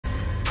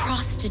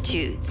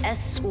prostitutes,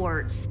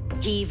 escorts.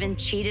 He even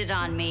cheated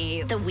on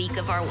me the week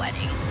of our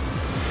wedding.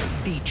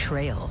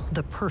 Betrayal,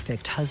 the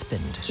perfect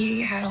husband.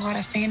 He had a lot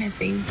of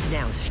fantasies.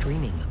 Now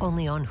streaming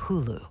only on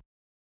Hulu.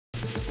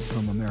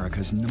 From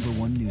America's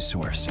 #1 news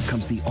source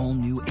comes the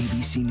all-new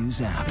ABC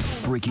News app.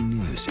 Breaking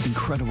news,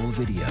 incredible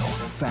video,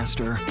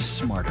 faster,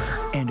 smarter.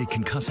 And it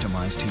can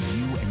customize to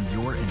you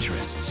and your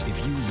interests. If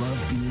you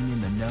love being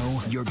in the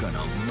know, you're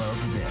gonna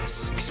love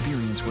this.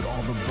 Experience what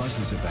all the buzz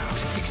is about.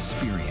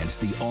 Experience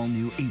the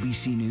all-new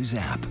ABC News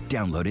app.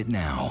 Download it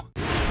now.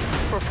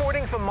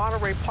 Reporting from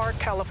Monterey Park,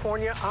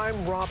 California,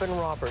 I'm Robin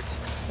Roberts.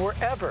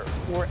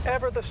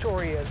 Wherever the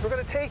story is, we're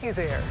going to take you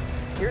there.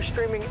 You're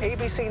streaming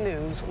ABC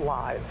News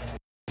live.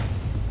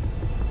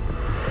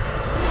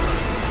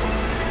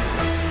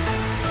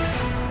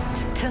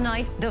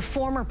 Tonight, the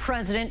former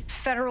president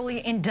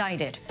federally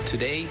indicted.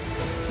 Today,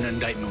 an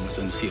indictment was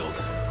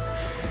unsealed,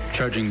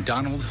 charging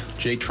Donald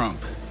J. Trump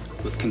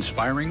with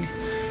conspiring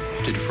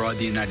to defraud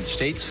the United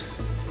States,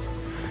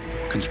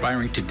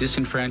 conspiring to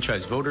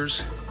disenfranchise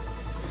voters,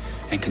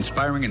 and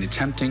conspiring and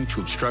attempting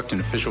to obstruct an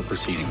official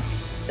proceeding.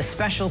 The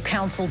special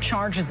counsel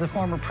charges the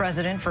former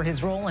president for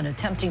his role in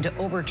attempting to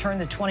overturn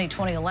the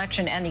 2020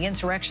 election and the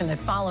insurrection that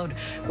followed.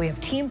 We have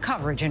team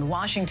coverage in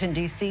Washington,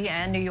 D.C.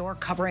 and New York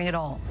covering it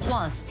all.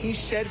 Plus, he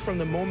said from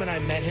the moment I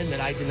met him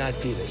that I did not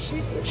do this.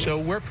 So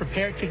we're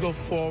prepared to go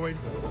forward.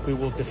 We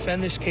will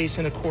defend this case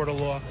in a court of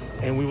law,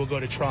 and we will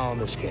go to trial on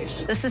this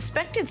case. The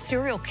suspected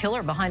serial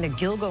killer behind the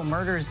Gilgo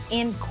murders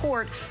in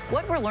court,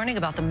 what we're learning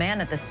about the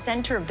man at the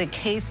center of the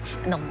case,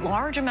 and the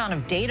large amount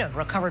of data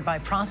recovered by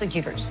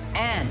prosecutors.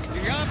 And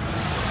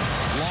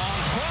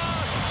long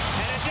cross,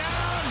 headed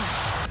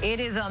down. It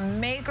is a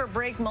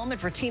make-or-break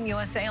moment for Team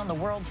USA on the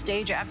world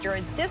stage after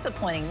a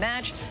disappointing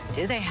match.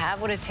 Do they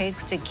have what it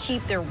takes to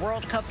keep their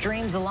World Cup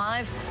dreams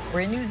alive?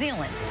 We're in New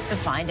Zealand to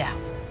find out.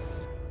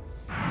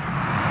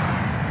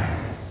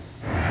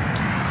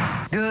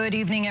 Good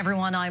evening,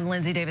 everyone. I'm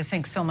Lindsay Davis.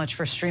 Thanks so much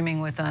for streaming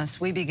with us.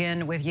 We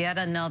begin with yet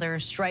another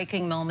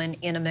striking moment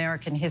in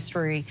American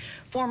history.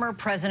 Former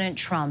President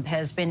Trump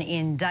has been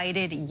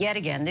indicted yet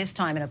again, this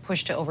time in a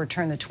push to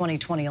overturn the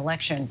 2020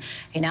 election.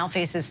 He now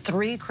faces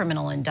 3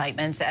 criminal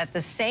indictments at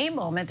the same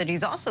moment that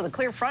he's also the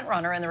clear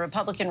frontrunner in the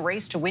Republican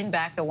race to win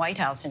back the White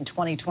House in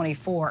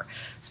 2024.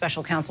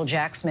 Special counsel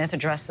Jack Smith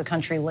addressed the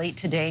country late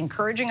today,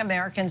 encouraging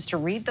Americans to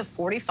read the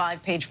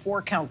 45-page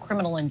 4-count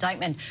criminal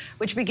indictment,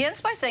 which begins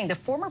by saying the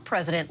former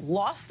president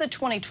lost the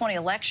 2020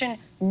 election,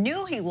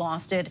 knew he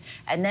lost it,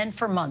 and then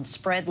for months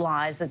spread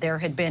lies that there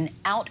had been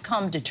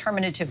outcome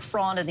determinative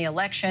fraud in the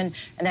election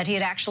and that he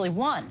had actually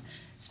won.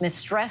 Smith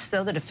stressed,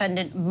 though, the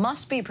defendant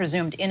must be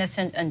presumed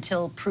innocent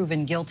until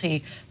proven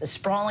guilty. The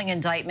sprawling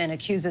indictment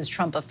accuses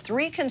Trump of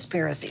 3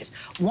 conspiracies.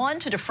 1,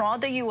 to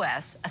defraud the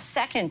U.S., a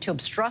 2nd, to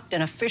obstruct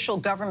an official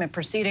government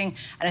proceeding,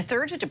 and a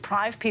 3rd, to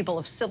deprive people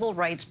of civil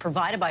rights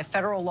provided by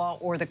federal law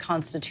or the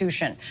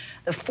Constitution.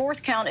 The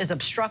 4th count is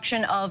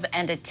obstruction of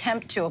and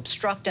attempt to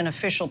obstruct an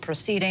official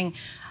proceeding.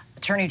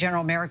 Attorney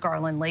General Merrick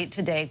Garland late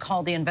today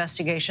called the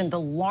investigation the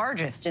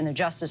largest in the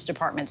Justice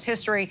Department's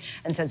history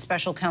and said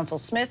Special Counsel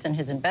Smith and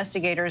his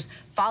investigators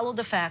followed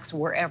the facts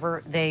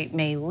wherever they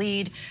may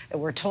lead.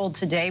 We're told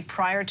today,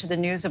 prior to the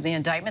news of the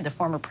indictment, the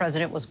former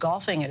president was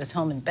golfing at his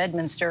home in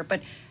Bedminster.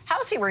 But how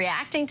is he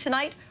reacting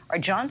tonight? Our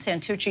John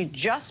Santucci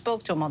just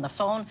spoke to him on the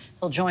phone.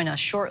 He'll join us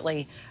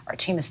shortly. Our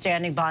team is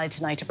standing by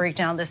tonight to break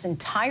down this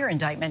entire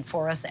indictment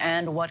for us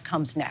and what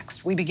comes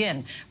next. We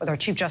begin with our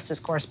Chief Justice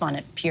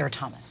correspondent, Pierre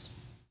Thomas.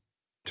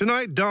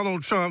 Tonight,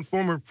 Donald Trump,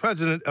 former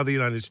president of the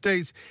United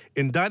States,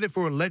 indicted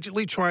for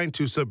allegedly trying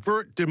to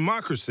subvert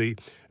democracy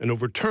and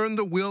overturn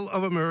the will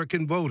of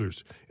American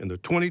voters in the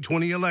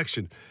 2020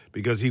 election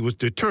because he was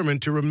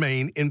determined to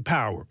remain in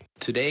power.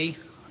 Today,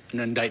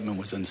 an indictment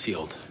was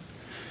unsealed,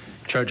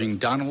 charging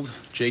Donald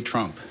J.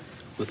 Trump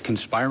with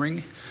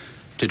conspiring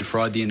to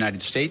defraud the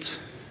United States,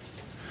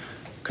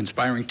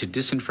 conspiring to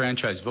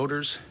disenfranchise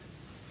voters,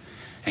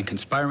 and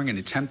conspiring and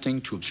attempting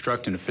to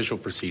obstruct an official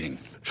proceeding.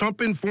 Trump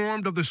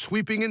informed of the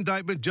sweeping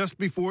indictment just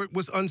before it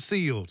was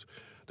unsealed.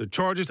 The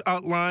charges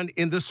outlined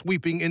in the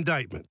sweeping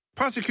indictment.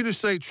 Prosecutors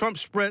say Trump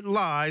spread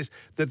lies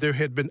that there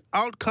had been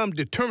outcome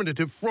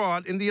determinative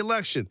fraud in the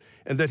election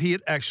and that he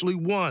had actually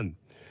won.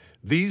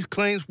 These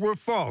claims were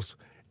false,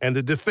 and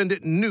the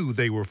defendant knew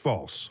they were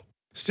false.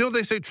 Still,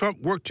 they say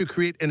Trump worked to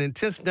create an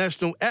intense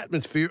national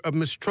atmosphere of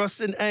mistrust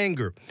and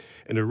anger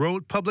and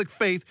erode public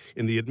faith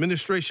in the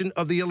administration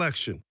of the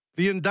election.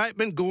 The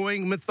indictment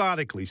going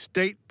methodically,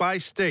 state by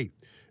state,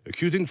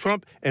 accusing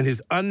Trump and his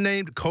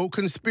unnamed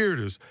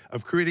co-conspirators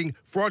of creating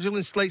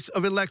fraudulent slates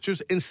of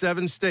electors in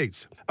 7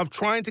 states, of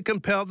trying to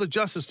compel the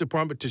Justice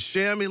Department to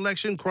sham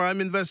election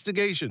crime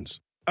investigations,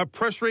 of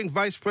pressuring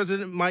Vice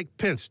President Mike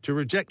Pence to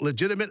reject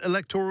legitimate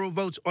electoral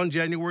votes on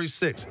January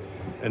 6th,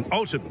 and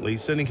ultimately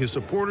sending his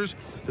supporters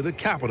to the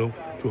Capitol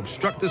to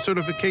obstruct the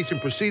certification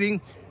proceeding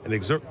and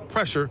exert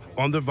pressure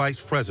on the vice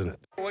president.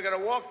 We're going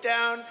to walk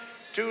down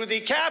to the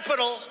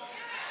Capitol,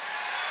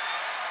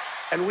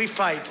 and we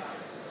fight.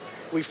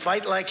 We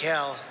fight like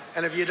hell.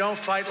 And if you don't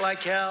fight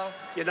like hell,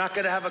 you're not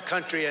going to have a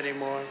country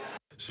anymore.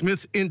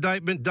 Smith's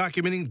indictment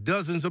documenting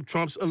dozens of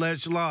Trump's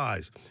alleged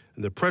lies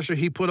and the pressure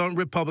he put on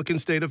Republican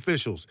state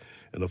officials.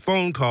 In a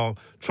phone call,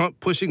 Trump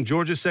pushing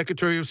Georgia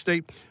Secretary of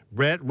State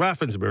Brad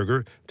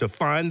Raffensperger to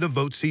find the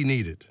votes he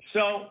needed.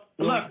 So,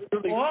 look,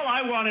 all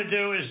I want to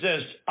do is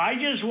this. I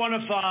just want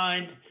to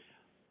find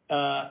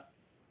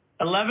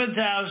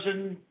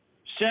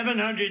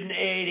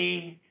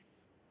 11,780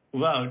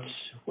 votes,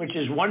 which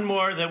is one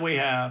more than we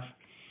have,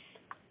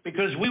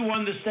 because we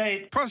won the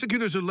state.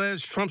 Prosecutors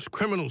allege Trump's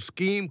criminal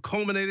scheme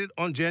culminated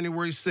on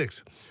January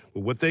 6th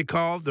with what they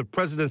call the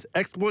president's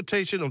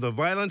exploitation of the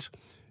violence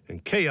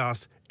and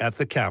chaos at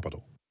the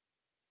Capitol.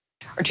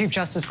 Our Chief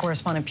Justice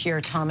correspondent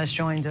Pierre Thomas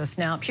joins us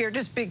now. Pierre,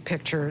 just big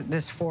picture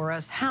this for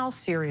us. How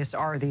serious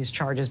are these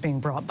charges being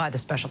brought by the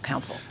special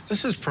counsel?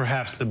 This is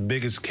perhaps the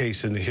biggest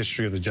case in the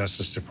history of the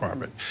Justice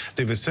Department.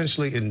 They've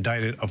essentially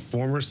indicted a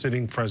former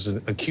sitting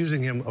president,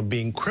 accusing him of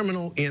being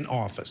criminal in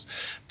office,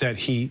 that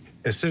he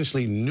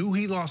essentially knew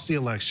he lost the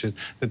election,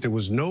 that there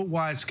was no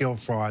wide-scale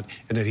fraud,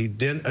 and that he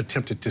then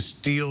attempted to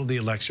steal the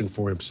election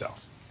for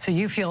himself. So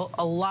you feel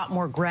a lot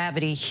more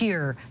gravity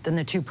here than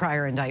the two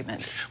prior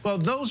indictments? Well,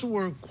 those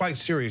were quite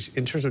serious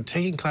in terms of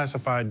taking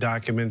classified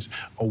documents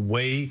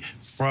away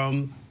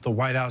from the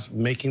White House,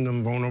 making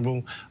them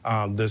vulnerable,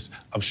 this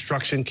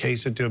obstruction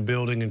case that they're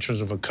building in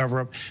terms of a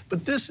cover-up.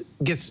 But this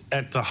gets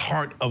at the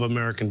heart of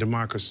American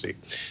democracy.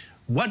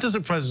 What does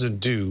a president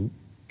do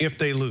if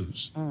they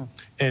lose?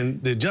 And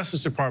the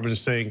Justice Department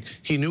is saying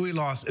he knew he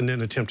lost and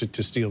then attempted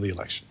to steal the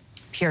election.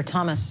 Pierre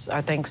Thomas,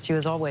 our thanks to you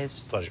as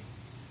always. Pleasure.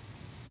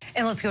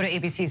 And let's go to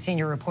ABC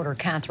senior reporter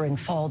Catherine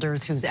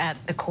Falders, who's at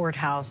the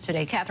courthouse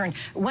today. Catherine,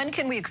 when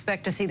can we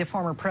expect to see the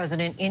former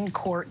president in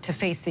court to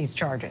face these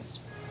charges?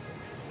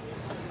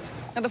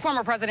 The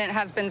former president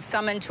has been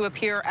summoned to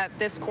appear at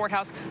this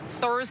courthouse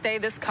Thursday,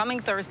 this coming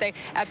Thursday,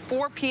 at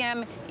 4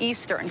 p.m.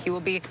 Eastern. He will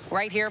be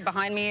right here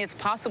behind me. It's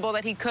possible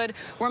that he could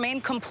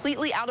remain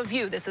completely out of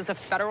view. This is a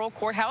federal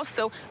courthouse,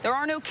 so there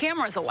are no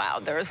cameras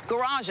allowed. There's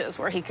garages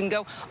where he can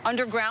go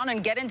underground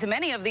and get into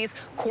many of these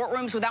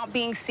courtrooms without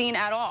being seen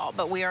at all.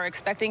 But we are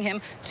expecting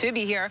him to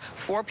be here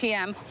 4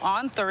 p.m.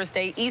 on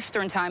Thursday,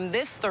 Eastern time,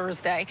 this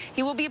Thursday.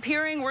 He will be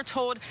appearing, we're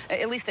told,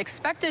 at least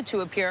expected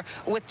to appear,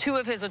 with two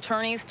of his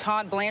attorneys,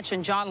 Todd Blanche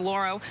and John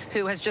Lauro,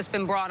 who has just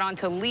been brought on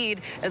to lead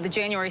the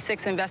January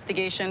 6th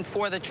investigation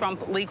for the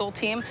Trump legal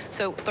team.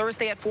 So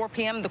Thursday at 4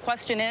 p.m. The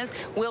question is,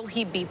 will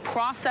he be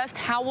processed?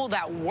 How will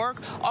that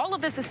work? All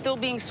of this is still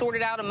being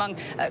sorted out among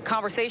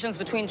conversations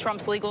between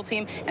Trump's legal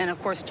team and, of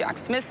course, Jack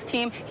Smith's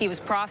team. He was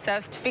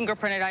processed,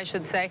 fingerprinted, I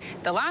should say.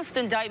 The last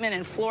indictment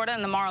in Florida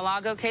in the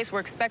Mar-a-Lago case, we're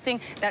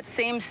expecting that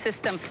same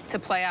system to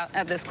play out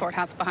at this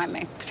courthouse behind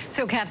me.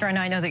 So, Catherine,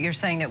 I know that you're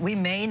saying that we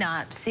may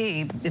not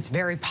see, it's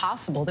very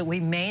possible that we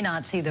may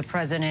not see the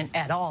president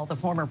at all, the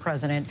former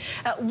president.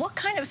 What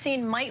kind of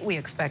scene might we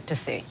expect to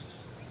see?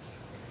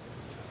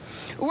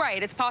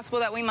 Right. It's possible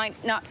that we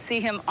might not see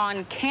him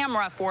on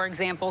camera, for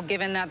example,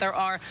 given that there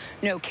are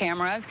no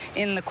cameras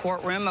in the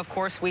courtroom. Of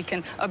course, we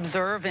can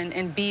observe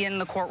and be in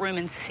the courtroom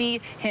and see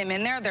him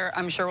in there. There,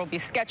 I'm sure, will be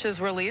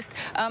sketches released.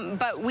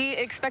 But we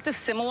expect a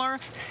similar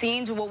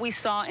scene to what we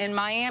saw in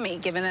Miami,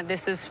 given that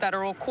this is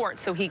federal court.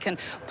 So he can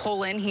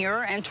pull in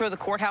here, enter the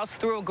courthouse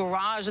through a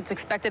garage. It's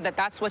expected that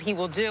that's what he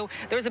will do.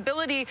 There's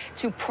ability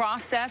to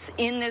process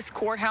in this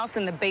courthouse,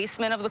 in the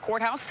basement of the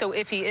courthouse. So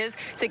if he is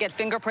to get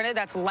fingerprinted,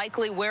 that's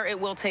likely where it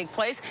will take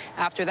place.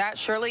 After that,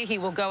 surely he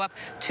will go up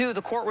to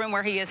the courtroom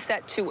where he is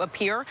set to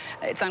appear.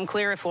 It's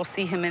unclear if we'll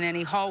see him in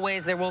any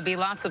hallways. There will be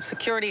lots of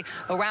security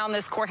around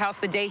this courthouse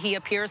the day he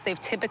appears. They've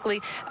typically,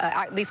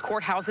 these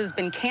courthouses,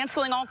 been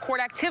canceling all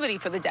court activity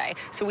for the day.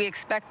 So we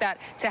expect that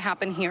to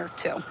happen here,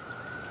 too.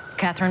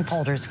 Catherine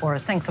Falders for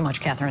us. Thanks so much,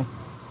 Catherine.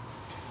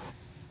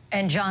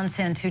 And John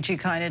Santucci,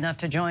 kind enough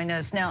to join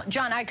us. Now,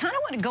 John, I kind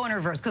of want to go in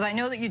reverse, because I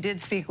know that you did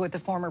speak with the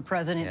former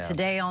president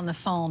today on the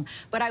phone,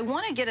 but I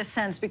want to get a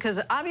sense, because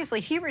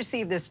obviously he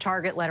received this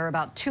target letter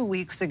about 2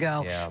 weeks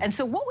ago. And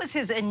so what was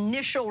his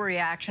initial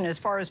reaction as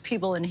far as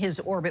people in his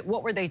orbit?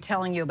 What were they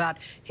telling you about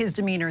his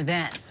demeanor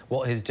then?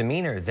 Well, his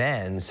demeanor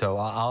then, so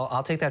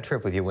I'll take that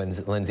trip with you,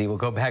 Lindsay. We'll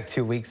go back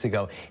 2 weeks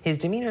ago. His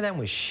demeanor then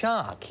was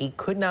shock. He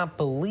could not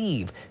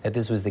believe that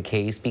this was the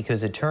case,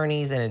 because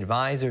attorneys and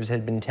advisors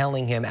had been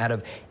telling him out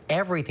of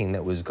everything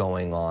that was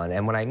going on.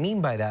 And what I mean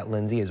by that,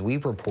 Lindsay, as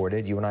we've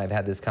reported, you and I have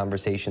had this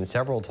conversation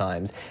several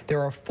times, there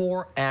are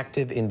 4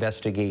 active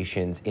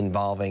investigations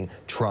involving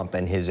Trump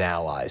and his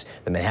allies.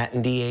 The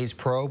Manhattan DA's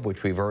probe,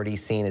 which we've already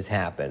seen has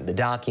happened. The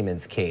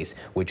documents case,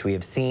 which we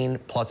have seen,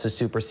 plus a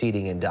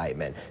superseding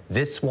indictment.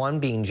 This one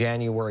being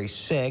January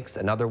 6th,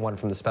 another one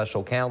from the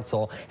special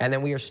counsel. And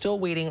then we are still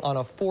waiting on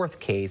a 4th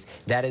case.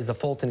 That is the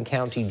Fulton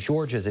County,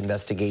 Georgia's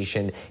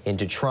investigation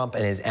into Trump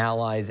and his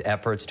allies'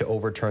 efforts to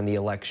overturn the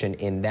election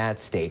in that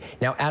state.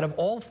 Now, out of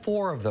all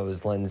 4 of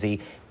those,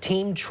 Lindsay,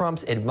 Team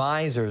Trump's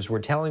advisors were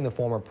telling the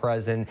former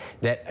president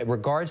that in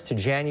regards to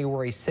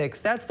January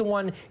 6th, that's the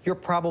one you're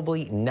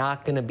probably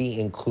not going to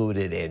be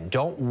included in.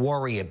 Don't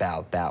worry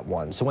about that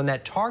one. So when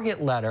that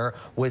target letter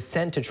was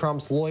sent to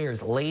Trump's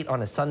lawyers late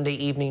on a Sunday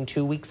evening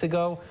 2 weeks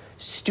ago,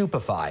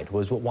 stupefied,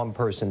 was what one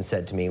person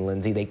said to me,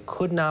 Lindsay. They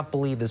could not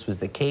believe this was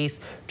the case.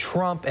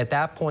 Trump, at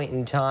that point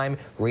in time,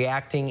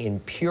 reacting in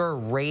pure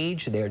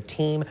rage, their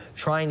team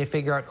trying to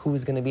figure out who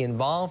was going to be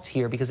involved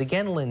here. Because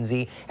again,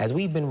 Lindsay, as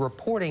we've been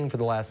reporting for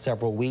the last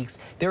several weeks,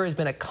 there has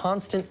been a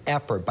constant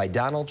effort by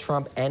Donald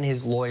Trump and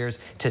his lawyers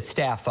to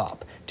staff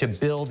up, to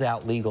build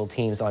out legal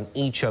teams on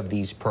each of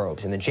these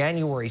probes. And the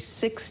January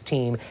 6th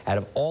team, out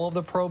of all of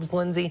the probes,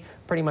 Lindsay,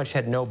 pretty much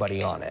had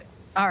nobody on it.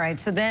 All right,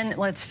 so then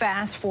let's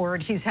fast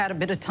forward. He's had a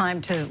bit of time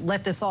to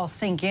let this all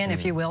sink in,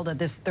 if you will, that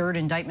this third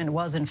indictment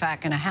was in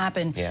fact going to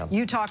happen. Yeah.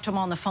 You talked to him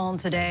on the phone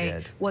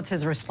today. What's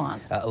his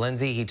response?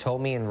 Lindsay, he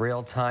told me in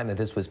real time that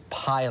this was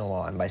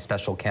pile-on by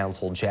special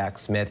counsel Jack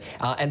Smith.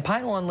 And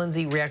pile-on,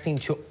 Lindsay, reacting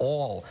to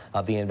all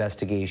of the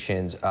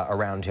investigations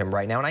around him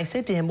right now. And I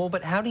said to him, well,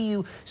 but how do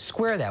you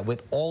square that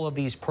with all of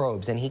these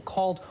probes? And he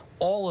called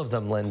all of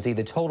them, Lindsay,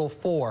 the total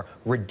 4,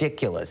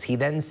 ridiculous. He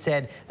then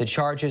said the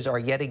charges are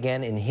yet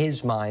again, in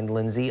his mind,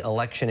 Lindsay,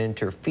 election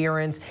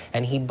interference,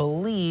 and he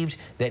believed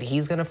that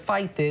he's going to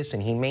fight this,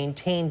 and he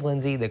maintained,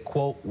 Lindsay, that,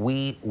 quote,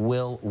 we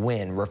will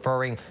win,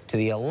 referring to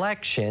the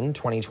election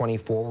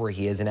 2024, where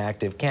he is an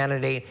active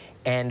candidate,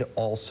 and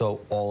also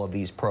all of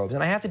these probes.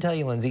 And I have to tell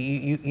you,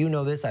 Lindsay, you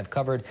know this. I've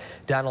covered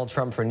Donald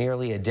Trump for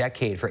nearly a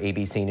decade for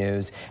ABC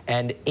News,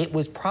 and it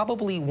was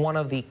probably one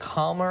of the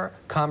calmer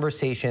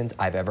conversations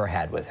I've ever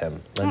had with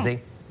him. Lindsay?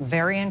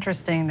 Very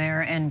interesting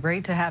there, and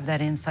great to have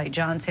that insight.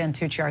 John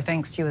Santucci, our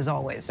thanks to you as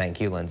always.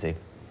 Thank you, Lindsay.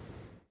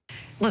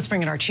 Let's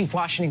bring in our chief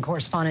Washington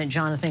correspondent,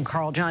 Jonathan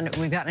Karl. John,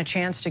 we've gotten a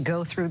chance to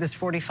go through this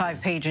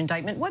 45-page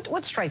indictment.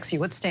 What strikes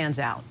you? What stands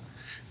out?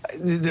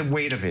 The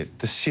weight of it,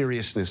 the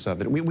seriousness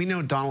of it. We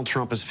know Donald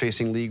Trump is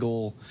facing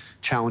legal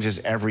challenges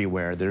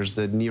everywhere. There's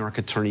the New York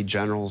Attorney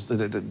General's,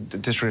 the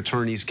District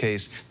Attorney's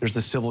case. There's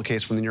the civil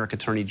case from the New York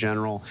Attorney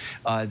General.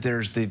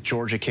 There's the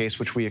Georgia case,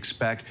 which we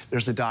expect.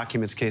 There's the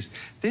documents case.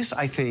 This,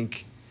 I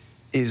think,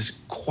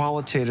 is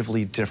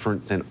qualitatively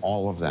different than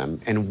all of them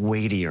and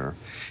weightier.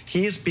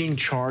 He is being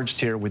charged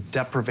here with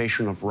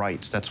deprivation of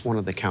rights. That's one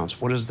of the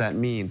counts. What does that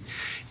mean?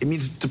 It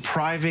means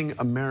depriving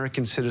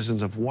American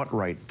citizens of what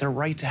right? Their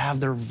right to have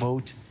their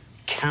vote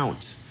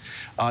count.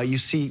 You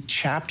see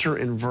chapter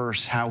and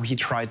verse how he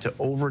tried to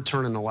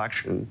overturn an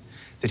election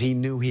that he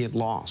knew he had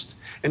lost.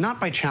 And not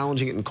by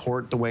challenging it in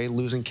court the way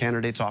losing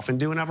candidates often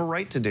do and have a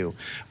right to do,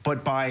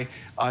 but by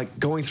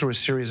going through a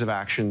series of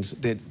actions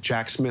that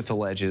Jack Smith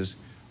alleges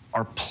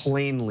are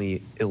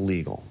plainly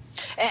illegal.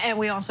 And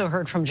we also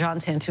heard from John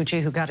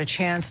Santucci, who got a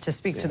chance to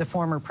speak to the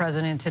former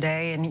president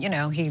today. And, you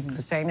know, he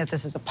was saying that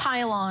this is a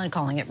pile-on,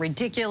 calling it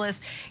ridiculous.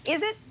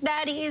 Is it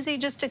that easy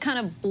just to kind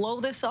of blow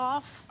this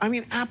off? I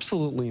mean,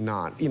 absolutely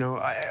not. You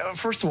know,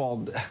 first of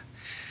all,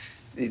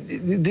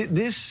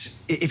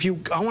 this,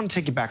 I want to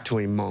take you back to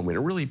a moment,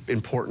 a really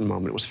important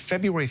moment. It was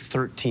February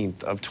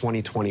 13th of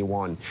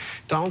 2021.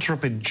 Donald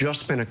Trump had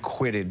just been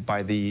acquitted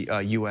by the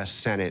U.S.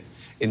 Senate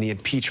in the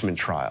impeachment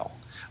trial.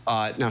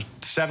 Now,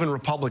 7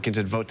 Republicans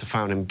had voted to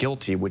find him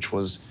guilty, which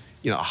was,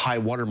 you know, a high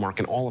watermark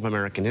in all of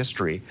American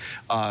history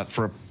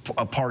for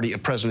a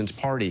president's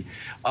party.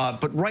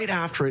 But right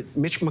after it,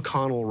 Mitch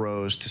McConnell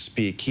rose to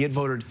speak. He had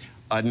voted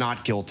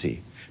not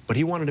guilty, but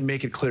he wanted to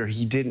make it clear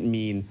he didn't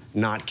mean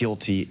not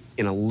guilty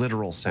in a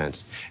literal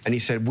sense. And he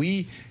said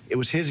it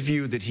was his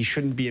view that he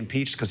shouldn't be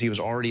impeached because he was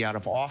already out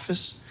of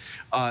office.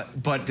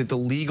 But that the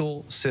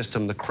legal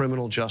system, the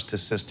criminal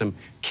justice system,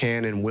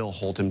 can and will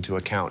hold him to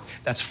account.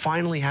 That's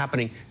finally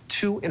happening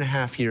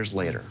 2.5 years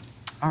later.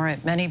 All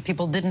right, many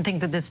people didn't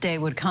think that this day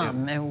would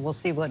come, and we'll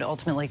see what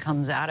ultimately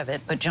comes out of it.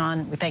 But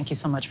John, we thank you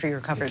so much for your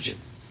coverage.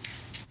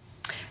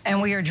 And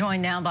we are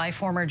joined now by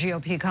former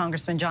GOP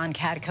Congressman John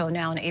Katko,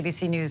 now an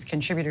ABC News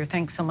contributor.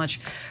 Thanks so much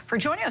for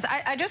joining us.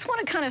 I just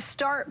want to kind of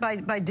start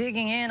by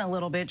digging in a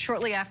little bit.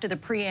 Shortly after the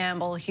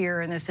preamble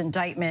here in this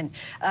indictment,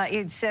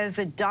 it says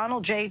that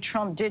Donald J.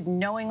 Trump did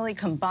knowingly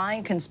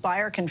combine,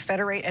 conspire,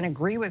 confederate, and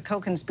agree with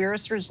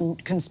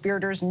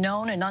co-conspirators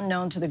known and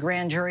unknown to the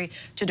grand jury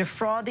to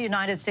defraud the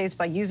United States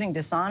by using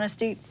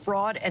dishonesty,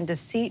 fraud, and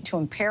deceit to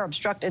impair,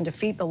 obstruct, and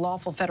defeat the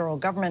lawful federal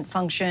government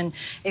function.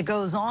 It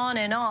goes on,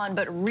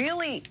 but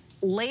really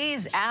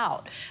lays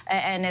out,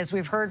 and as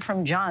we've heard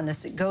from John,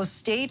 this goes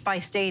state by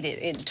state.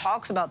 It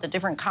talks about the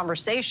different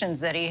conversations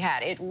that he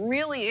had. It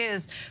really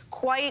is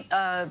quite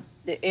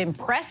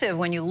impressive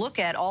when you look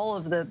at all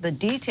of the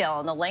detail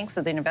and the lengths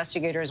that the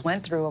investigators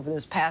went through over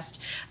this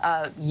past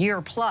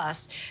year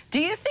plus. Do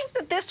you think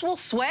that this will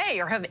sway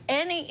or have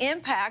any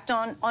impact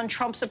on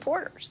Trump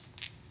supporters?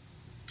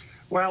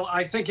 Well,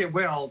 I think it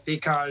will,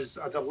 because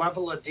the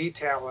level of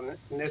detail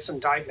in this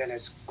indictment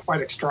is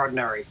quite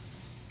extraordinary.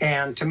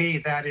 And to me,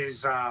 that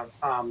is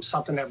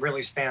something that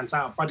really stands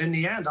out. But in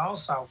the end,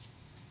 also,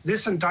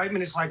 this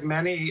indictment is like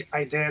many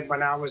I did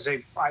when I was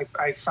a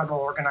federal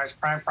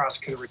organized crime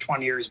prosecutor for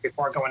 20 years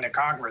before going to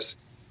Congress.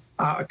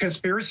 A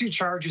conspiracy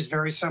charge is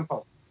very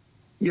simple.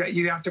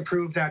 You have to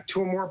prove that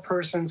 2 or more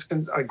persons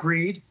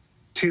agreed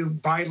to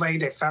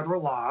violate a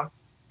federal law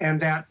and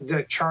that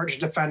the charged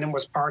defendant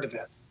was part of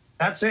it.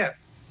 That's it.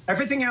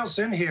 Everything else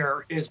in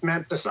here is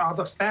meant, all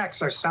the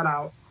facts are set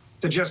out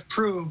to just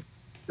prove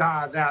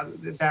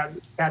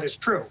that is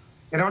true.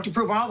 They don't have to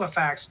prove all the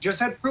facts, just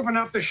had to prove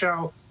enough to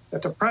show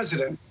that the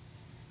president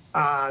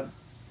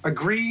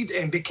agreed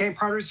and became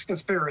part of this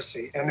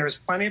conspiracy. And there's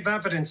plenty of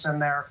evidence in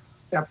there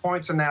that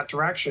points in that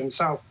direction.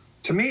 So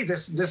to me,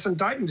 this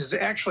indictment is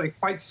actually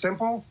quite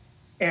simple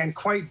and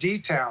quite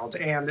detailed.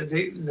 And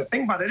the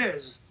thing about it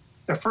is,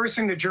 the first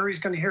thing the jury's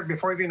going to hear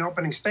before even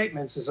opening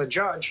statements is a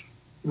judge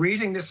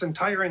reading this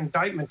entire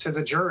indictment to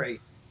the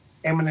jury.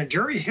 And when the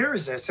jury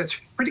hears this,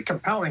 it's pretty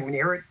compelling when you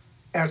hear it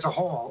as a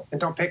whole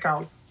and don't pick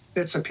out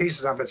bits and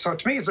pieces of it. So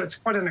to me, it's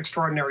quite an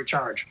extraordinary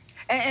charge.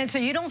 And so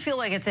you don't feel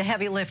like it's a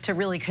heavy lift to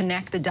really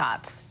connect the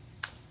dots?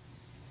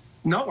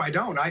 No, I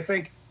don't. I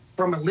think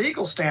from a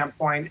legal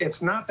standpoint,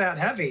 it's not that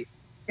heavy.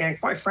 And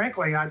quite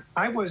frankly,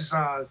 I was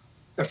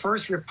the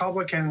first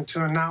Republican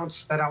to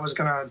announce that I was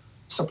going to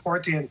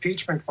support the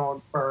impeachment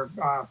vote for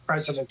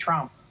President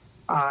Trump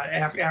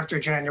after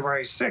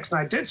January 6th. And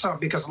I did so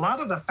because a lot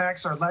of the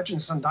facts are alleged in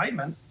this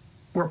indictment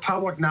were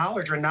public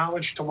knowledge or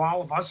knowledge to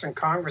all of us in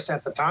Congress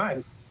at the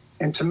time.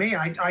 And to me,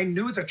 I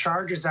knew the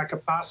charges that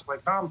could possibly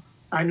come.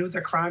 I knew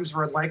the crimes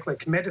were likely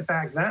committed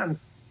back then,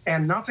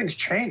 and nothing's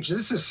changed.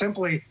 This is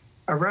simply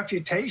a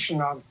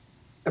refutation of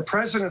the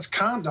president's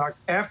conduct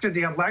after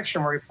the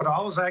election, where he put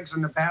all his eggs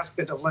in the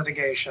basket of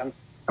litigation.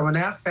 And when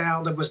that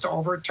failed, it was to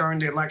overturn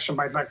the election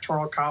by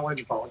electoral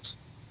college votes.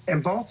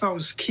 And both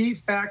those key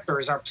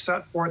factors are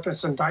set forth in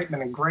this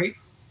indictment in great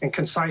and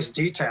concise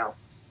detail.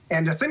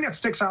 And the thing that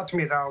sticks out to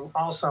me, though,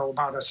 also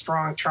about a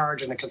strong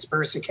charge in a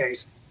conspiracy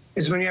case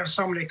is when you have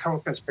so many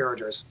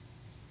co-conspirators.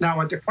 Now,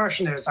 the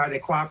question is, are they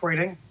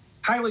cooperating?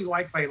 Highly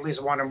likely at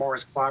least one or more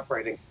is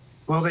cooperating.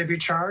 Will they be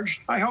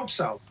charged? I hope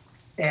so.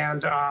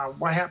 And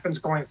what happens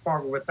going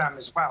forward with them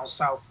as well.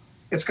 So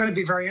it's going to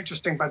be very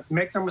interesting, but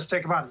make no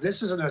mistake about it.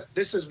 This is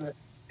an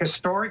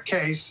historic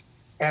case,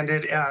 and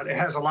it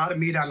has a lot of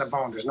meat on the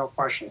bone. There's no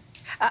question.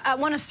 I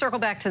want to circle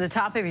back to the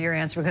top of your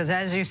answer, because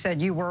as you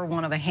said, you were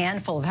one of a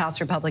handful of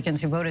House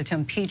Republicans who voted to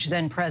impeach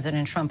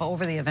then-President Trump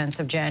over the events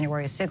of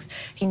January 6th.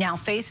 He now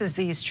faces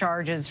these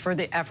charges for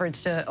the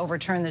efforts to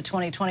overturn the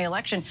 2020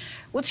 election.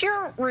 What's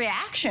your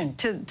reaction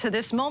to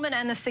this moment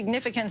and the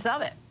significance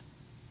of it?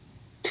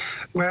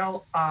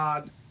 Well,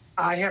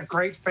 I have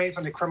great faith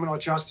in the criminal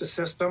justice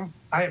system.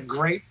 I have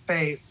great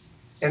faith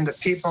in the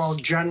people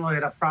generally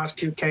that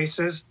prosecute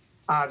cases.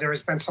 There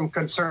has been some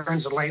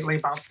concerns lately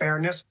about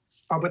fairness.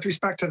 With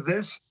respect to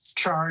this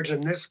charge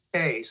in this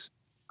case,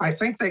 I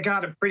think they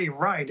got it pretty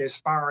right as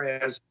far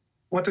as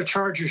what the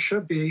charges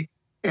should be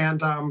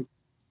and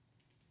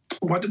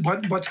what's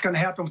going to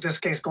happen with this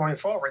case going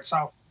forward.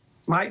 So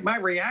my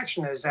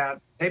reaction is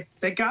that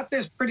they got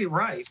this pretty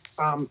right.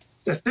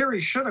 The theory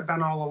should have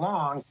been all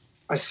along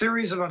a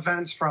series of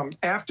events from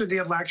after the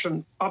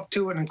election up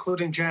to and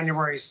including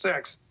January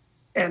 6th.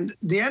 And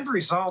the end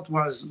result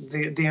was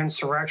the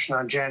insurrection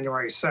on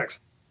January 6th.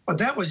 But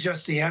that was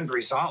just the end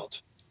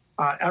result.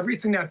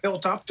 Everything that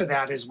built up to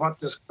that is what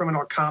this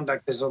criminal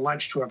conduct is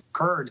alleged to have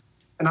occurred.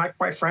 And I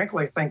quite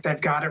frankly think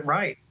they've got it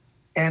right.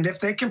 And if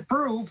they can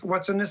prove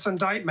what's in this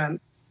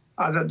indictment,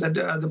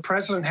 the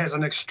president has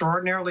an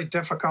extraordinarily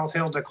difficult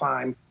hill to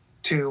climb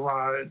to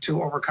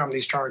overcome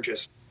these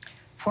charges.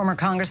 Former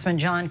Congressman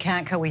John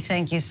Katko, we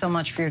thank you so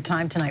much for your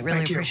time tonight.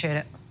 Really appreciate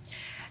it.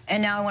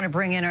 And now I want to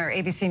bring in our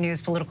ABC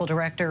News political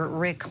director,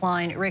 Rick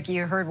Klein. Rick,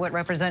 you heard what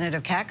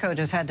Representative Katko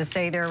just had to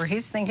say there.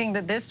 He's thinking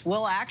that this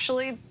will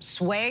actually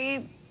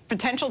sway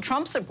potential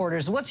Trump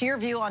supporters. What's your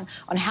view on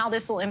how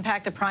this will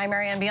impact the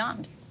primary and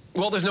beyond?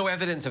 Well, there's no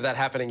evidence of that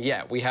happening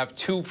yet. We have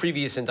two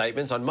previous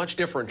indictments on much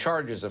different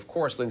charges, of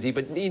course, Lindsay,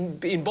 but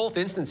in both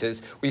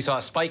instances, we saw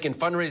a spike in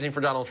fundraising for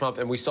Donald Trump,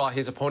 and we saw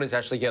his opponents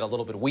actually get a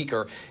little bit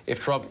weaker,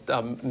 if Trump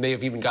may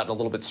have even gotten a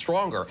little bit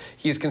stronger.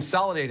 He has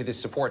consolidated his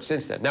support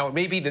since then. Now, it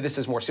may be that this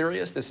is more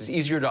serious. This is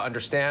easier to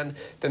understand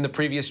than the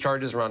previous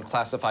charges around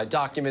classified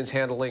documents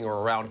handling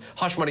or around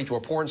hush money to a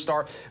porn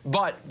star,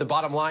 but the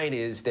bottom line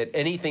is that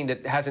anything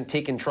that hasn't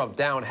taken Trump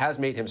down has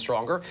made him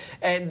stronger,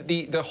 and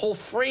the whole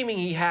framing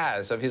he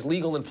has of his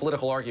legal and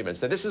political arguments,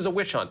 that this is a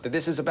witch hunt, that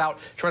this is about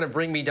trying to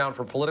bring me down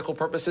for political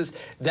purposes,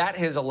 that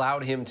has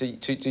allowed him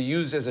to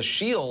use as a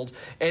shield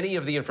any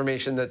of the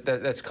information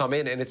that's come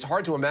in. And it's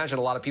hard to imagine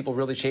a lot of people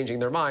really changing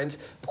their minds.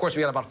 Of course,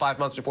 we got about 5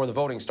 months before the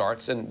voting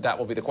starts, and that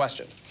will be the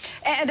question.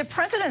 And the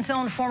president's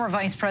own former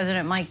Vice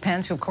President Mike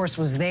Pence, who of course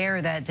was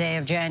there that day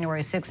of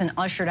January 6th and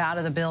ushered out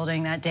of the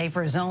building that day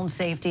for his own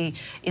safety,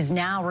 is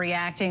now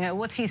reacting.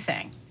 What's he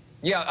saying?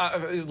 Yeah,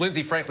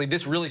 Lindsay, frankly,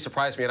 this really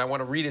surprised me, and I want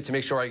to read it to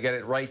make sure I get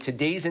it right.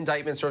 Today's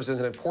indictment serves as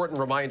an important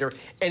reminder.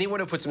 Anyone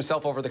who puts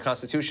himself over the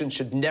Constitution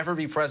should never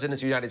be president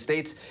of the United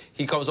States.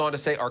 He goes on to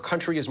say, our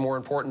country is more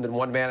important than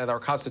one man, and our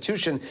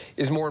Constitution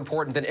is more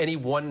important than any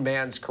one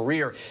man's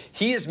career.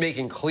 He is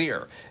making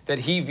clear that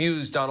he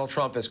views Donald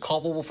Trump as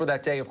culpable for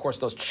that day. Of course,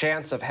 those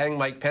chants of hang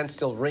Mike Pence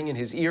still ring in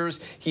his ears.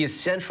 He is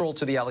central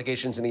to the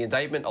allegations in the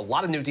indictment. A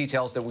lot of new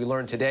details that we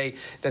learned today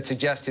that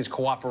suggest his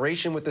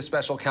cooperation with the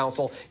special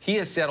counsel. He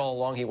has said all all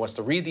along. He wants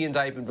to read the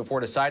indictment before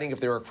deciding if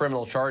there are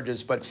criminal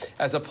charges. But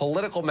as a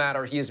political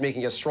matter, he is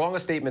making as strong a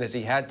statement as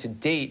he had to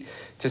date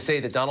to say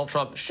that Donald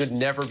Trump should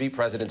never be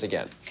president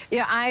again.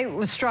 Yeah, I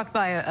was struck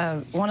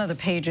by one of the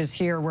pages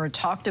here where it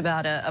talked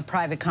about a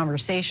private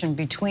conversation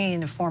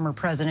between the former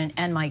president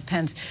and Mike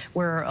Pence,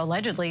 where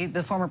allegedly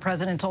the former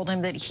president told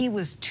him that he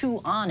was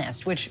too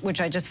honest,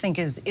 which I just think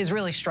is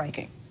really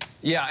striking.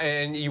 Yeah,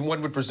 and one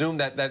would presume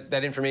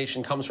that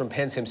information comes from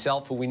Pence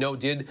himself, who we know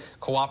did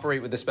cooperate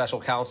with the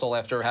special counsel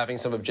after having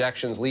some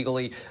objections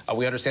legally.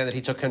 We understand that he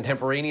took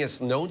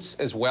contemporaneous notes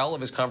as well of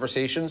his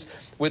conversations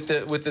with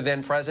the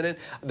then president.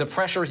 The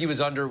pressure he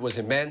was under was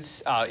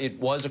immense. It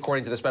was,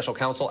 according to the special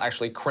counsel,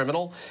 actually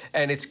criminal.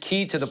 And it's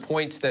key to the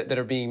points that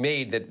are being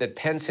made that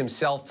Pence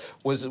himself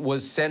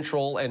was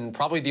central and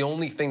probably the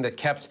only thing that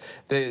kept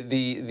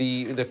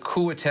the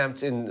coup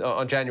attempt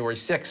on January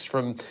 6th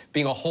from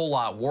being a whole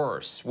lot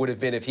worse. Would have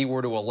been if he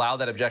were to allow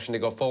that objection to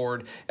go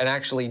forward and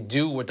actually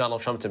do what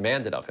Donald Trump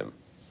demanded of him.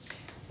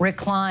 Rick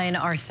Klein,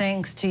 our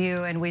thanks to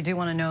you. And we do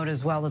want to note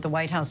as well that the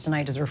White House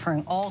tonight is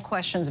referring all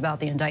questions about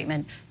the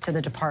indictment to the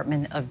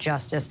Department of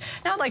Justice.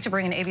 Now I'd like to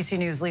bring in ABC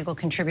News legal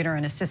contributor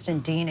and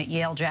assistant dean at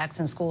Yale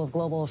Jackson School of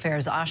Global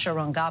Affairs, Asha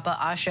Rangappa.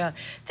 Asha,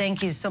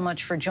 thank you so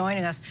much for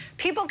joining us.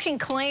 People can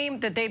claim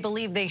that they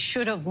believe they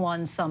should have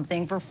won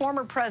something. For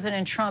former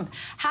President Trump,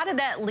 how did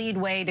that lead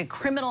way to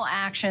criminal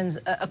actions,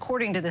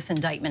 according to this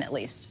indictment at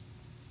least?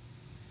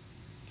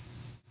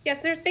 Yes,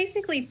 there's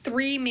basically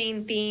three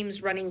main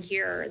themes running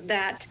here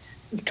that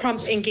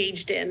Trump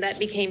engaged in that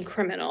became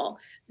criminal.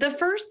 The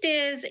first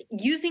is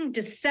using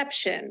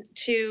deception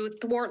to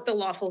thwart the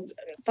lawful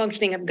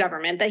functioning of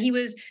government, that he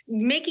was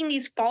making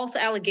these false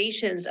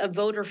allegations of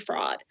voter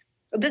fraud.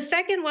 The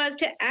second was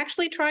to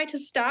actually try to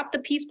stop the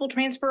peaceful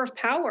transfer of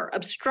power,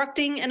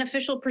 obstructing an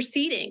official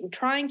proceeding,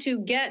 trying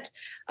to get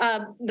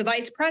the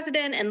vice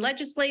president and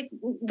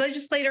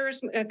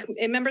legislators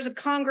and members of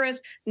Congress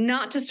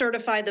not to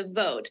certify the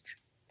vote.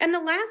 And the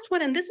last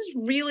one, and this is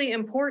really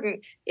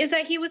important, is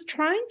that he was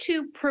trying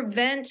to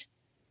prevent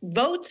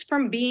votes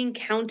from being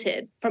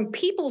counted, from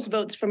people's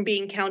votes from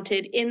being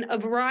counted in a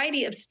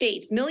variety of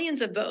states,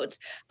 millions of votes,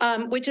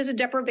 which is a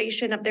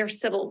deprivation of their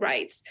civil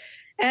rights.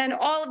 And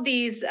all of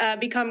these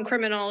become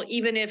criminal,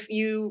 even if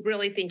you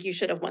really think you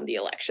should have won the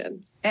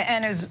election.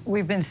 And as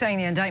we've been saying,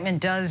 the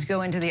indictment does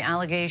go into the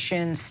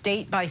allegations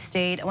state by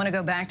state. I want to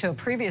go back to a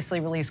previously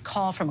released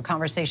call from a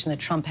conversation that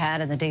Trump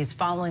had in the days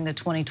following the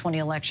 2020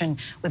 election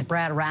with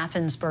Brad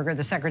Raffensperger,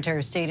 the Secretary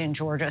of State in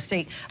Georgia, a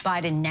state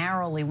Biden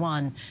narrowly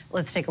won.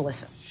 Let's take a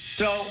listen.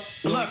 So,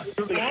 look,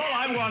 all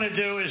I want to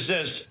do is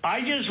this.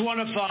 I just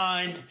want to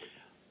find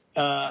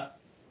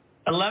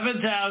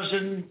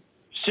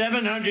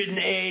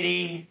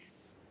 11,780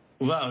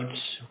 votes,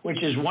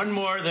 which is one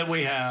more than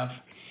we have,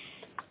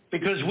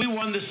 because we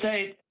won the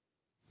state.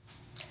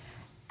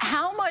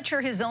 How much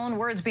are his own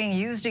words being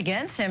used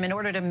against him in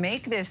order to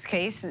make this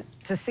case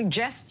to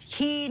suggest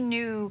he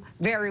knew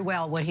very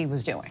well what he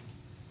was doing?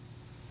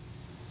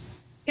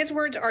 His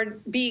words are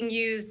being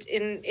used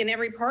in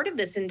every part of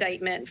this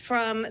indictment,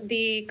 from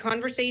the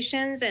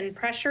conversations and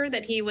pressure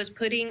that he was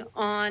putting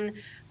on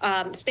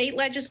state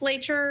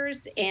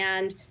legislatures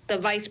and the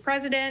vice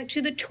president,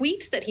 to the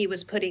tweets that he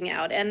was putting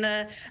out and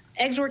the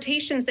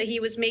exhortations that he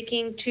was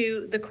making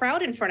to the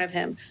crowd in front of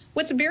him.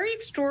 What's very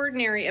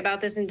extraordinary about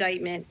this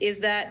indictment is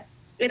that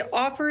it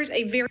offers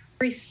a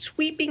very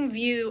sweeping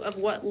view of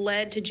what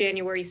led to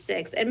January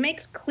 6th and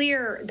makes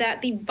clear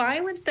that the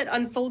violence that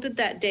unfolded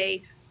that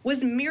day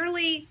was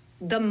merely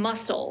the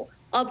muscle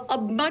of a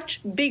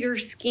much bigger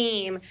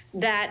scheme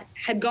that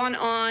had gone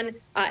on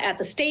at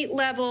the state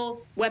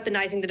level,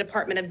 weaponizing the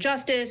Department of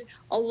Justice,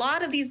 a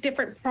lot of these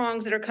different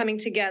prongs that are coming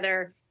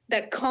together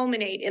that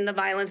culminate in the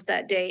violence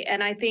that day.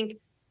 And I think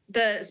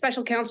the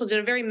special counsel did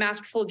a very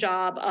masterful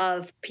job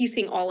of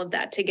piecing all of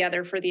that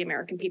together for the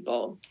American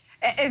people.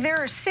 There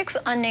are 6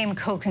 unnamed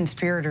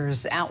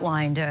co-conspirators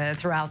outlined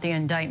throughout the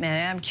indictment.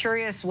 And I'm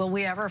curious, will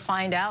we ever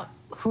find out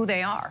who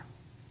they are?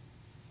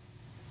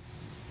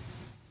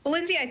 Well,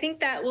 Lindsay, I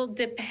think that will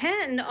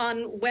depend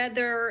on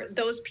whether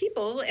those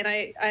people, and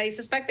I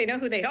suspect they know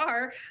who they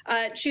are,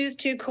 choose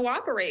to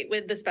cooperate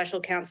with the special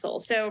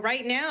counsel. So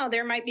right now,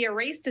 there might be a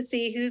race to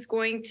see who's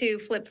going to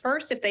flip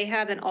first if they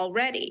haven't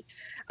already.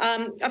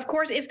 Of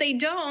course, if they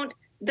don't,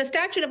 the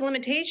statute of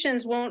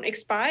limitations won't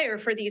expire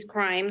for these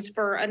crimes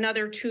for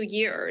another 2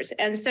 years.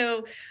 And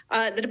so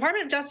the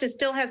Department of Justice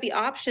still has the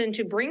option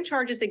to bring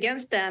charges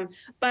against them,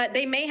 but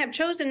they may have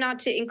chosen not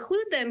to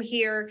include them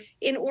here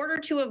in order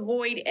to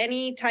avoid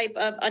any type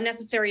of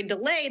unnecessary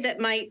delay that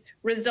might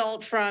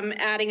result from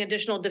adding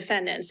additional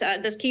defendants.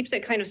 This keeps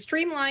it kind of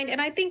streamlined.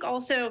 And I think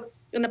also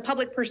in the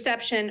public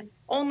perception,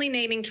 only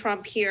naming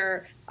Trump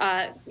here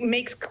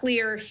makes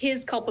clear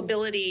his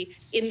culpability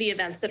in the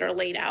events that are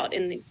laid out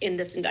in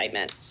this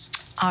indictment.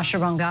 Asha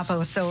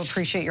Rangappa, so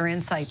appreciate your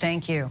insight.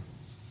 Thank you.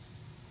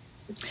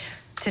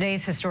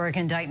 Today's historic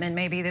indictment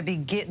may be the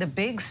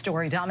big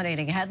story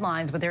dominating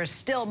headlines, but there's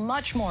still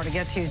much more to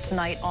get to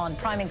tonight on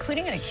Prime,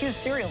 including an accused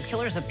serial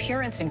killer's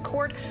appearance in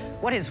court,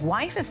 what his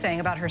wife is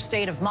saying about her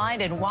state of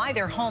mind, and why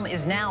their home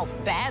is now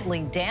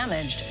badly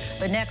damaged.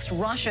 But next,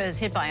 Russia is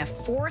hit by a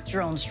fourth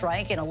drone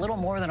strike in a little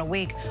more than a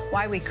week,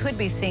 why we could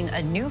be seeing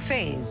a new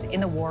phase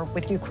in the war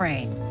with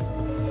Ukraine.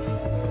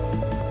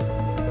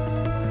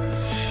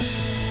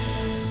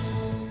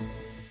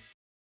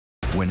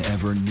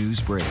 Whenever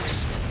news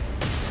breaks,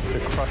 the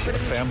crush of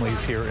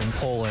families here in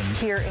Poland.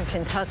 Here in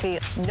Kentucky,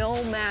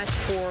 no match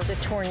for the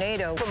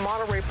tornado. From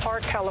Monterey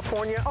Park,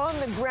 California, on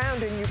the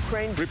ground in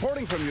Ukraine.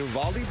 Reporting from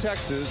Uvalde,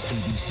 Texas.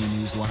 ABC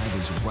News Live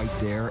is right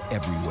there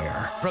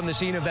everywhere. From the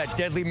scene of that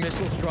deadly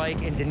missile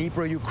strike in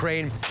Dnipro,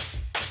 Ukraine.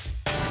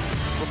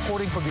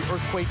 Reporting from the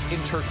earthquake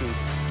in Turkey.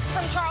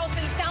 From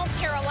Charleston, South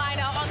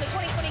Carolina, on the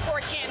 2024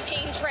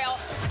 campaign trail.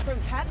 From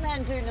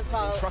Kathmandu,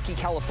 Nepal. Truckee,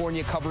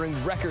 California, covering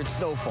record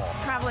snowfall.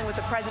 Traveling with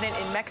the president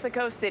in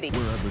Mexico City.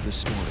 Wherever the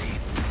story.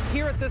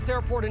 Here at this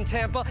airport in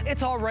Tampa,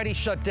 it's already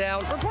shut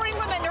down. Reporting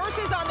from the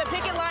nurses on the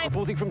picket line.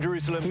 Reporting from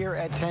Jerusalem. Here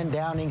at 10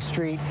 Downing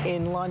Street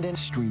in London.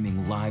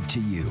 Streaming live to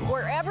you.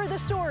 Wherever the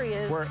story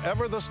is.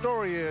 Wherever the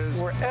story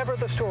is. Wherever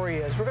the story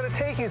is. We're going to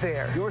take you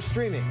there. You're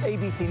streaming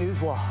ABC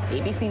News Live.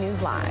 ABC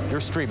News Live. You're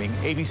streaming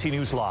ABC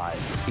News Live.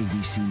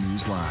 ABC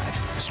News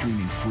Live.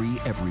 Streaming free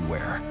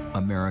everywhere.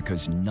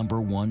 America's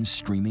 #1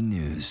 streaming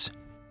news.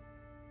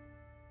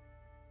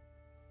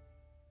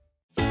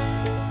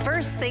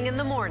 First thing in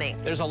the morning.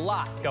 There's a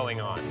lot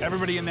going on.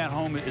 Everybody in that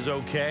home is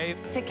okay.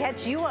 To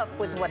catch you up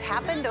with what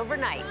happened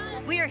overnight.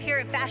 We are here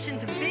at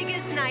fashion's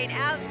biggest night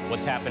out.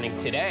 What's happening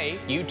today?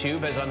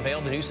 YouTube has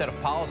unveiled a new set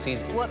of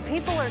policies. What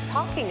people are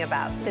talking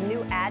about, the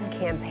new ad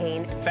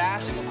campaign.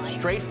 Fast,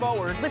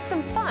 straightforward. With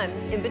some fun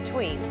in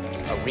between.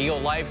 A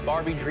real-life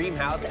Barbie dream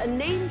house. A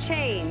name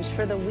change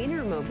for the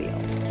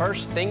Wienermobile.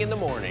 First thing in the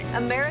morning.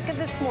 America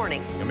This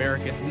Morning.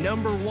 America's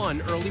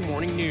 #1 early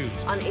morning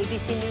news. On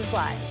ABC News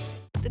Live.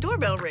 The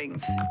doorbell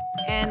rings,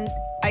 and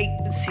I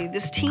see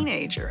this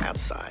teenager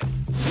outside.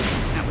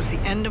 That was the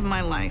end of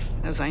my life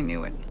as I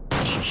knew it.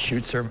 She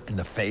shoots her in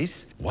the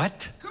face?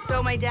 What?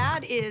 So my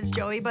dad is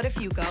Joey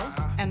Buttafuoco,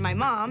 and my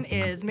mom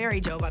is Mary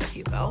Jo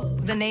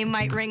Buttafuoco. The name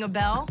might ring a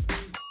bell.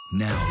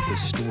 Now, the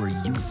story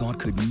you thought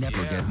could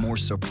never get more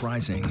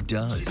surprising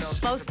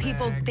does. Most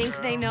people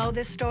think they know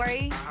this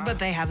story, but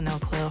they have no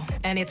clue,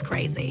 and it's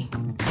crazy.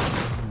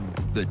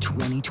 The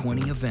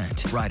 2020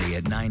 event, Friday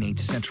at 9/8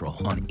 Central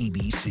on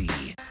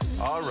ABC.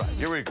 All right,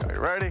 here we go. You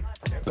ready?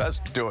 Let's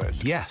do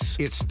it. Yes,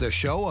 it's the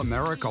show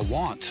America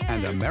wants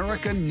and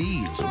America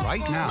needs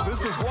right now.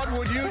 This is What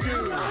Would You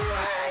Do?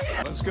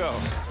 Let's go.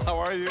 How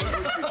are you?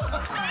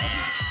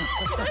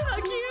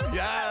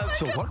 Yes.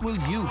 So what will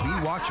you be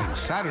watching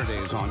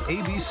Saturdays on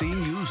ABC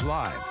News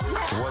Live?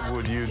 What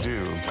would you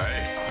do?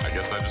 Hey, I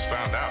guess I just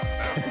found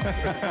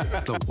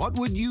out. The What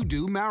Would You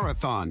Do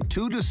Marathon,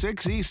 2 to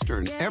 6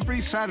 Eastern, every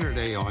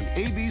Saturday on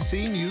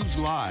ABC News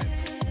Live.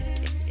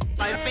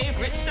 My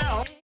favorite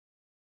show.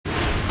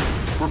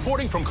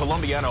 Reporting from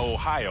Columbiana,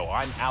 Ohio,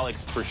 I'm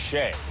Alex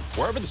Perchet.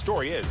 Wherever the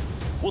story is,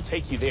 we'll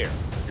take you there.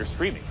 You're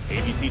streaming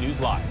ABC News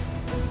Live.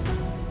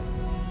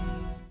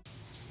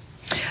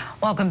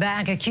 Welcome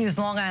back. Accused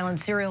Long Island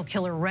serial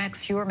killer Rex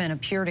Heuermann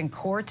appeared in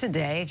court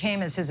today. It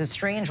came as his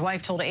estranged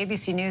wife told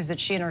ABC News that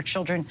she and her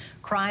children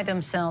cry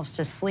themselves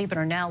to sleep and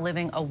are now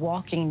living a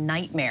walking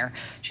nightmare.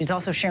 She's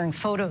also sharing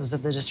photos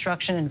of the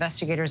destruction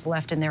investigators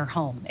left in their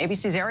home.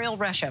 ABC's Ariel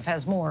Reshev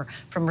has more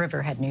from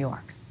Riverhead, New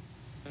York.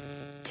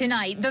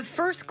 Tonight, the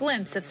first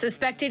glimpse of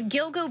suspected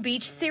Gilgo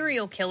Beach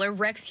serial killer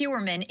Rex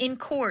Heuermann in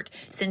court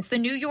since the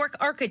New York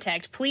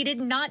architect pleaded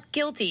not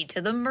guilty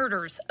to the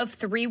murders of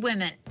 3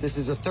 women. This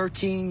is a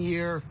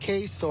 13-year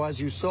case, so as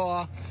you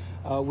saw,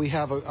 we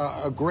have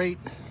a great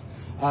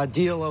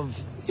deal of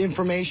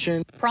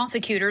information.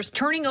 Prosecutors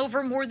turning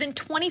over more than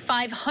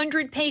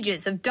 2,500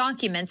 pages of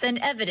documents and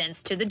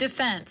evidence to the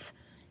defense.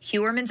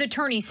 Heuermann's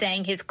attorney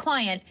saying his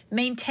client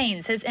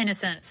maintains his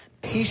innocence.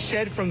 He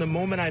said from the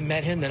moment I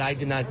met him that I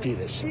did not do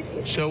this.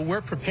 So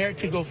we're prepared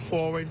to go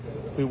forward.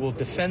 We will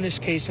defend this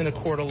case in a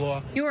court of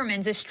law.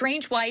 Heuermann's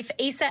estranged wife,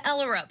 Asa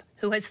Ellerup,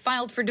 who has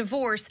filed for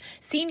divorce,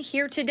 seen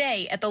here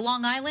today at the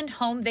Long Island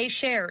home they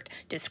shared,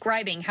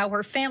 describing how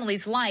her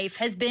family's life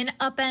has been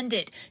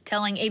upended,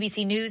 telling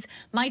ABC News,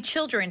 "My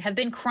children have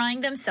been crying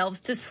themselves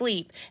to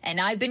sleep,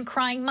 and I've been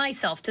crying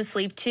myself to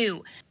sleep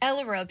too."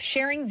 Ellerup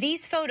sharing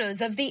these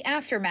photos of the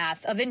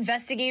aftermath of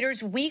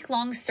investigators'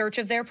 week-long search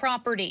of their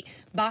property.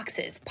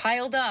 Boxes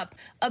piled up,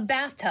 a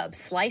bathtub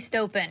sliced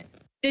open.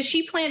 Does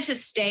she plan to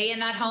stay in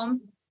that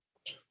home?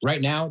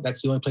 Right now,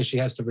 that's the only place she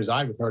has to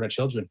reside with her and her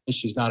children.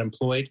 She's not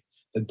employed.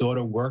 The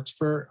daughter works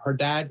for her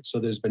dad, so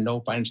there's been no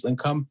financial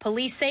income.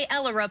 Police say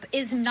Ellerup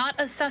is not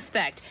a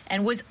suspect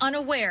and was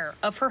unaware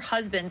of her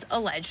husband's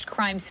alleged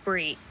crime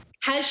spree.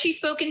 Has she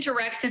spoken to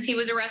Rex since he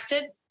was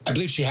arrested? I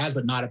believe she has,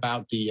 but not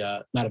about the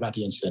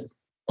incident,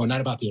 or not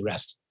about the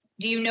arrest.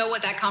 Do you know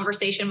what that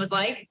conversation was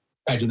like?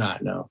 I do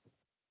not know.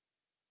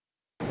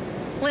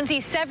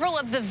 Lindsay, several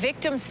of the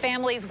victims'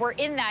 families were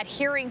in that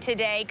hearing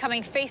today,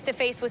 coming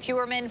face-to-face with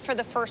Huerman for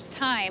the first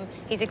time.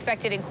 He's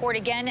expected in court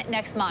again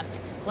next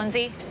month.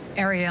 Lindsay?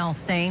 Ariel,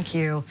 thank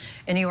you.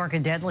 In New York, a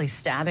deadly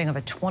stabbing of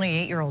a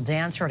 28-year-old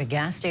dancer at a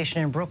gas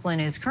station in Brooklyn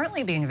is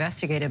currently being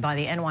investigated by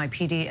the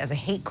NYPD as a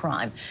hate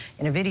crime.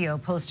 In a video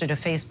posted to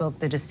Facebook,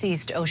 the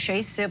deceased,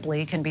 O'Shea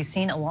Sibley, can be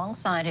seen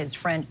alongside his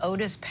friend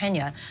Otis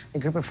Pena. The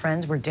group of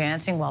friends were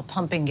dancing while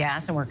pumping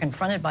gas and were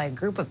confronted by a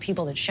group of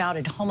people that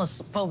shouted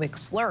homophobic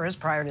slurs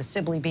prior to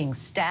Sibley being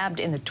stabbed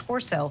in the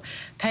torso.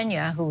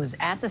 Pena, who was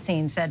at the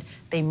scene, said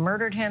they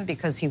murdered him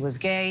because he was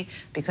gay,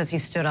 because he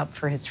stood up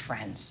for his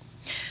friends.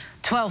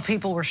 12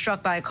 people were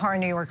struck by a car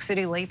in New York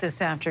City late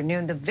this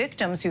afternoon. The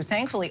victims, who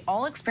thankfully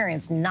all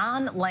experienced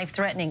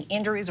non-life-threatening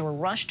injuries, were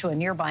rushed to a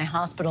nearby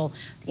hospital.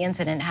 The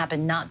incident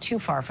happened not too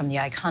far from the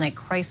iconic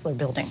Chrysler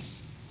Building.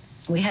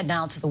 We head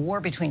now to the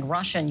war between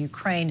Russia and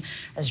Ukraine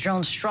as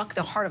drones struck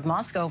the heart of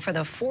Moscow for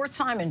the fourth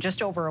time in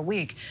just over a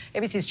week.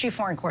 ABC's chief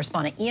foreign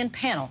correspondent Ian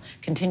Pannell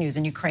continues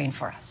in Ukraine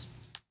for us.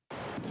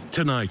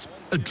 Tonight,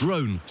 a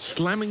drone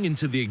slamming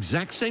into the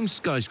exact same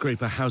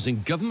skyscraper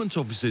housing government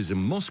offices in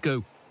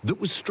Moscow that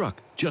was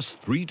struck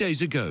just 3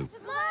 days ago.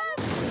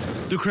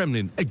 The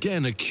Kremlin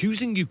again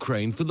accusing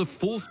Ukraine for the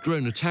fourth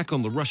drone attack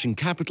on the Russian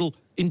capital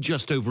in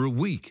just over a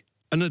week.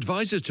 An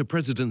advisor to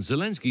President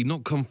Zelensky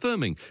not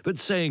confirming, but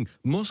saying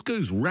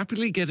Moscow's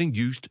rapidly getting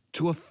used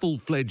to a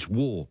full-fledged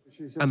war.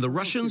 And the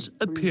Russians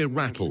appear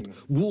rattled,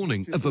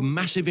 warning of a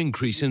massive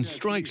increase in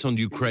strikes on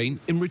Ukraine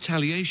in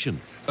retaliation.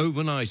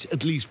 Overnight,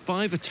 at least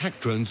 5 attack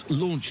drones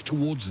launched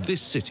towards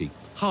this city,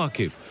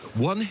 Kharkiv,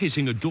 one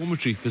hitting a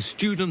dormitory for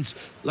students,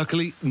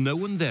 luckily no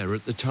one there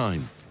at the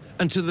time.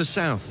 And to the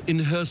south,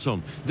 in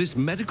Kherson, this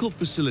medical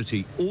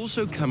facility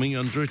also coming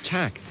under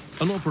attack,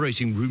 an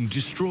operating room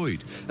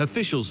destroyed.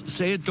 Officials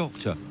say a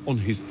doctor on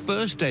his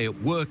first day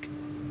at work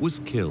was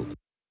killed.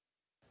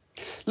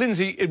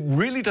 Lindsay, it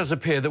really does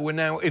appear that we're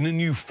now in a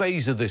new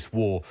phase of this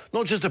war,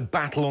 not just a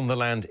battle on the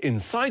land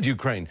inside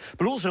Ukraine,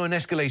 but also an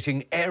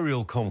escalating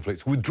aerial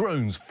conflict with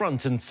drones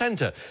front and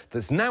centre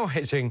that's now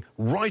hitting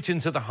right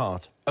into the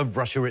heart of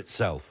Russia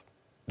itself.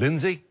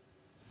 Lindsay?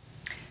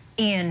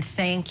 Ian,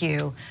 thank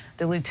you.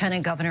 The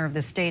lieutenant governor of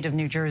the state of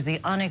New Jersey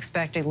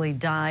unexpectedly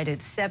died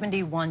at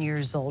 71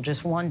 years old,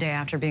 just one day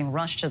after being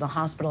rushed to the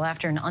hospital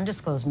after an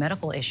undisclosed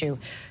medical issue.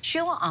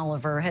 Sheila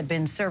Oliver had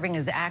been serving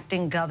as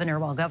acting governor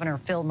while Governor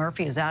Phil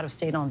Murphy is out of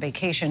state on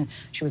vacation.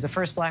 She was the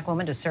first black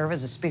woman to serve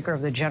as a Speaker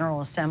of the General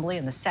Assembly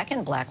and the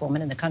second black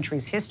woman in the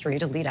country's history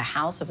to lead a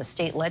House of a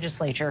state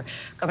legislature.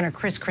 Governor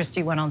Chris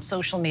Christie went on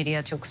social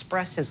media to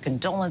express his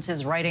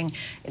condolences, writing,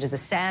 "It is a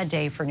sad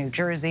day for New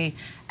Jersey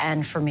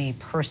and for me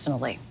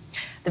personally."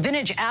 The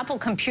vintage Apple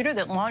computer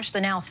that launched the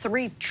now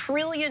 $3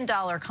 trillion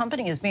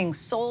company is being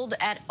sold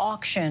at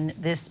auction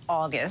this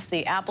August.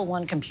 The Apple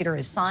One computer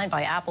is signed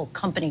by Apple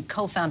company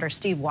co-founder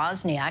Steve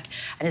Wozniak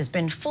and has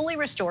been fully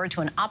restored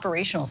to an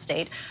operational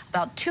state.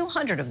 About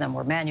 200 of them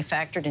were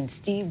manufactured in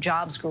Steve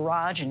Jobs'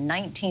 garage in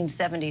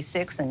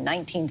 1976 and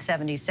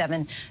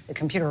 1977. The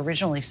computer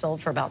originally sold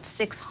for about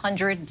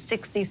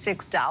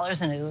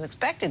 $666, and it is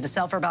expected to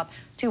sell for about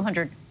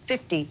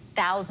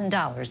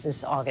 $250,000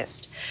 this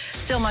August.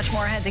 Still much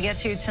more ahead to get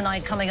to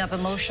tonight. Coming up,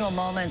 emotional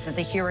moments at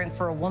the hearing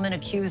for a woman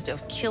accused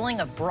of killing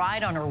a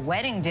bride on her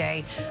wedding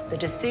day. The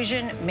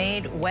decision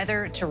made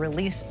whether to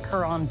release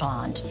her on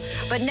bond.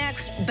 But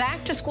next,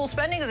 back to school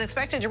spending is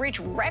expected to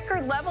reach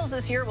record levels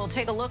this year. We'll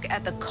take a look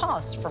at the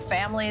costs for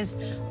families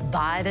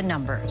by the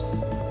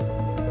numbers.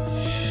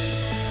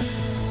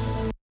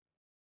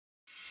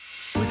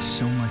 With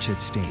so much at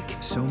stake,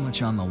 so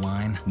much on the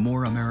line,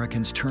 more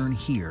Americans turn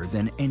here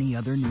than any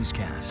other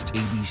newscast.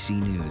 ABC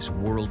News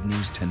World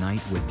News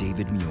Tonight with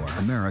David Muir,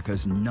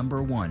 America's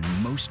 #1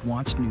 most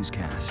watched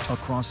newscast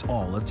across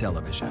all of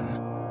television.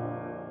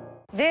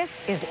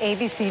 This is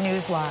ABC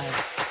News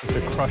Live.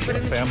 The crush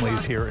of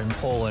families here in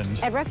Poland.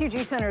 At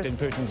refugee centers in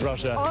Putin's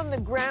Russia. On the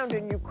ground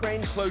in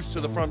Ukraine. Close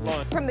to the front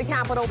line. From the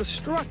capital.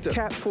 Destructive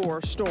Cat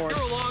 4 storm.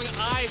 You're along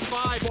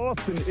I-5.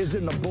 Boston is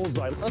in the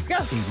bullseye. Let's go.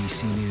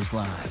 ABC News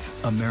Live,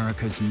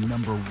 America's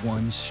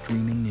 #1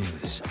 streaming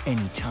news.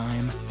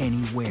 Anytime,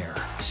 anywhere.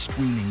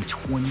 Streaming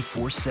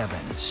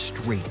 24/7,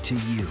 straight to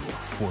you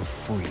for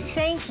free.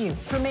 Thank you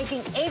for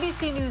making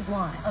ABC News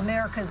Live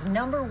America's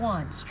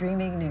 #1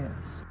 streaming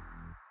news.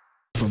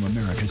 From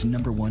America's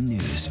 #1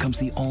 news comes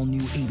the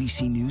all-new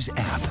ABC News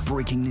app.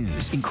 Breaking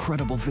news,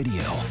 incredible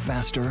video,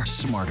 faster,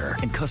 smarter,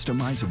 and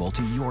customizable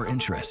to your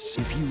interests.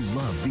 If you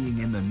love being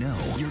in the know,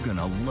 you're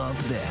gonna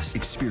love this.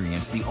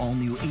 Experience the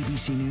all-new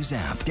ABC News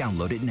app.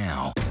 Download it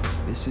now.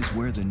 This is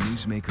where the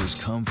newsmakers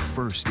come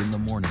first in the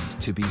morning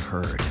to be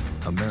heard.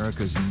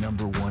 America's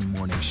 #1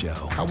 morning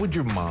show. How would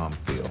your mom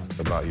feel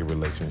about your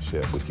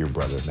relationship with your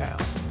brother now?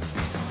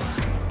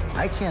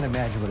 I can't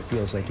imagine what it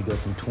feels like to go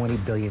from $20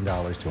 billion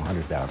to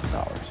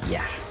 $100,000.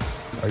 Yeah.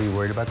 Are you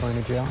worried about going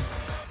to jail?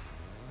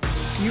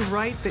 You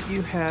write that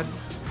you had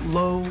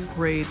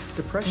low-grade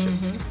depression.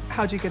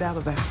 How'd you get out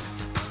of that?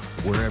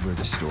 Wherever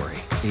the story,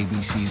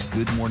 ABC's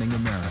Good Morning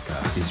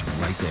America is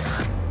right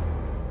there.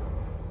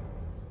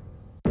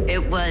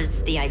 It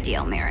was the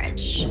ideal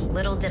marriage.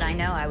 Little did I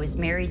know I was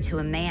married to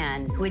a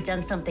man who had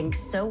done something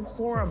so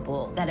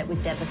horrible that it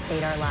would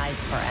devastate our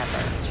lives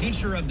forever.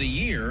 Teacher of the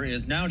Year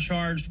is now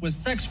charged with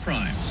sex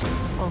crimes.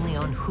 Only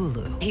on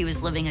Hulu. He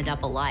was living a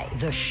double life.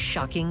 The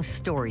shocking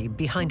story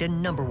behind a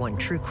 #1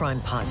 true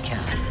crime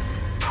podcast.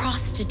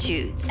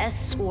 Prostitutes,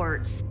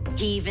 escorts.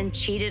 He even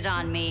cheated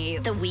on me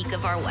the week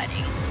of our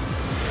wedding.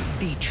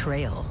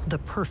 Betrayal, the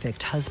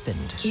perfect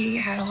husband. He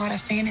had a lot of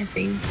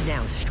fantasies.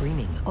 Now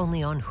streaming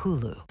only on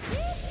Hulu.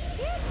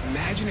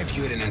 Imagine if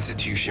you had an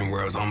institution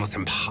where it was almost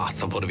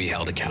impossible to be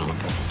held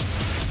accountable.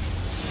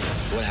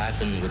 What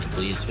happened with the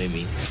police made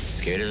me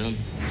scared of them.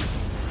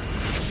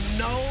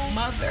 No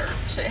mother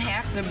should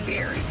have to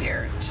bury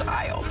their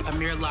child.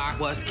 Amir Locke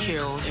was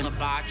killed in a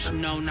botched,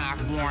 no-knock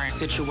warrant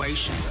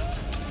situation.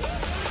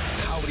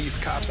 How these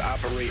cops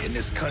operate in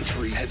this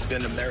country has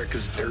been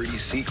America's dirty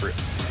secret.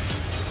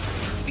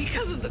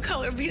 Because of the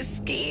color of his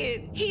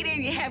skin, he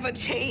didn't have a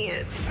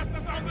chance.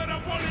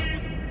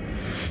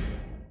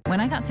 When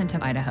I got sent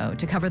to Idaho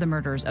to cover the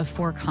murders of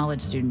 4 college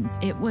students,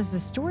 it was a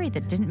story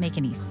that didn't make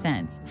any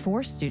sense.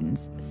 4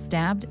 students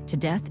stabbed to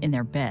death in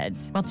their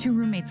beds while 2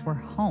 roommates were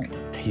home.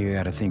 You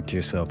gotta think to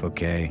yourself,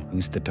 okay,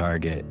 who's the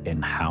target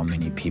and how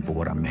many people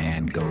would a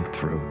man go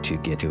through to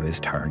get to his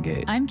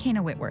target? I'm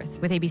Kana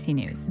Whitworth with ABC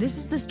News. This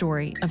is the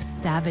story of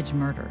savage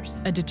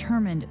murders, a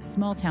determined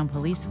small-town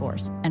police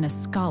force, and a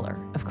scholar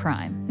of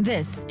crime.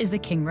 This is the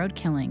King Road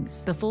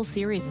Killings. The full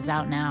series is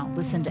out now.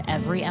 Listen to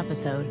every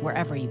episode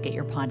wherever you get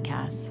your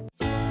podcasts.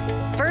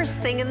 First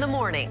thing in the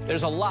morning.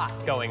 There's a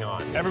lot going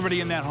on. Everybody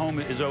in that home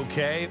is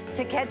okay.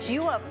 To catch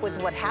you up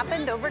with what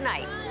happened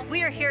overnight.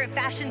 We are here at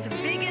fashion's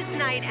biggest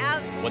night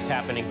out. What's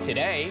happening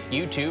today?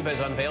 YouTube has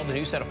unveiled a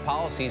new set of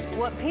policies.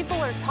 What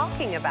people are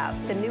talking about.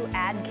 The new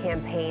ad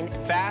campaign.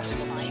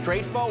 Fast,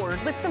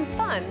 straightforward. With some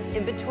fun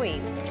in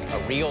between. A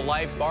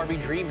real-life Barbie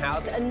dream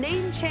house. A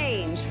name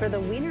change for the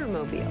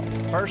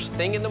Wienermobile. First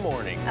thing in the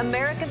morning.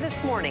 America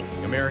This Morning.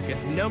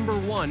 America's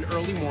 #1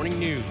 early morning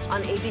news.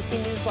 On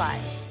ABC News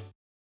Live.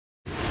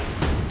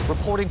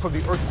 Reporting from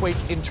the earthquake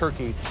in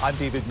Turkey, I'm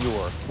David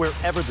Muir.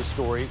 Wherever the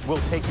story, we'll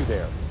take you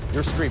there.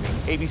 You're streaming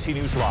ABC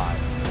News Live.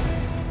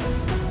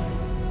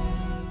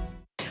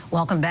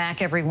 Welcome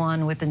back,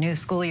 everyone. With the new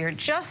school year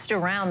just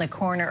around the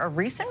corner, a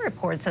recent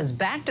report says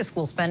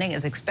back-to-school spending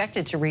is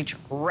expected to reach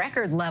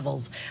record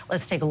levels.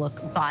 Let's take a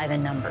look by the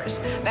numbers.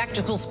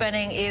 Back-to-school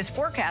spending is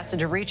forecasted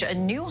to reach a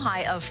new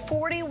high of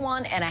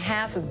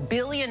 $41.5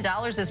 billion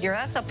this year.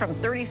 That's up from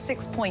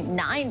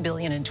 $36.9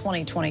 billion in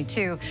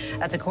 2022.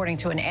 That's according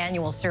to an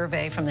annual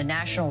survey from the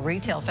National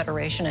Retail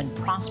Federation and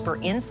Prosper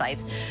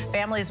Insights.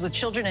 Families with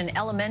children in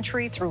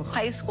elementary through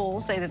high school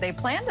say that they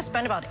plan to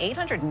spend about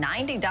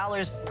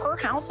 $890 per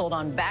household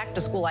on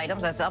back-to-school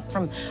items. That's up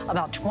from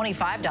about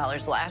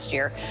 $25 last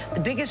year. The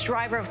biggest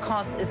driver of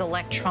costs is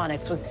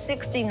electronics, with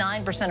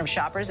 69% of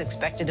shoppers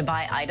expected to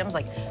buy items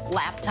like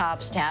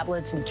laptops,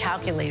 tablets, and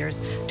calculators.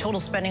 Total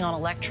spending on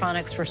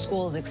electronics for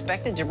school is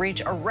expected to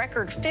reach a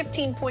record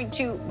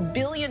 $15.2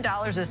 billion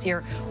this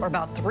year, or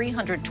about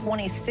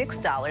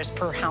 $326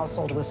 per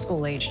household with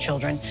school-age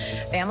children.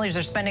 Families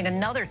are spending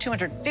another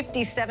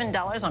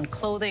 $257 on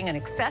clothing and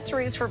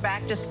accessories for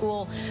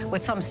back-to-school,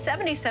 with some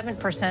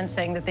 77%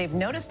 saying that they've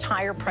noticed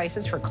higher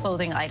prices for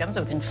clothing items,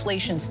 with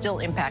inflation still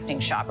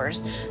impacting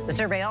shoppers. The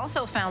survey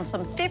also found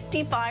some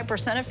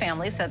 55% of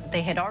families said that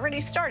they had already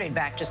started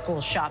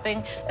back-to-school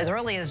shopping as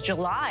early as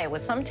July,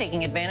 with some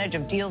taking advantage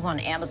of deals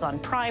on Amazon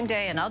Prime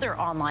Day and other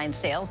online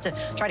sales to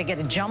try to get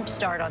a jump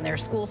start on their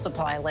school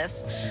supply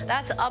lists.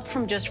 That's up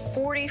from just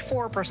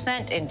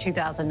 44% in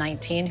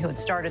 2019 who had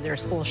started their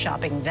school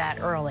shopping that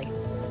early.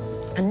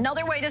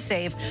 Another way to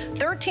save,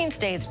 13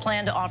 states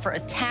plan to offer a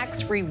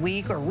tax-free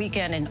week or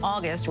weekend in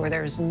August where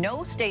there's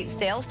no state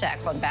sales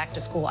tax on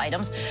back-to-school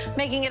items,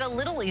 making it a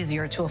little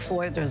easier to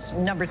afford those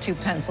 #2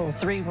 pencils,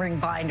 3-ring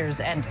binders,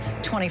 and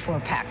 24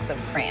 packs of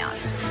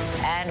crayons.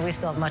 And we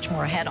still have much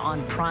more ahead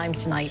on Prime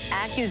tonight.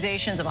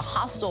 Accusations of a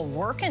hostile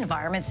work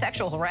environment,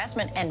 sexual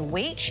harassment, and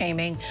weight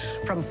shaming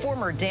from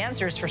former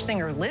dancers for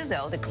singer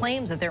Lizzo. The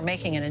claims that they're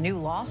making in a new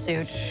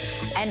lawsuit.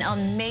 An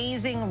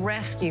amazing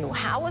rescue.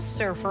 How a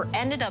surfer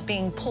ended up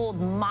being pulled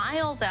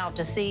miles out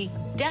to sea,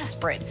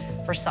 desperate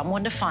for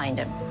someone to find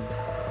him.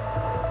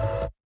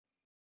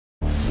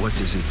 What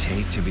does it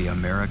take to be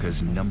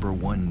America's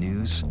 #1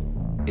 news?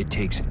 It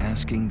takes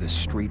asking the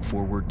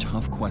straightforward,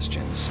 tough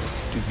questions.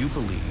 Do you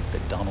believe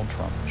that Donald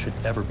Trump should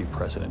ever be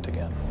president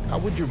again? How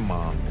would your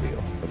mom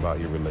feel about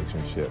your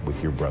relationship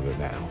with your brother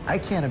now? I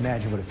can't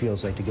imagine what it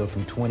feels like to go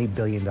from $20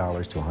 billion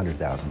to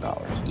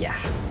 $100,000. Yeah.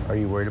 Are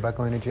you worried about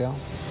going to jail?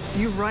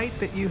 You write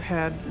that you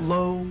had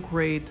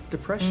low-grade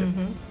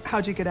depression.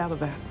 How'd you get out of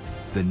that?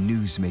 The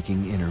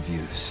news-making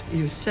interviews.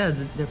 You said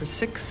that there were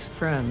 6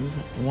 friends.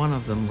 One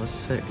of them was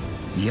sick.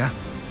 Yeah.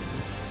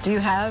 Do you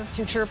have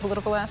future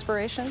political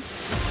aspirations?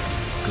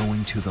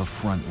 Going to the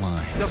front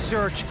line. The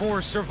search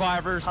for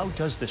survivors. How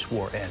does this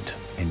war end?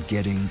 and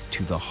getting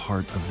to the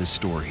heart of the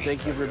story.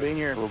 Thank you for being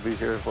here. We'll be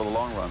here for the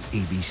long run.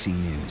 ABC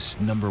News,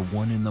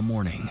 #1 in the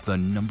morning, the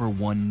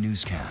 #1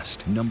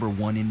 newscast,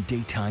 #1 in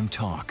daytime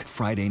talk,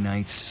 Friday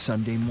nights,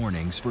 Sunday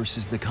mornings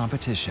versus the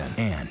competition,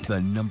 and the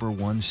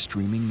 #1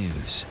 streaming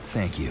news.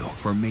 Thank you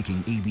for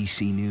making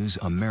ABC News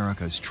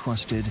America's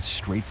trusted,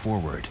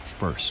 straightforward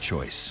first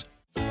choice.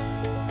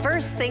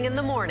 First thing in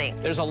the morning.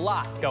 There's a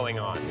lot going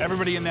on.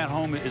 Everybody in that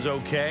home is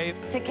okay.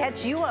 To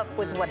catch you up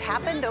with what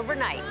happened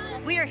overnight.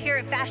 We are here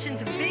at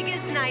fashion's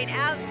biggest night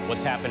out.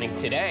 What's happening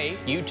today?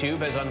 YouTube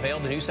has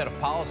unveiled a new set of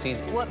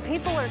policies. What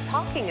people are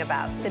talking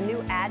about. The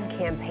new ad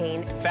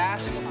campaign.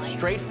 Fast,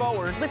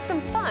 straightforward. With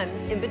some fun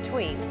in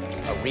between.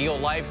 A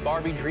real-life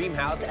Barbie dream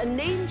house. A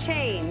name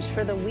change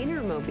for the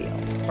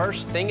Wienermobile.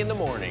 First thing in the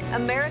morning.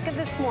 America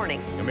This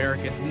Morning.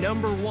 America's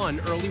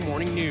 #1 early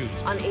morning news.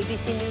 On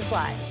ABC News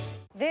Live.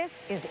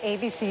 This is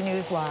ABC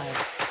News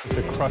Live.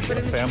 The crush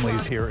of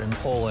families here in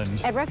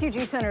Poland. At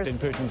refugee centers. In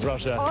Putin's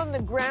Russia. On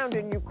the ground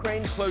in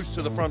Ukraine. Close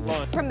to the front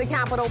line. From the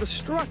capital.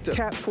 Destructive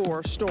Cat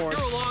 4 storm.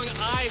 You're along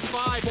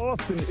I-5.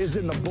 Boston is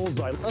in the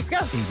bullseye. Let's go.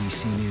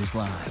 ABC News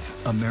Live,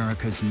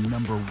 America's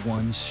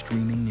 #1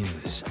 streaming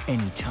news.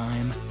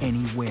 Anytime,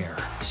 anywhere.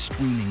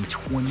 Streaming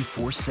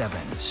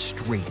 24/7,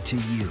 straight to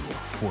you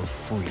for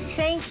free.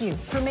 Thank you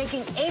for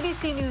making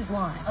ABC News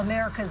Live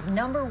America's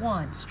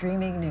 #1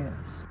 streaming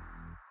news.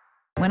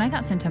 When I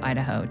got sent to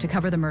Idaho to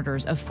cover the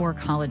murders of 4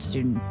 college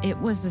students, it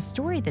was a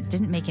story that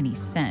didn't make any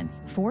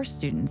sense. 4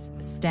 students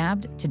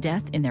stabbed to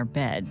death in their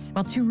beds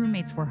while 2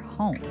 roommates were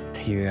home.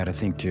 You gotta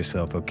think to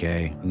yourself,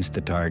 okay, who's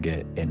the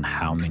target and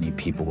how many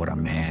people would a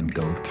man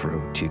go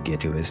through to get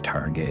to his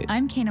target?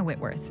 I'm Kana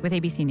Whitworth with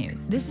ABC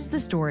News. This is the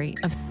story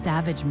of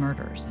savage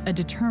murders, a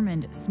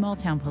determined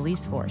small-town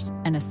police force,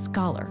 and a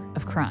scholar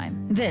of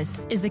crime.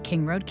 This is the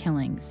King Road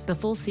Killings. The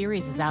full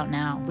series is out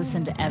now.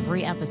 Listen to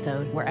every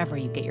episode wherever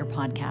you get your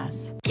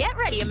podcasts. Get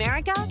ready,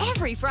 America,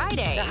 every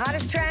Friday. The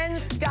hottest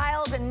trends,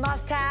 styles, and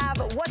must-have.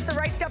 What's the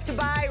right stuff to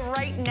buy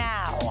right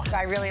now?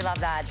 I really love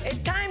that.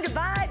 It's time to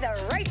buy the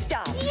right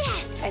stuff.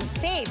 Yes! And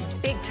save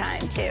big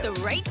time, too. The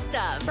right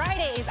stuff.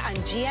 Fridays on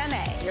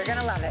GMA. You're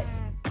gonna love it.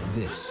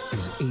 This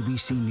is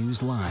ABC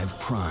News Live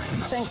Prime.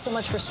 Thanks so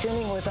much for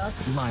streaming with us.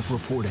 Live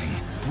reporting,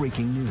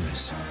 breaking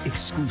news,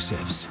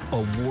 exclusives,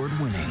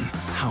 award-winning,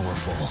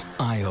 powerful,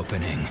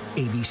 eye-opening.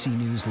 ABC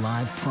News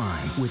Live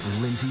Prime with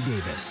Lindsay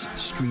Davis,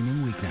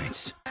 streaming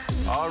weeknights.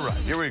 All right,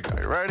 here we go.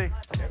 You ready?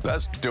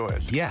 Let's do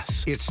it.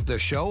 Yes, it's the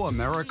show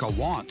America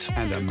wants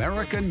and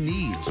America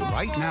needs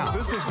right now.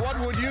 This is What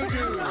Would You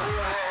Do?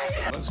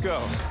 Let's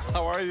go.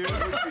 How are you?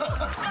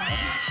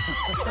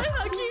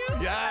 How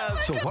cute.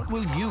 Yes. So what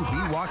will you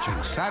be watching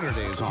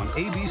Saturdays on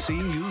ABC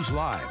News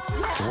Live?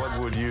 What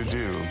would you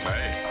do?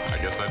 Hey, I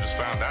guess I just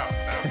found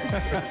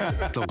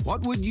out. The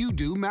What Would You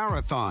Do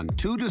Marathon,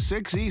 2 to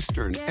 6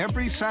 Eastern,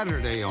 every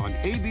Saturday on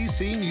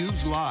ABC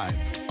News Live.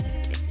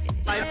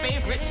 My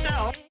favorite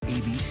show.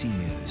 ABC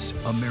News,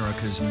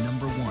 America's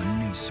 #1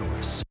 news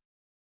source.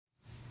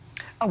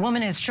 A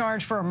woman is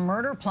charged for a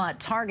murder plot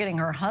targeting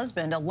her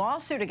husband, a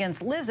lawsuit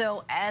against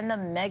Lizzo, and the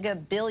Mega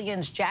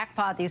Billions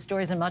jackpot. These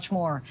stories and much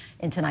more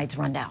in tonight's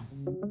Rundown.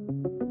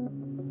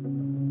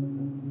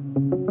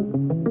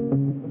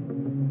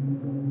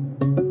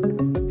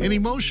 An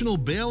emotional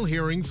bail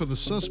hearing for the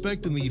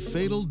suspect in the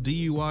fatal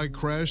DUI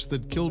crash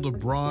that killed a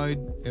bride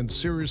and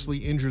seriously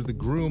injured the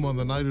groom on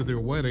the night of their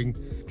wedding.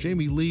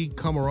 Jamie Lee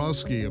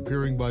Komorowski,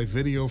 appearing by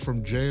video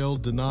from jail,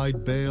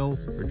 denied bail.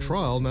 Her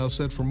trial now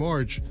set for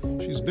March.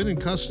 She's been in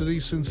custody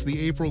since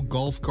the April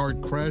golf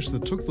cart crash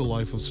that took the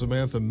life of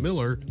Samantha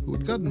Miller, who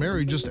had gotten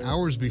married just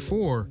hours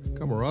before.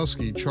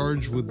 Komorowski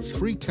charged with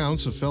 3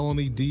 counts of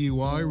felony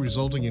DUI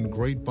resulting in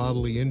great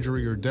bodily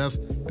injury or death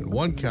and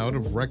 1 count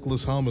of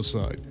reckless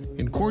homicide.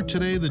 In court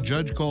today, the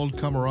judge called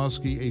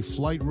Komorowski a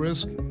flight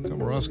risk.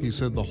 Komorowski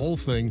said the whole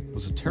thing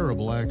was a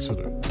terrible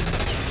accident.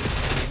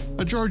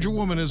 A Georgia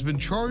woman has been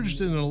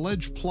charged in an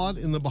alleged plot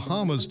in the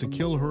Bahamas to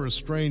kill her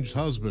estranged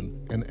husband,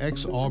 an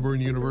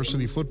ex-Auburn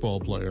University football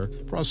player.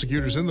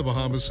 Prosecutors in the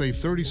Bahamas say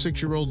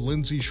 36-year-old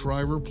Lindsay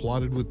Shriver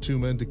plotted with 2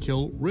 men to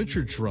kill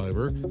Richard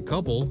Shriver. The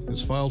couple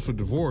has filed for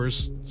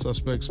divorce.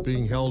 Suspects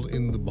being held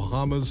in the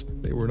Bahamas.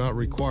 They were not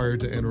required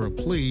to enter a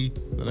plea.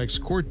 The next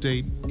court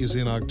date is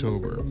in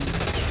October.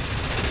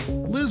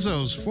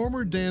 Lizzo's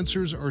former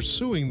dancers are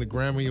suing the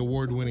Grammy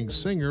Award-winning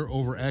singer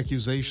over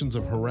accusations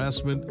of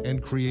harassment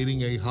and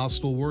creating a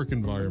hostile work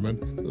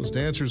environment. Those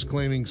dancers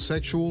claiming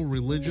sexual,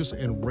 religious,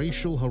 and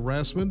racial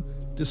harassment,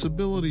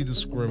 disability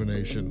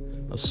discrimination,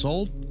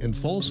 assault, and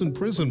false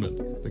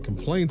imprisonment. The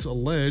complaints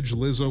allege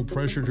Lizzo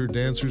pressured her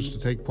dancers to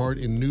take part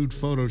in nude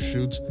photo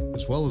shoots,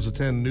 as well as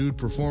attend nude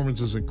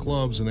performances at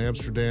clubs in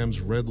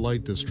Amsterdam's red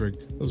light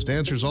district. Those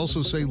dancers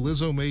also say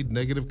Lizzo made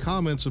negative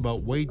comments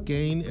about weight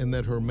gain and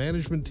that her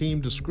management team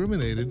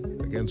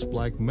discriminated against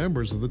black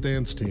members of the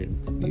dance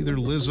team. Neither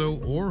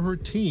Lizzo or her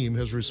team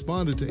has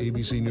responded to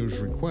ABC News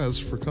requests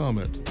for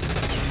comment.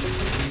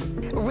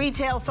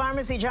 Retail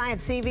pharmacy giant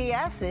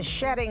CVS is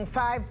shedding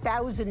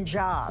 5,000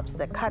 jobs.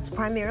 The cuts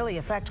primarily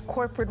affect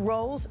corporate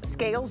roles,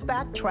 scales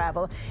back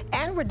travel,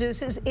 and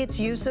reduces its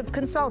use of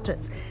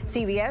consultants.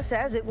 CVS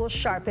says it will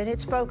sharpen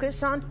its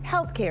focus on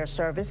healthcare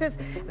services.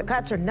 The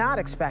cuts are not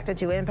expected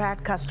to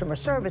impact customer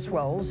service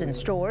roles in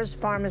stores,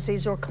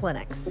 pharmacies, or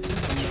clinics.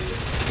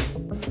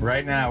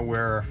 Right now,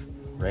 we're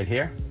right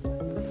here.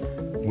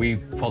 We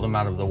pulled them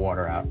out of the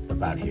water out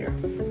about here.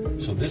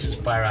 So this is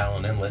Fire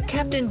Island Inlet.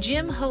 Captain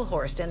Jim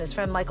Hohorst and his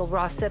friend Michael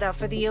Ross set out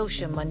for the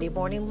ocean Monday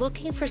morning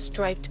looking for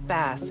striped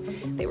bass.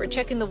 They were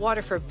checking the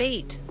water for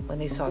bait when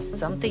they saw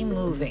something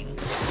moving.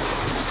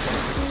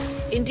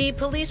 Indeed,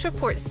 police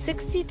report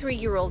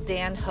 63-year-old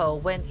Dan Ho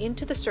went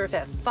into the surf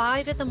at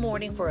 5 in the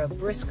morning for a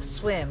brisk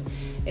swim,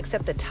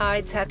 except the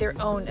tides had their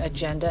own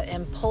agenda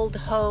and pulled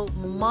Ho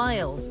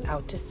miles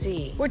out to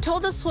sea. We're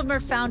told the swimmer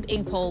found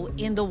a pole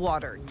in the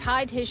water,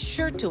 tied his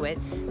shirt to it,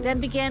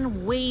 then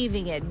began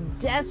waving it,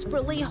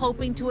 desperately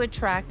hoping to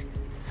attract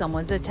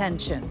someone's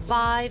attention.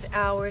 5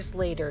 hours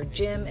later,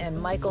 Jim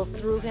and Michael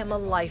threw him a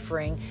life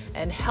ring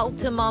and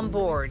helped him on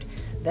board.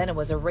 Then it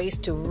was a race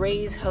to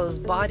raise Ho's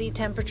body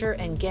temperature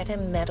and get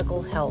him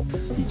medical help.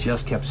 He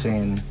just kept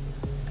saying,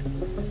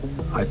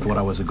 I thought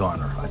I was a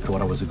goner. I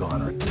thought I was a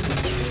goner.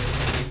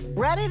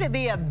 Ready to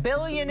be a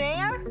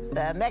billionaire?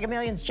 The Mega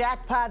Millions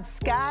jackpot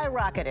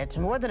skyrocketed to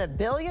more than $1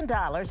 billion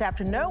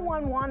after no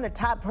one won the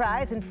top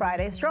prize in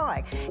Friday's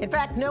drawing. In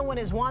fact, no one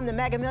has won the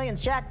Mega Millions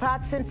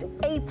jackpot since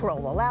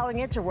April, allowing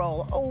it to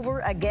roll over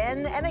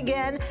again and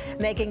again,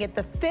 making it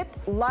the 5th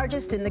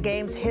largest in the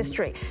game's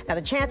history. Now,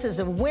 the chances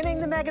of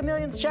winning the Mega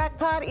Millions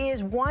jackpot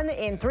is 1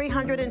 in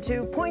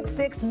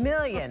 302.6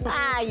 million.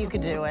 You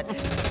can do it.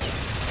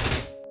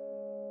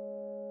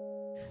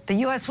 The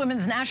U.S.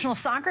 women's national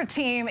soccer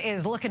team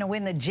is looking to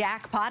win the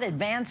jackpot,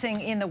 advancing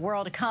in the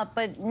World Cup,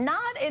 but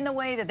not in the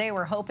way that they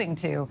were hoping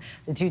to.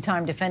 The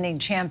two-time defending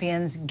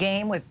champions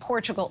game with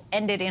Portugal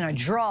ended in a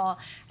draw,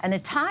 and the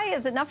tie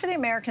is enough for the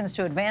Americans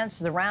to advance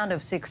to the round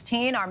of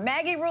 16. Our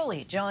Maggie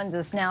Rulli joins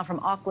us now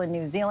from Auckland,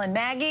 New Zealand.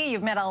 Maggie,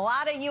 you've met a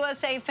lot of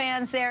USA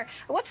fans there.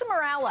 What's the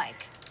morale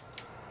like?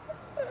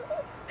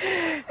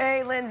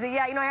 Hey, Lindsay.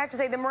 Yeah, I have to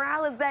say the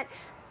morale is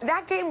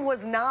that game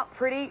was not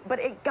pretty, but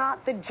it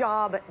got the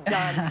job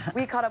done.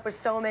 We caught up with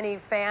so many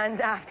fans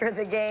after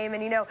the game,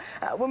 and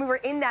when we were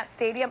in that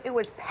stadium, it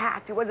was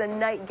packed. It was a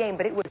night game,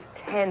 but it was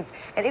tense,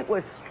 and it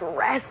was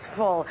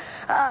stressful.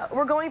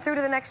 We're going through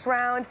to the next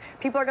round.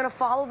 People are going to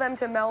follow them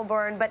to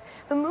Melbourne, but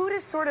the mood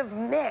is sort of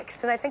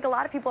mixed, and I think a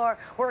lot of people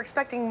were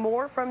expecting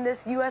more from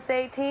this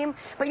USA team.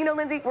 But,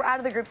 Lindsay, we're out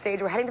of the group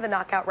stage. We're heading to the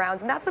knockout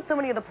rounds, and that's what so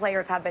many of the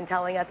players have been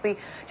telling us. We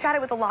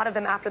chatted with a lot of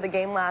them after the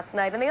game last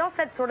night, and they all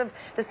said sort of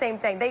the same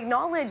thing. They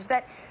acknowledged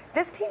that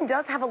this team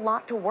does have a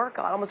lot to work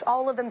on. Almost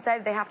all of them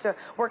said they have to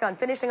work on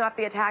finishing off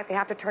the attack. They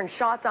have to turn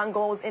shots on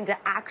goals into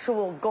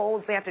actual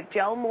goals. They have to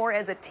gel more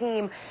as a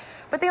team.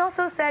 But they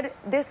also said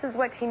this is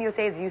what Team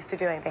USA is used to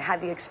doing. They have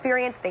the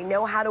experience. They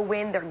know how to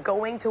win. They're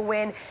going to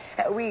win.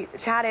 We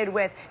chatted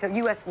with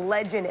U.S.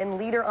 legend and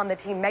leader on the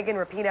team, Megan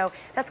Rapinoe.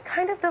 That's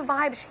kind of the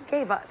vibe she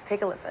gave us.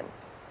 Take a listen.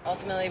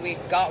 Ultimately, we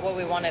got what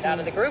we wanted out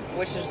of the group,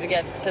 which was to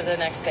get to the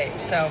next stage.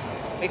 So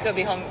we could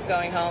be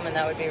going home, and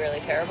that would be really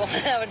terrible.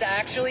 That would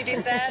actually be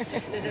sad.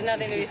 This is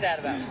nothing to be sad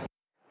about.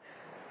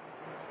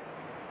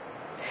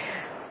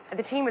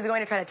 The team is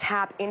going to try to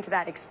tap into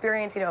that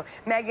experience.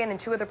 Megan and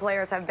 2 other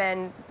players have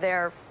been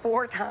there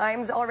 4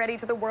 times already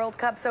to the World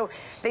Cup, so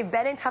they've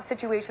been in tough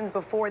situations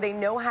before. They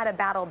know how to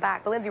battle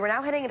back. But, Lindsay, we're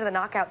now heading into the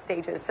knockout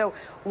stages, so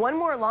one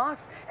more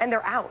loss and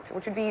they're out,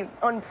 which would be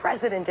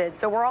unprecedented.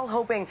 So we're all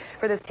hoping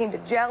for this team to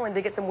gel and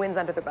to get some wins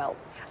under their belt.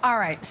 All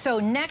right, so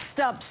next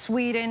up,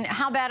 Sweden.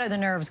 How bad are the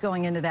nerves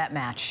going into that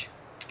match?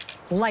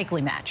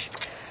 Likely match.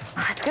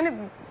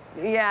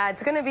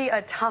 It's going to be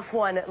a tough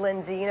one,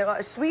 Lindsay.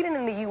 Sweden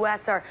and the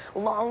U.S. are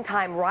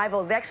longtime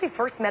rivals. They actually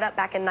first met up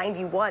back in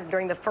 '91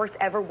 during the first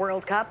ever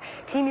World Cup.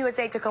 Team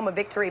USA took home a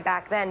victory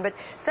back then, but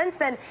since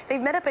then,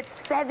 they've met up at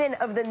 7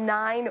 of the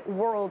 9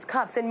 World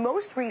Cups. And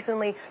most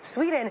recently,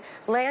 Sweden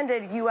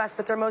landed U.S.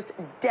 with their most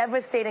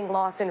devastating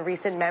loss in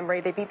recent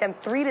memory. They beat them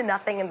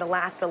 3-0 in the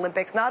last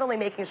Olympics, not only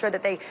making sure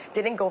that they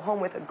didn't go home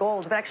with a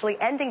gold, but actually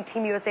ending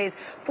Team USA's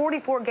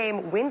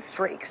 44-game win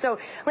streak. So,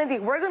 Lindsay,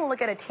 we're going to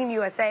look at a Team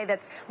USA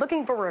that's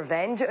looking for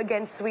revenge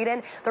against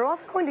Sweden. They're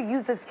also going to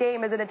use this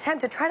game as an attempt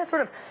to try to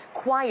sort of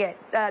quiet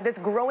this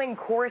growing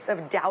chorus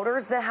of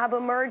doubters that have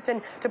emerged and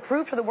to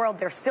prove to the world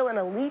they're still an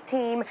elite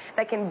team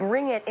that can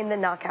bring it in the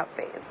knockout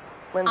phase.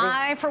 Lindsay?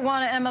 I, for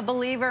one, am a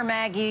believer,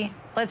 Maggie.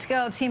 Let's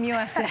go, Team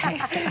USA.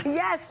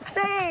 Yes,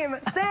 same.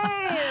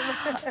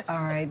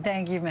 All right,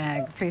 thank you,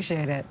 Mag.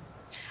 Appreciate it.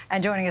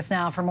 And joining us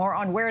now for more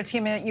on where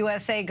Team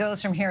USA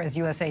goes from here is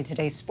USA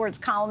Today's sports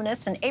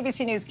columnist and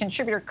ABC News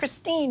contributor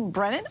Christine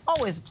Brennan.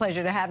 Always a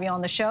pleasure to have you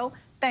on the show.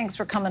 Thanks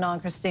for coming on,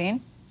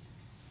 Christine.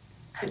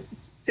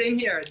 Same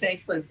here.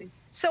 Thanks, Lindsay.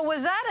 So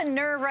was that a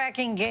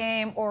nerve-wracking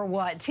game or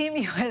what? Team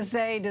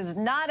USA does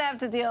not have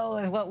to deal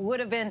with what would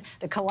have been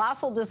the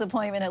colossal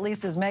disappointment, at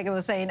least as Megan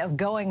was saying, of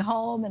going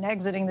home and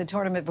exiting the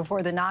tournament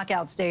before the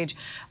knockout stage.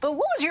 But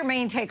what was your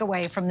main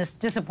takeaway from this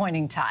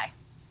disappointing tie?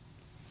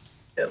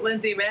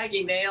 Lindsay,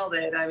 Maggie nailed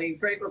it. I mean,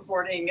 great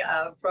reporting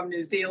from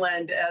New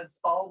Zealand, as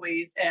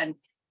always. And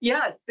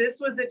yes,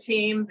 this was a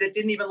team that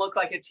didn't even look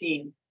like a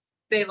team.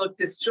 They looked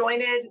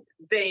disjointed.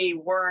 They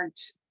weren't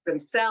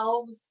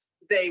themselves.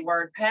 They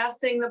weren't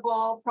passing the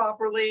ball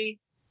properly.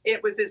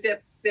 It was as if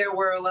there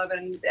were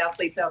 11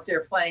 athletes out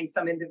there playing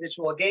some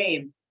individual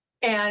game.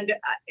 And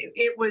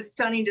it was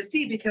stunning to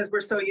see because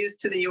we're so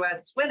used to the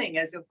U.S. winning,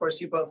 as of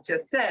course you both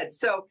just said.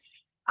 So,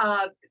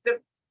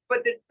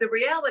 the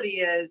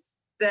reality is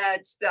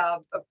that,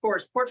 of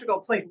course, Portugal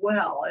played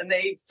well, and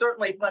they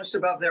certainly punched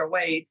above their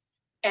weight.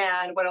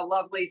 And what a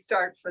lovely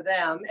start for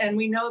them. And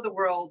we know the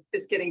world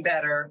is getting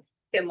better,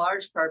 in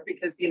large part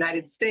because the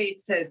United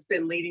States has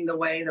been leading the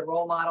way, the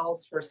role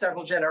models for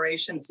several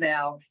generations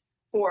now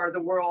for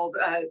the world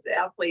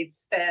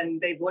athletes,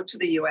 and they've looked to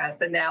the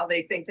U.S. and now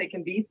they think they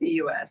can beat the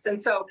U.S. And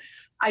so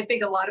I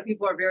think a lot of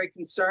people are very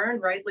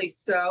concerned, rightly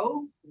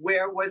so.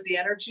 Where was the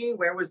energy?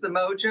 Where was the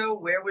mojo?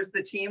 Where was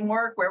the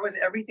teamwork? Where was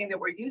everything that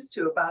we're used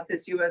to about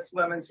this U.S.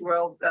 Women's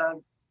World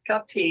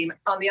Cup team?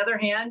 On the other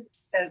hand,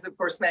 as of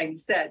course Maggie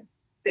said,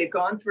 they've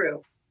gone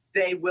through.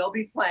 They will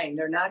be playing.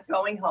 They're not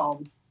going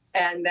home.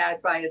 And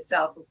that by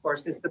itself, of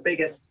course, is the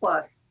biggest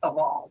plus of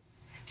all.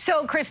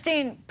 So,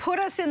 Christine, put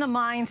us in the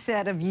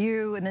mindset of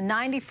you in the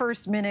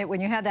 91st minute when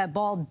you had that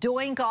ball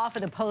doink off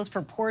of the post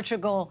for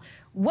Portugal.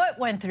 What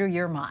went through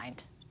your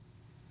mind?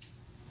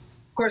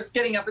 Of course,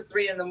 getting up at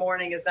 3 in the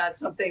morning is not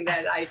something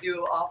that I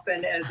do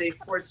often as a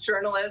sports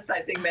journalist.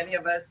 I think many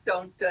of us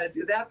don't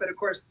do that. But, of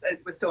course,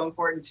 it was so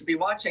important to be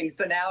watching.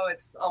 So now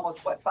it's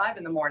almost, 5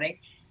 in the morning.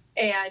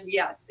 And,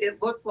 yes, it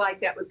looked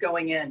like that was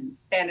going in.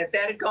 And if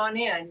that had gone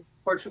in,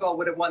 Portugal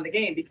would have won the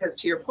game because,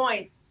 to your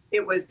point,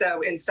 it was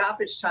in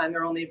stoppage time.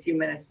 There were only a few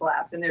minutes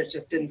left, and there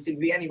just didn't seem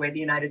to be any way the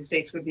United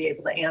States would be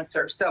able to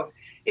answer. So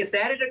if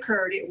that had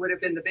occurred, it would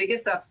have been the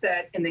biggest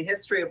upset in the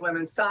history of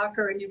women's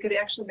soccer. And you could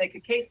actually make a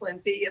case,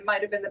 Lindsay, it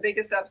might have been the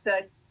biggest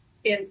upset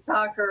in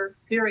soccer,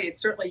 period,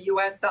 certainly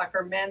U.S.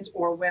 soccer, men's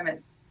or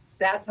women's.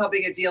 That's how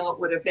big a deal it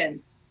would have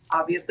been.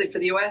 Obviously, for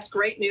the U.S.,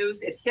 great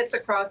news. It hit the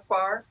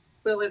crossbar.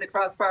 Clearly, the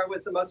crossbar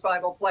was the most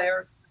valuable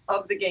player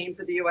of the game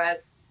for the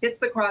U.S. Hits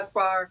the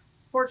crossbar.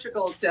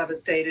 Portugal is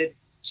devastated,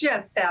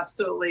 just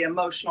absolutely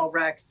emotional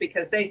wrecks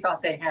because they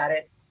thought they had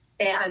it.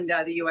 And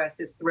the U.S.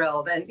 is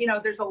thrilled. And, you know,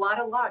 there's a lot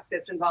of luck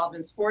that's involved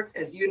in sports,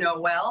 as you know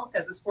well,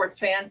 as a sports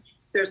fan.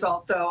 There's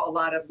also a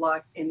lot of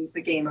luck in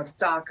the game of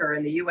soccer,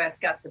 and the U.S.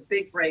 got the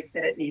big break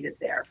that it needed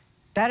there.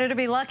 Better to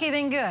be lucky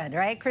than good,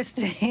 right,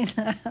 Christine?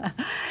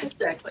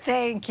 Exactly.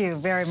 Thank you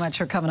very much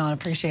for coming on.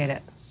 Appreciate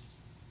it.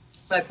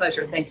 My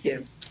pleasure. Thank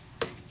you.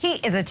 He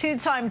is a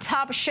two-time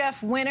Top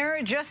Chef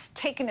winner, just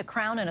taking the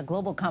crown in a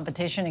global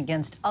competition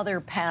against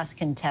other past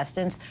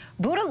contestants.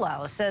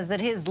 Budalo says that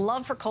his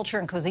love for culture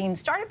and cuisine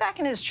started back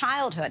in his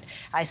childhood.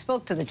 I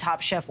spoke to the Top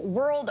Chef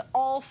World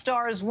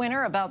All-Stars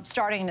winner about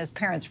starting in his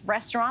parents'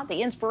 restaurant,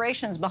 the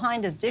inspirations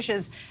behind his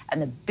dishes,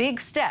 and the big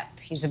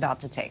step he's about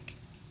to take.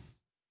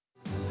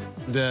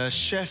 The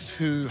chef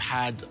who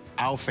had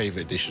our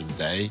favorite dish of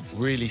the day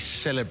really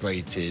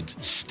celebrated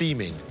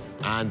steaming,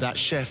 and that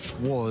chef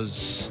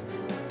was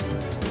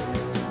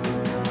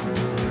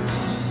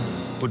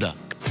Buddha.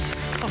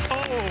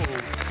 Oh.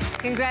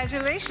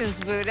 Congratulations,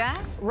 Buddha.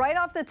 Right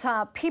off the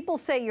top, people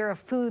say you're a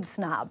food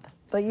snob,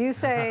 but you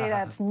say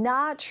that's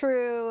not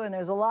true, and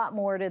there's a lot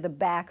more to the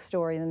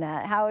backstory than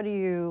that. How do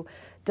you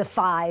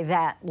defy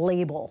that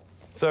label?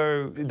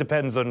 So it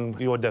depends on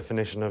your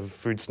definition of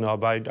food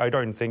snob. I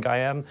don't think I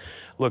am.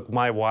 Look,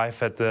 my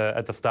wife at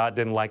the start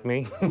didn't like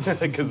me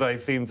because I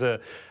seem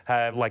to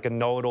have like a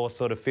know-it-all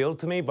sort of feel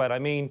to me, but I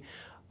mean,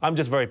 I'm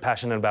just very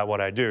passionate about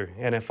what I do,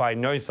 and if I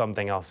know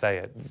something, I'll say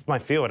it. It's my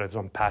field.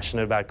 I'm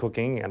passionate about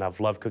cooking, and I've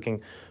loved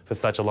cooking for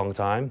such a long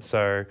time.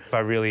 So if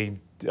I really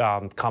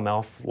come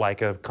off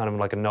like a kind of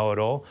like a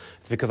know-it-all,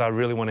 it's because I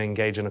really want to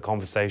engage in a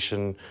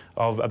conversation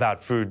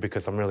about food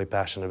because I'm really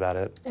passionate about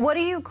it. What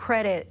do you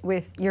credit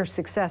with your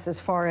success as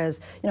far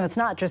as, you know, it's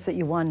not just that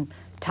you won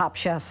Top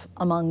Chef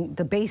among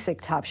the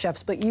basic Top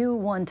Chefs, but you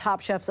won Top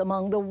Chefs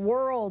among the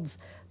world's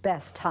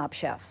best Top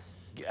Chefs?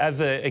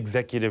 As an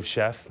executive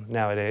chef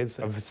nowadays,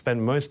 I've spent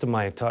most of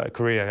my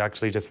career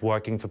actually just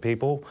working for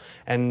people,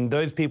 and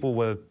those people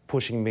were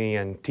pushing me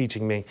and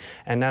teaching me,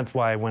 and that's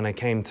why when I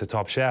came to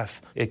Top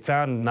Chef, it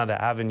found another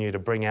avenue to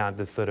bring out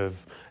this sort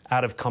of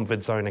out of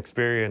comfort zone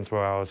experience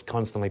where I was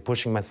constantly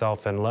pushing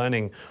myself and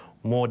learning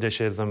more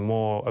dishes and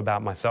more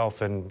about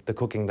myself and the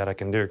cooking that I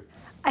can do.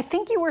 I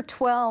think you were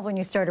 12 when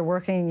you started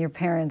working in your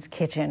parents'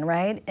 kitchen,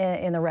 right,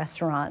 in the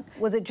restaurant.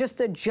 Was it just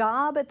a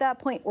job at that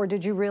point, or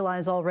did you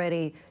realize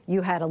already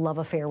you had a love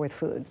affair with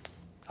food?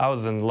 I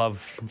was in love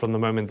from the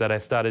moment that I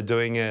started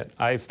doing it.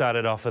 I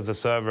started off as a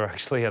server,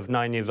 actually, at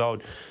 9 years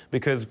old,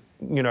 because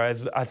you know,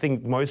 as I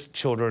think most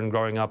children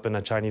growing up in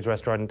a Chinese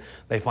restaurant,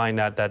 they find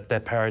out that their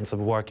parents are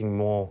working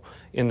more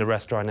in the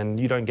restaurant and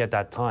you don't get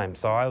that time.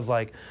 So I was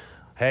like,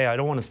 hey, I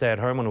don't want to stay at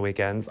home on the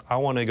weekends. I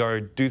want to go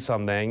do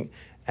something.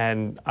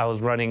 And I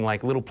was running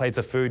like little plates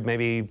of food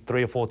maybe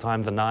 3 or 4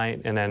 times a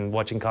night and then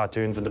watching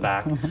cartoons in the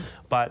back.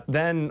 But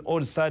then all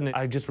of a sudden,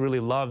 I just really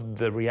loved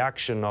the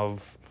reaction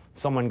of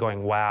someone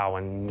going, wow,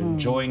 and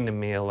enjoying the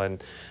meal.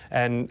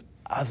 And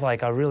I was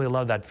like, I really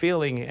love that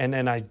feeling. And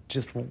then I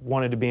just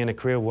wanted to be in a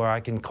career where I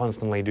can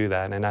constantly do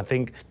that. And I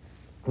think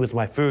with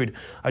my food,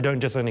 I don't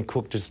just only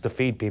cook just to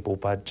feed people,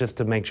 but just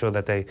to make sure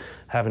that they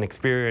have an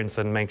experience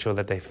and make sure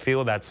that they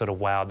feel that sort of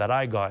wow that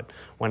I got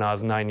when I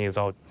was 9 years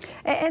old.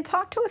 And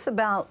talk to us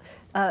about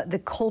the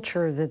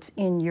culture that's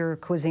in your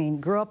cuisine.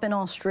 Grew up in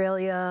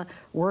Australia,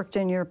 worked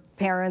in your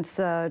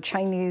parents'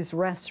 Chinese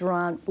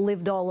restaurant,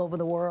 lived all over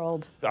the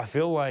world. I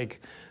feel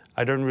like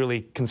I don't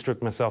really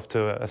constrict myself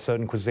to a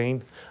certain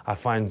cuisine. I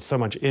find so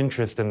much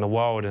interest in the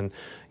world, and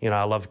you know,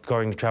 I love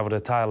going to travel to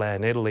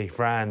Thailand, Italy,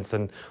 France,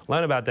 and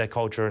learn about their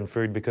culture and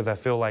food, because I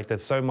feel like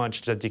there's so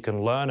much that you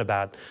can learn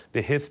about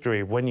the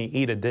history when you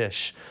eat a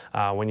dish,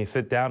 when you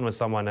sit down with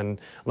someone and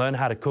learn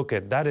how to cook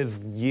it. That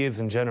is years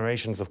and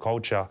generations of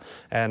culture,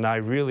 and I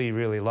really,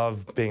 really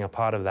love being a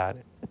part of that.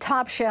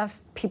 Top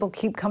Chef, people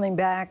keep coming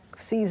back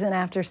season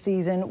after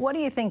season. What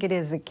do you think it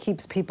is that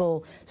keeps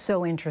people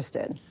so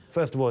interested?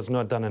 First of all, it's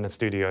not done in a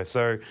studio,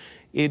 so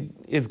it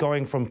is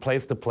going from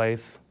place to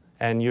place,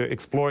 and you're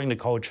exploring the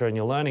culture and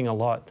you're learning a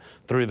lot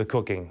through the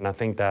cooking. And I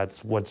think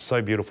that's what's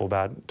so beautiful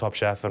about Top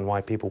Chef and why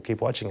people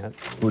keep watching it.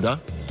 Buddha,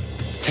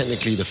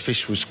 technically the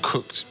fish was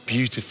cooked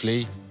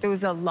beautifully. There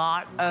was a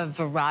lot of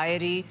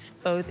variety,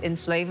 both in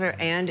flavor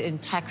and in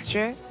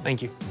texture.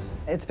 Thank you.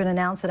 It's been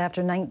announced that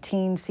after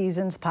 19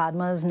 seasons,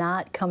 Padma's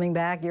not coming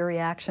back. Your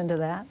reaction to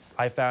that?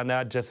 I found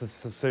out just as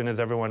soon as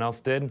everyone else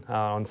did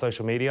on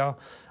social media.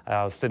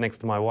 I was sitting next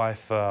to my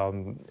wife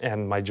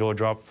and my jaw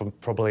dropped for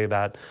probably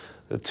about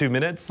 2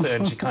 minutes,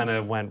 and she kind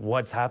of went,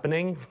 what's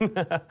happening?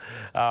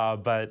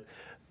 But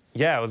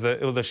yeah, it was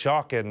a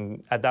shock,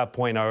 and at that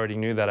point I already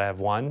knew that I have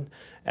won.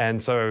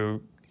 And so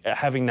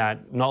having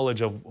that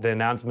knowledge of the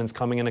announcements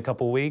coming in a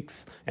couple of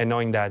weeks and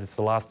knowing that it's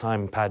the last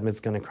time Padma's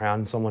going to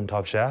crown someone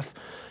Top Chef,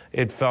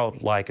 it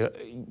felt like,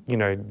 you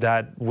know,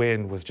 that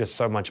win was just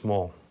so much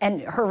more.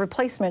 And her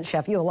replacement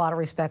chef, you have a lot of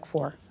respect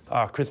for.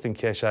 Kristen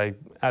Kish, I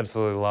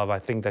absolutely love. I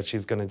think that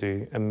she's going to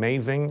do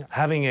amazing.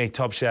 Having a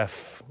Top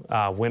Chef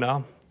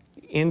winner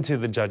into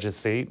the judges'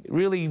 seat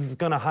really is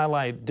going to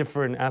highlight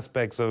different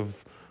aspects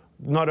of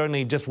not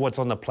only just what's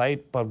on the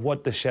plate, but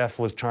what the chef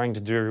was trying to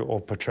do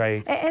or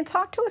portray. And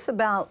talk to us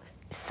about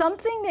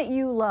something that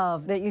you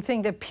love that you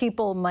think that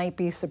people might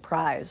be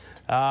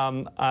surprised.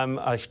 I'm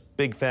a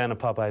big fan of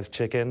Popeye's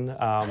chicken.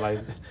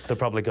 They're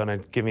probably going to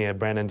give me a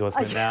brand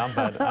endorsement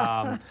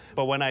now,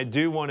 but when I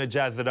do want to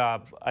jazz it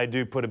up, I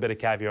do put a bit of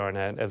caviar in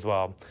it as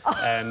well,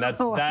 and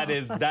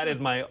that is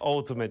my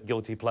ultimate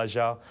guilty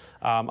pleasure.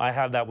 I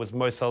have that with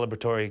most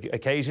celebratory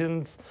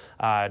occasions.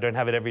 I don't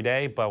have it every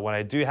day, but when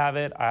I do have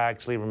it, I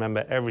actually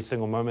remember every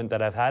single moment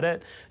that I've had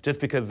it, just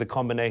because the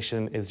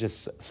combination is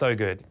just so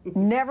good.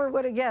 Never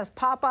would have guessed.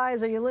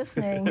 Popeyes, are you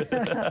listening?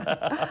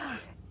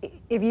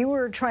 If you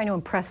were trying to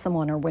impress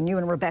someone, or when you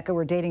and Rebecca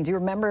were dating, do you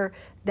remember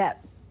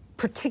that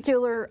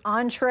particular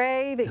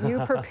entree that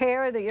you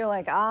prepare that you're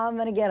like, I'm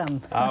gonna get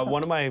them?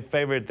 One of my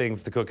favorite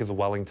things to cook is a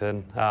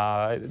Wellington.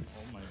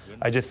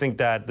 I just think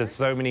that there's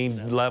so many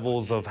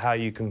levels of how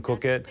you can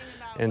cook it,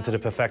 and to the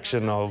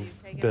perfection of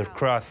the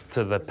crust,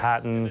 to the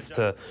patterns,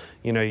 to,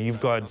 you know, you've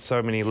got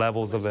so many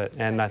levels of it.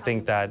 And I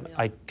think that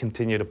I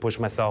continue to push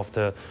myself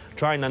to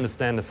try and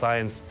understand the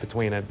science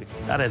between it.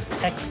 That is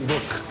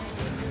textbook.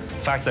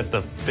 The fact that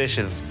the fish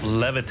is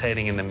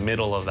levitating in the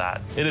middle of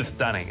that, it is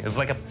stunning. It's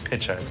like a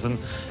picture. It's a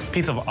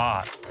piece of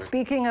art.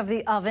 Speaking of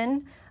the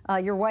oven,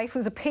 your wife,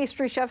 who's a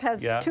pastry chef,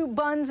 has 2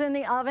 buns in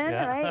the oven,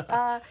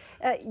 right?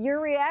 Your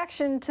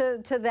reaction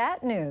to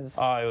that news?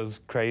 Oh, it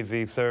was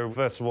crazy. So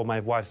first of all, my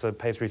wife's a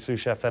pastry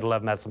sous chef at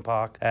 11 Madison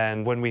Park,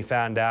 and when we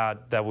found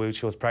out that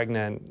she was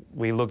pregnant,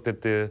 we looked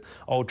at the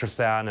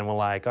ultrasound and we're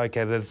like,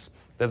 okay, there's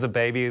a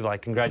baby,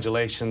 like,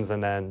 congratulations,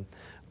 and then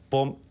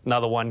boom,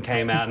 another one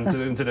came out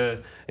into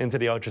the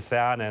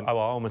ultrasound, and I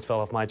almost fell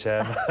off my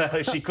chair.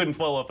 She couldn't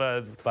fall off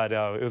hers, but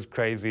it was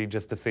crazy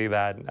just to see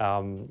that.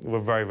 We're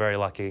very, very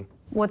lucky.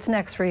 What's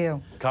next for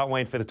you? Can't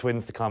wait for the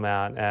twins to come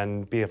out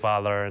and be a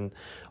father, and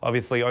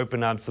obviously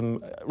open up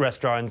some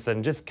restaurants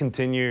and just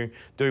continue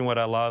doing what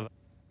I love.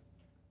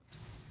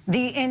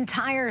 The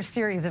entire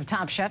series of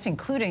Top Chef,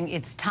 including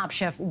its Top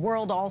Chef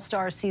World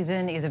All-Star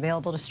season, is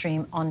available to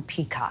stream on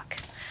Peacock.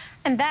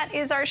 And that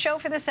is our show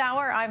for this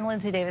hour. I'm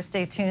Lindsay Davis.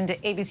 Stay tuned to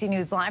ABC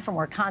News Live for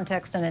more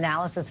context and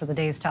analysis of the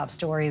day's top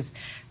stories.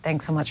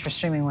 Thanks so much for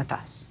streaming with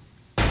us.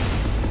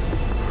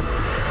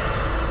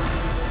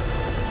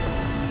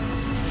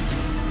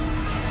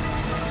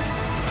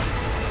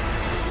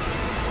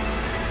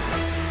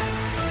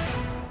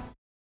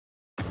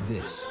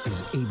 This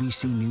is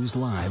ABC News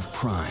Live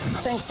Prime.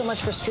 Thanks so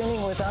much for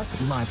streaming with us.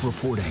 Live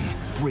reporting,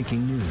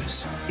 breaking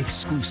news,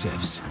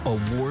 exclusives,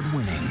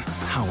 award-winning,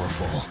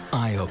 powerful,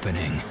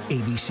 eye-opening.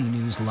 ABC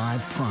News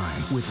Live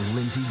Prime with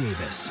Lindsay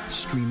Davis.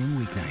 Streaming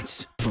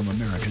weeknights. From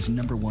America's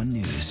 #1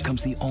 news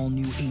comes the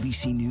all-new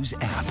ABC News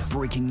app.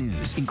 Breaking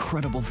news,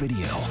 incredible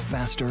video,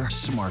 faster,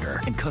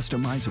 smarter, and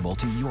customizable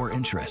to your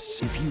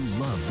interests. If you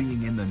love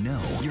being in the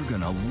know, you're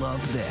gonna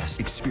love this.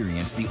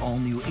 Experience the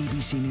all-new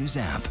ABC News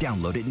app.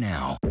 Download it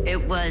now.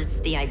 It was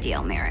the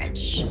ideal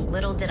marriage.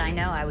 Little did I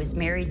know I was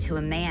married to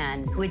a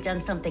man who had done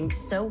something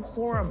so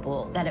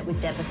horrible that it would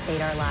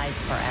devastate our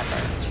lives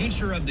forever.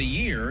 Teacher of the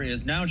Year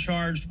is now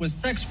charged with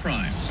sex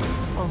crimes.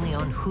 Only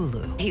on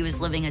Hulu. He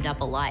was living a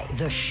double life.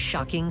 The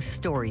shocking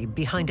story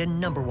behind a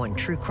 #1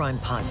 true crime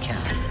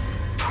podcast.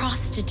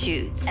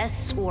 Prostitutes,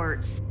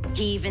 escorts.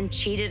 He even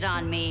cheated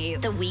on me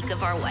the week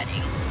of our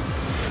wedding.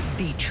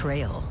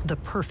 Betrayal, the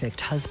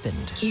perfect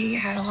husband. He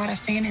had a lot of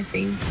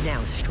fantasies.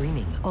 Now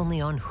streaming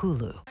only on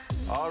Hulu.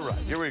 All right,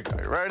 here we go.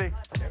 You ready?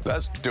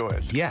 Let's do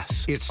it.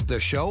 Yes, it's the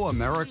show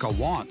America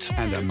wants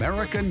and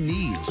America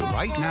needs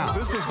right now.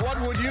 This is What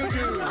Would You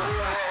Do?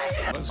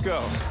 Let's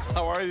go.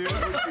 How are you?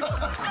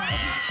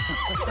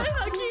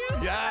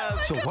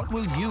 Yeah. So what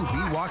will you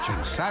be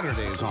watching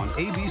Saturdays on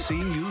ABC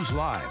News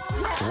Live?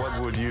 What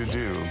would you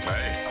do?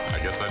 Hey, I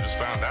guess I just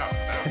found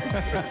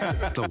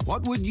out. The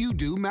What Would You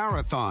Do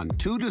Marathon,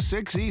 2 to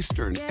 6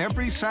 Eastern,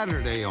 every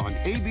Saturday on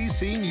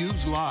ABC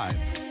News Live.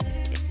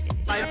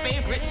 My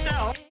favorite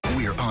show.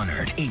 We're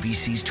honored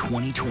ABC's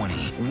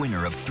 2020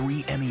 winner of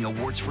 3 Emmy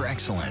Awards for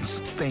Excellence.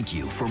 Thank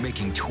you for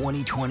making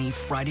 2020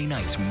 Friday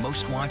night's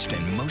most watched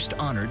and most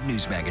honored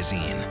news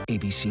magazine.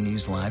 ABC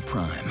News Live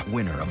Prime,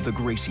 winner of the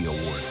Gracie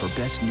Award for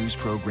Best News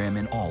Program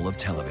in all of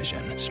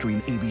television.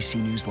 Stream ABC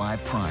News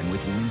Live Prime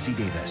with Lindsay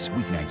Davis,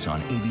 weeknights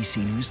on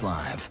ABC News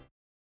Live.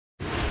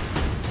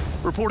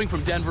 Reporting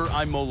from Denver,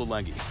 I'm Mo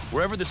Lalengi.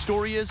 Wherever the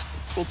story is,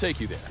 we'll take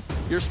you there.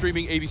 You're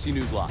streaming ABC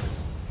News Live.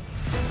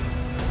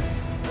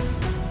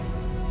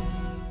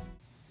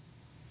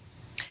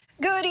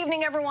 Good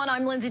evening, everyone.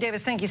 I'm Lindsay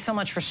Davis. Thank you so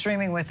much for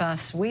streaming with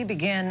us. We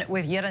begin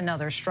with yet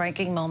another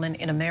striking moment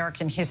in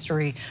American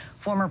history.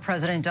 Former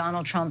President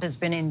Donald Trump has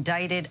been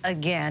indicted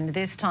again,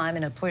 this time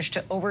in a push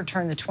to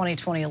overturn the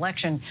 2020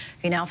 election.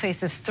 He now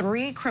faces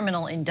 3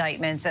 criminal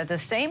indictments. At the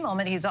same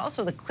moment, he's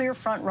also the clear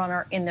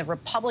frontrunner in the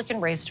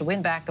Republican race to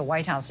win back the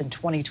White House in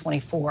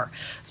 2024.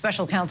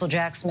 Special counsel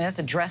Jack Smith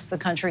addressed the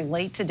country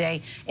late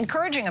today,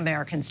 encouraging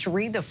Americans to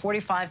read the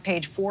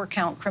 45-page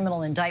 4-count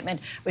criminal indictment,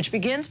 which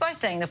begins by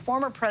saying the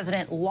former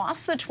president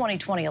lost the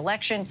 2020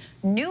 election,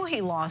 knew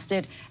he lost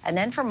it, and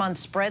then for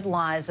months spread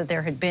lies that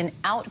there had been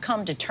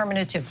outcome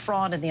determinative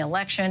fraud in the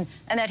election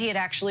and that he had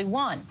actually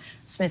won.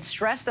 Smith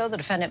stressed, though, the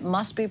defendant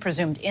must be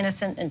presumed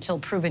innocent until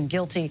proven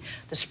guilty.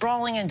 The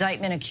sprawling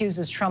indictment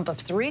accuses Trump of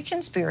 3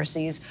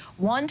 conspiracies,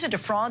 1 to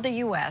defraud the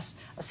U.S.,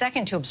 a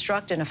 2nd to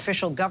obstruct an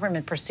official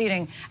government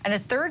proceeding, and a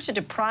 3rd to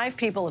deprive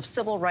people of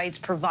civil rights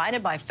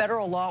provided by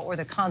federal law or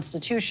the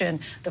Constitution.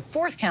 The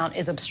 4th count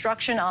is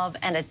obstruction of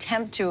an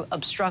attempt to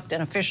obstruct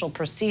an official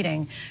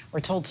proceeding. We're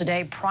told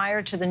today,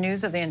 prior to the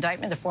news of the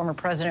indictment, the former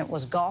president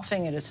was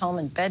golfing at his home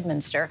in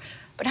Bedminster.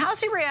 But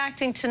how's he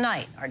reacting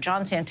tonight? Our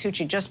John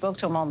Santucci just spoke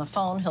to him on the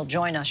phone. He'll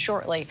join us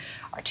shortly.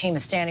 Our team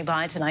is standing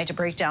by tonight to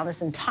break down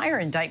this entire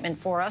indictment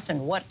for us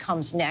and what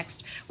comes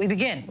next. We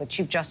begin with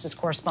Chief Justice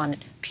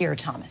Correspondent Pierre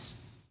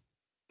Thomas.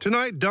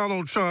 Tonight,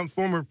 Donald Trump,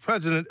 former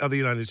president of the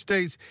United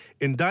States,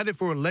 indicted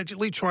for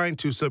allegedly trying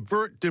to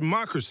subvert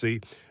democracy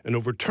and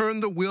overturn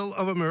the will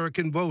of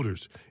American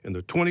voters in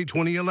the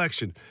 2020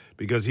 election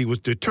because he was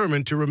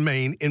determined to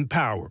remain in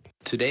power.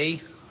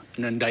 Today,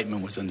 an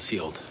indictment was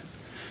unsealed,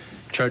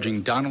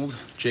 charging Donald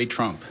J.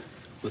 Trump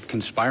with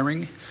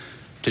conspiring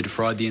to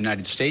defraud the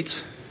United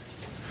States,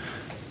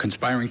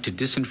 conspiring to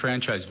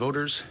disenfranchise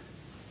voters,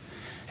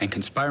 and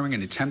conspiring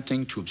and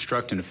attempting to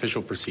obstruct an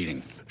official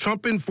proceeding.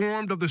 Trump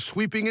informed of the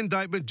sweeping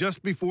indictment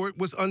just before it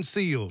was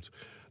unsealed.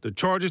 The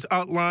charges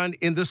outlined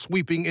in the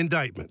sweeping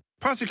indictment.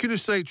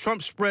 Prosecutors say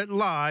Trump spread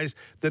lies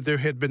that there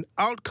had been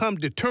outcome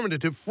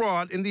determinative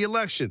fraud in the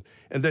election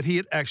and that he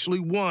had actually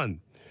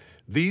won.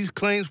 These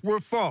claims were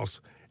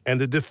false,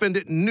 and the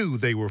defendant knew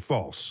they were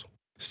false.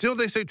 Still,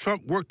 they say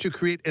Trump worked to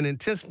create an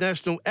intense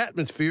national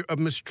atmosphere of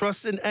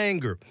mistrust and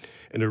anger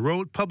and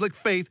erode public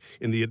faith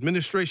in the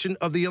administration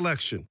of the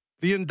election.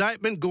 The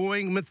indictment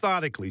going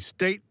methodically,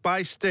 state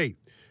by state,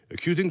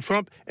 accusing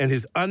Trump and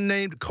his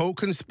unnamed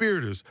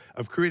co-conspirators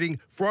of creating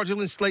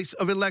fraudulent slates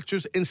of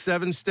electors in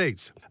 7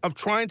 states, of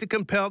trying to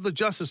compel the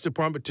Justice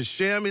Department to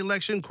sham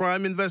election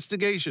crime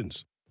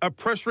investigations, of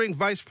pressuring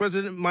Vice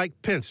President Mike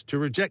Pence to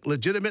reject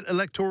legitimate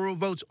electoral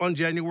votes on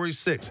January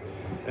 6th,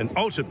 and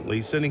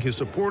ultimately sending his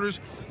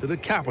supporters to the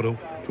Capitol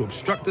to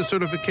obstruct the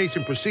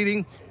certification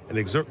proceeding and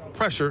exert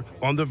pressure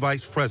on the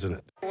Vice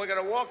President. We're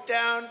going to walk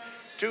down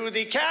to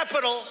the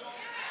Capitol,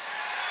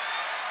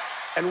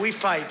 and we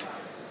fight.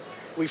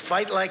 We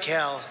fight like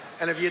hell.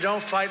 And if you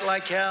don't fight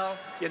like hell,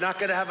 you're not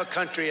going to have a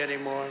country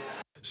anymore.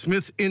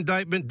 Smith's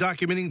indictment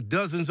documenting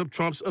dozens of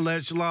Trump's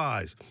alleged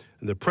lies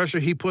and the pressure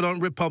he put on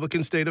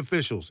Republican state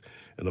officials.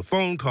 In a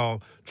phone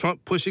call,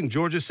 Trump pushing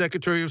Georgia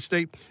Secretary of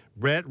State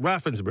Brad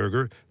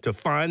Raffensperger to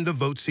find the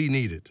votes he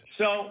needed.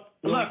 So,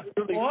 look,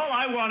 all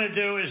I want to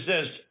do is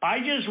this. I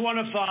just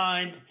want to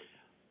find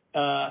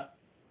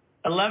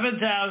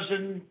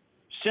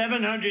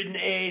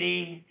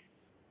 11,780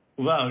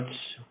 votes,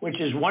 which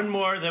is one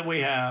more than we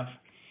have,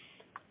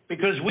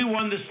 because we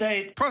won the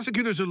state.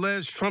 Prosecutors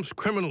allege Trump's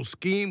criminal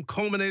scheme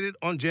culminated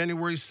on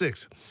January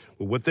 6th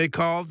with what they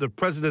call the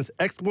president's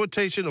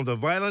exploitation of the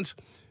violence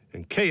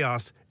and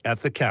chaos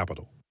at the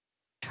Capitol.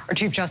 Our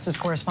Chief Justice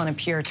Correspondent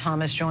Pierre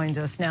Thomas joins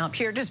us now.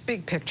 Pierre, just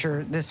big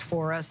picture this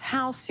for us.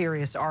 How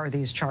serious are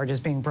these charges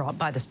being brought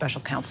by the special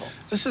counsel?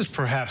 This is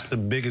perhaps the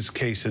biggest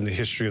case in the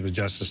history of the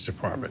Justice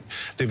Department.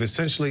 They've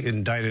essentially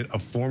indicted a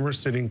former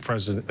sitting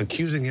president,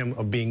 accusing him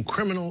of being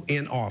criminal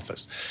in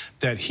office,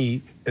 that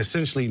he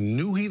essentially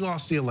knew he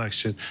lost the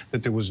election,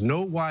 that there was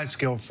no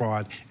wide-scale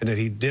fraud, and that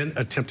he then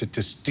attempted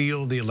to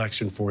steal the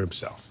election for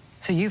himself.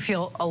 So you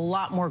feel a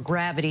lot more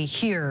gravity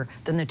here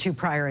than the two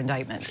prior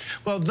indictments?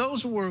 Well,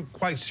 those were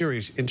quite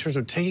serious in terms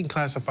of taking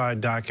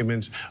classified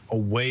documents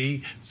away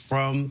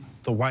from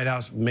the White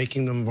House,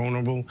 making them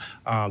vulnerable,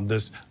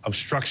 this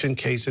obstruction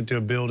case that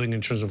they're building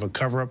in terms of a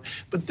cover-up.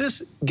 But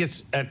this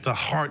gets at the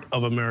heart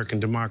of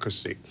American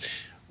democracy.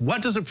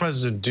 What does a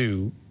president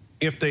do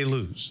if they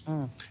lose?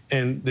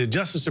 And the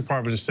Justice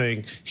Department is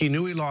saying he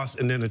knew he lost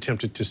and then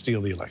attempted to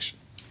steal the election.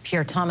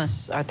 Pierre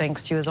Thomas, our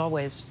thanks to you as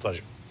always.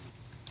 Pleasure.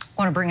 I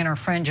want to bring in our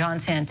friend John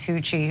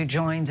Santucci, who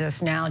joins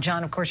us now.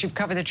 John, of course, you've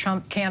covered the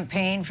Trump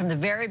campaign from the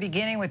very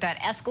beginning with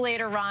that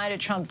escalator ride at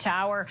Trump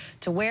Tower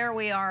to where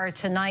we are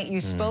tonight.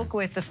 You spoke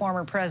with the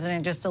former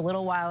president just a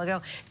little while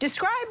ago.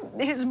 Describe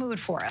his mood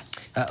for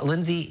us.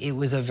 Lindsay, it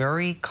was a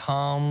very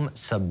calm,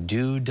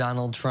 subdued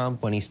Donald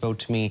Trump when he spoke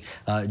to me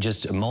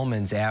just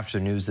moments after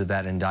news of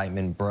that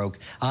indictment broke.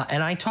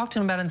 And I talked to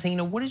him about it and saying, you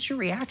know, what is your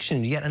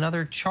reaction to yet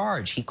another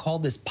charge? He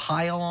called this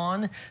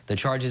pile-on, the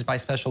charges by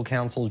special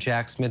counsel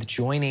Jack Smith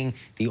joining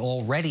the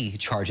already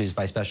charges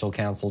by special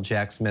counsel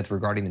Jack Smith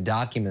regarding the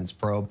documents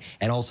probe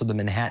and also the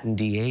Manhattan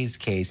DA's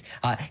case.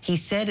 He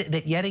said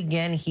that yet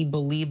again he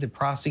believed the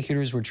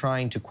prosecutors were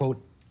trying to, quote,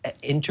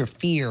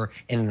 interfere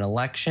in an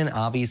election.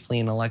 Obviously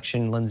an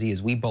election, Lindsay,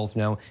 as we both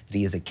know, that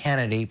he is a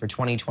candidate for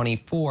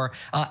 2024.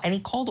 And he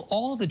called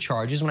all of the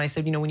charges. When I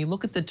said, you know, when you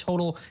look at the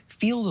total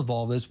field of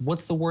all this,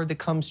 what's the word that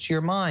comes to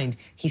your mind?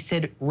 He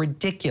said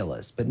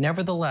ridiculous. But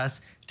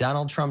nevertheless,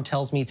 Donald Trump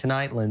tells me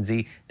tonight,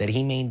 Lindsay, that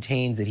he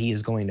maintains that he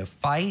is going to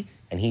fight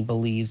and he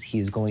believes he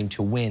is going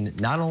to win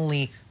not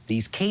only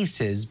these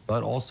cases,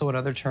 but also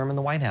another term in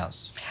the White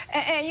House.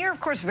 And you're,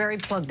 of course, very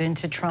plugged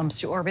into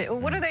Trump's orbit.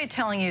 What are they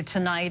telling you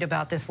tonight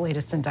about this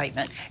latest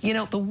indictment? You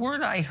know, the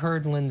word I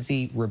heard,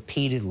 Lindsay,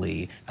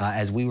 repeatedly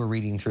as we were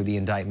reading through the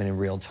indictment in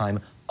real time,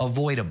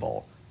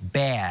 avoidable.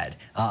 Bad.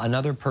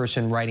 Another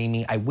person writing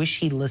me, I wish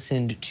he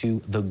listened to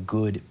the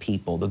good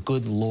people, the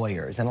good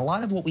lawyers. And a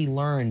lot of what we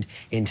learned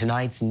in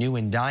tonight's new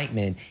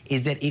indictment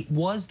is that it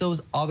was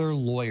those other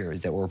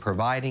lawyers that were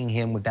providing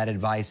him with that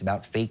advice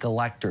about fake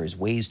electors,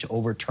 ways to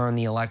overturn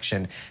the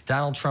election.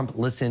 Donald Trump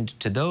listened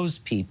to those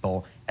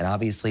people, and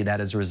obviously that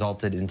has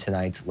resulted in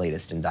tonight's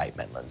latest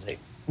indictment, Lindsay.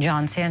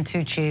 John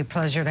Santucci,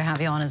 pleasure to have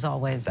you on as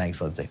always.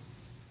 Thanks, Lindsay.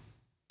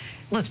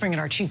 Let's bring in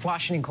our chief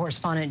Washington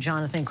correspondent,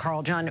 Jonathan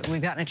Karl. John,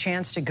 we've gotten a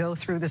chance to go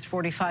through this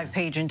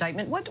 45-page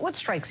indictment. What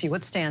strikes you?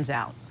 What stands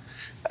out?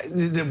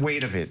 The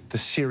weight of it, the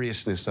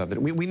seriousness of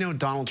it. We know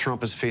Donald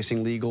Trump is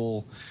facing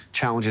legal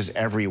challenges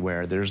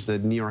everywhere. There's the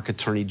New York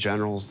Attorney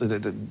General's, the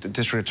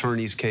District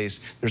Attorney's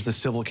case. There's the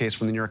civil case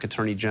from the New York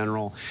Attorney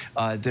General.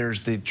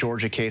 There's the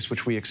Georgia case,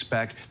 which we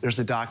expect. There's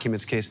the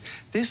documents case.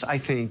 This, I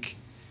think,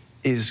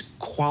 is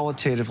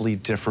qualitatively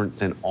different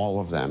than all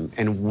of them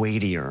and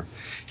weightier.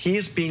 He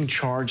is being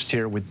charged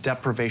here with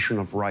deprivation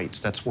of rights.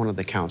 That's one of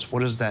the counts. What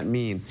does that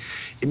mean?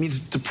 It means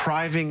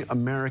depriving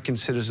American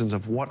citizens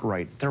of what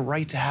right? Their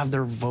right to have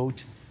their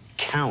vote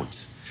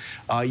count.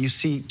 You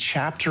see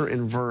chapter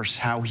and verse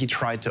how he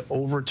tried to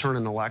overturn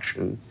an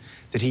election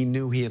that he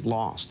knew he had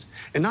lost.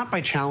 And not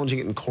by challenging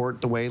it in court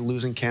the way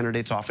losing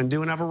candidates often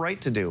do and have a right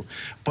to do,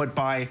 but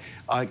by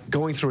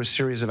going through a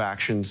series of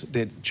actions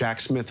that Jack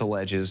Smith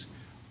alleges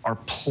are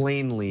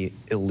plainly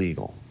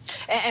illegal.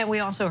 And we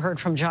also heard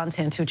from John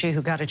Santucci,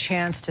 who got a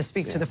chance to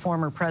speak to the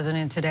former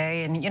president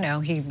today. And, you know,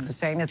 he was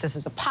saying that this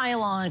is a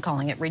pile-on,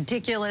 calling it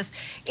ridiculous.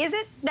 Is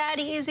it that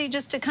easy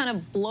just to kind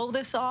of blow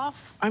this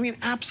off? I mean,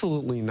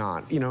 absolutely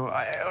not. You know,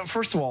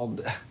 first of all,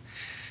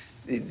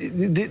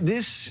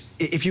 this,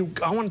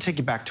 I want to take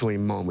you back to a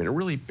moment, a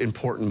really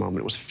important moment.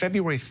 It was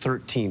February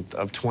 13th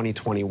of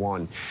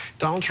 2021.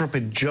 Donald Trump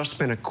had just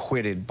been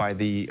acquitted by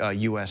the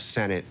U.S.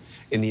 Senate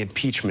in the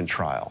impeachment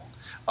trial.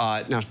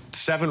 Now,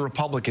 7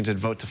 Republicans had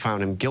voted to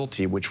find him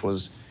guilty, which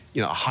was,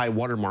 you know, a high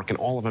watermark in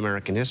all of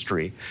American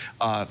history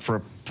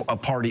for a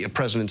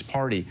president's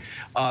party.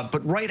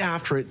 But right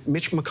after it,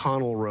 Mitch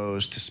McConnell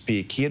rose to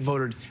speak. He had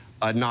voted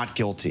not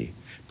guilty.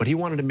 but he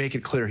wanted to make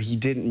it clear he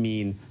didn't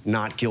mean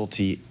not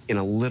guilty in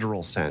a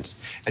literal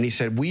sense. And he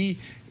said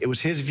it was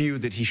his view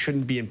that he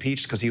shouldn't be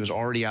impeached because he was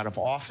already out of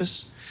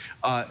office,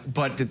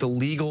 but that the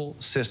legal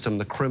system,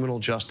 the criminal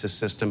justice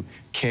system,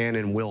 can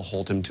and will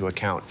hold him to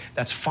account.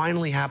 That's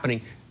finally happening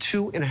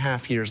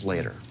 2.5 years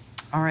later.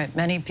 All right,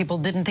 many people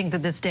didn't think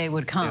that this day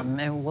would come,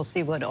 and we'll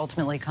see what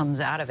ultimately comes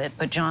out of it.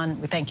 But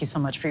John, we thank you so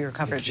much for your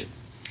coverage.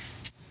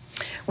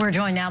 We're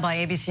joined now by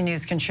ABC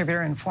News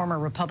contributor and former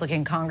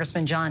Republican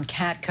Congressman John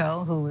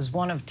Katko, who was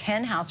one of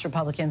 10 House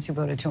Republicans who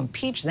voted to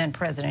impeach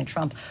then-President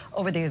Trump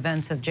over the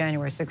events of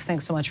January 6th.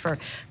 Thanks so much for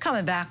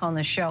coming back on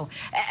the show.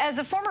 As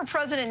the former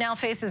president now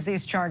faces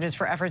these charges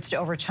for efforts to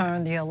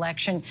overturn the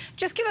election,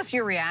 just give us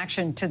your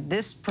reaction to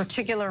this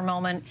particular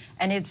moment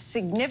and its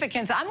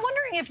significance. I'm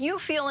wondering if you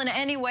feel in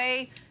any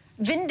way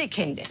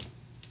vindicated.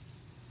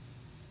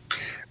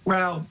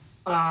 Well,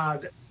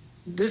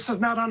 this is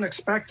not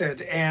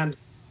unexpected, and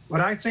what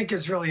I think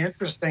is really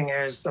interesting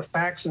is the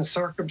facts and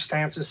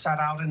circumstances set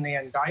out in the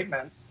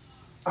indictment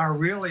are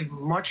really,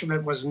 much of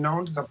it was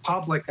known to the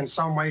public in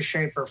some way,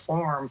 shape, or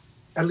form,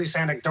 at least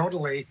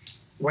anecdotally,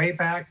 way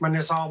back when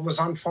this all was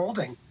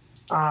unfolding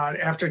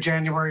after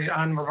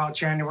about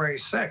January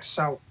 6th.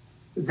 So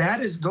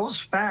those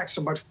facts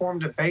are what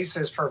formed the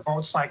basis for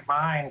votes like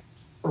mine,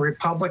 for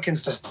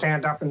Republicans to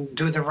stand up and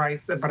do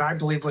what I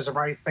believe was the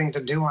right thing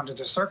to do under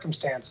the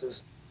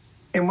circumstances.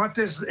 And what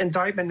this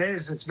indictment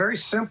is, it's very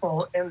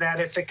simple in that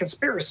it's a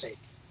conspiracy.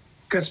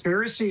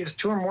 Conspiracy is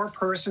 2 or more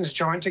persons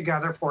joined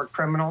together for a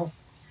criminal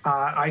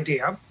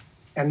idea,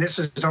 and this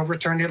is to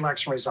overturn the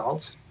election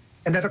results,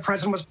 and that the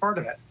president was part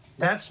of it.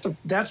 That's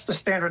the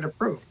standard of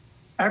proof.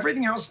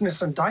 Everything else in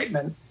this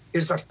indictment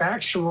is a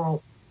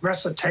factual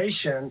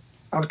recitation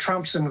of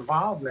Trump's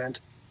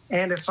involvement,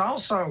 and it's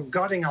also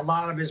gutting a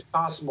lot of his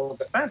possible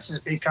defenses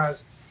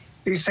because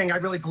he's saying, I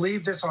really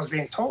believe this, I was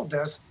being told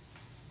this.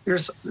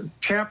 There's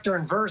chapter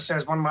and verse,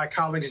 as one of my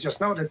colleagues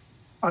just noted,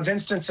 of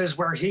instances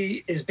where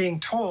he is being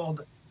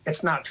told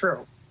it's not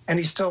true, and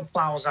he still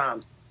plows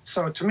on.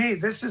 So to me,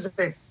 this is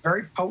a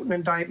very potent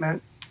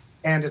indictment,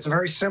 and it's a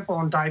very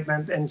simple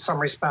indictment in some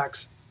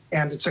respects,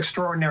 and it's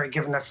extraordinary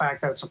given the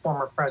fact that it's a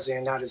former president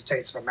of the United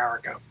States of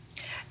America.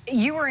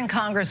 You were in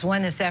Congress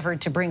when this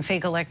effort to bring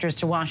fake electors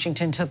to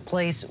Washington took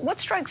place. What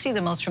strikes you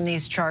the most from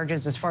these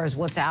charges as far as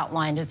what's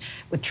outlined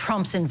with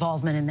Trump's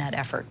involvement in that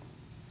effort?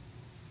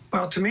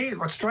 Well, to me,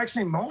 what strikes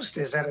me most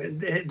is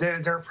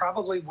that they're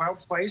probably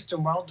well-placed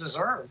and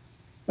well-deserved.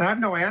 I have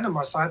no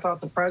animus. I thought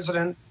the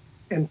president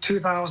in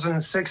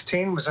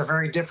 2016 was a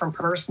very different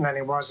person than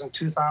he was in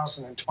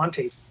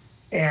 2020.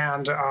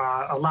 And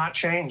a lot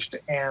changed.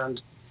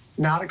 And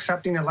not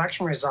accepting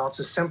election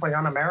results is simply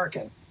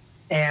un-American.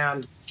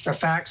 And the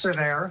facts are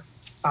there.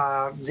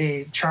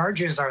 The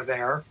charges are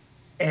there.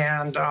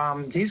 And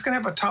he's going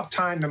to have a tough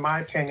time, in my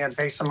opinion,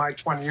 based on my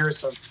 20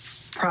 years of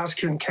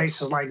prosecuting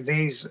cases like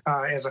these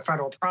as a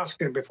federal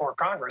prosecutor before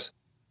Congress.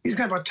 He's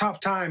going to have a tough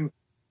time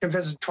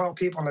convincing 12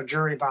 people in the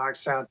jury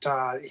box that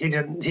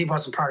he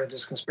wasn't part of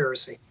this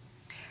conspiracy.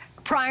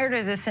 Prior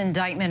to this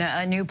indictment,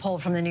 a new poll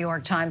from the New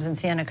York Times and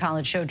Siena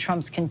College showed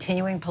Trump's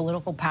continuing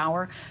political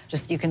power.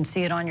 You can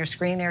see it on your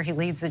screen there. He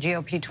leads the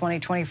GOP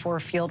 2024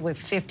 field with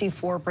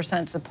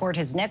 54% support.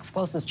 His next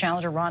closest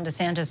challenger, Ron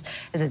DeSantis,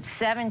 is at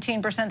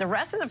 17%. The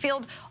rest of the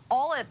field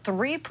all at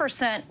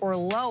 3% or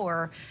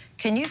lower.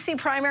 Can you see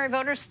primary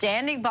voters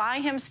standing by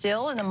him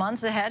still in the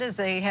months ahead as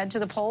they head to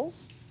the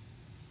polls?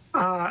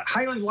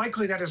 Highly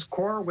likely that his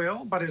core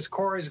will, but his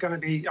core is going to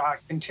be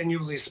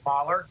continually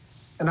smaller.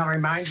 And I'll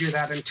remind you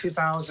that in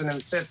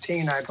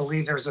 2015, I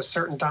believe there's a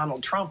certain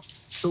Donald Trump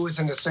who was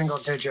in the single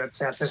digits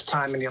at this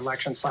time in the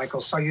election cycle.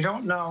 So you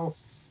don't know.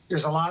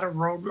 There's a lot of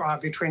road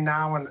between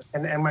now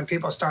and when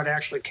people start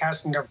actually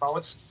casting their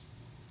votes.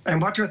 And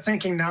what they're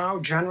thinking now,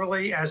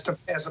 generally, as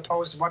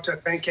opposed to what they're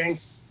thinking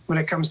when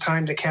it comes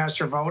time to cast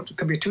your vote,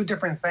 could be 2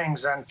 different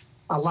things. And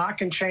a lot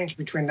can change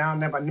between now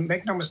and then, but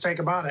make no mistake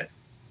about it.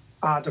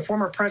 The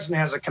former president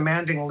has a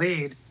commanding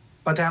lead.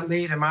 But that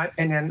lead, in my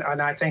opinion,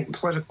 and I think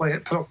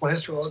political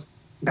history will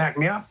back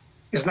me up,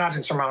 is not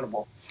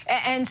insurmountable.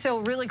 And so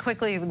really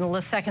quickly, in the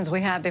last seconds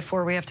we have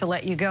before we have to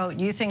let you go,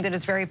 do you think that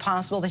it's very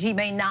possible that he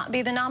may not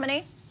be the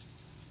nominee?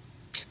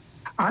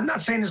 I'm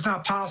not saying it's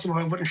not possible,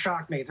 but it wouldn't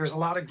shock me. There's a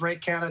lot of great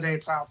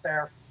candidates out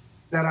there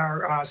that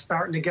are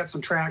starting to get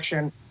some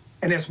traction.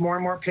 And as more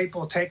and more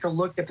people take a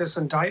look at this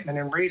indictment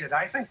and read it,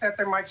 I think that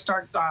they might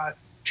start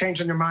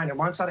changing their mind. And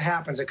once that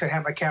happens, it could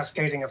have a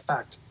cascading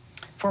effect.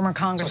 Former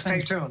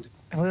Congressman. So stay tuned.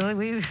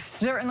 We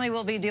certainly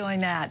will be doing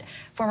that.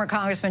 Former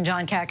Congressman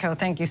John Katko,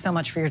 thank you so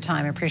much for your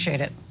time. I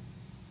appreciate it.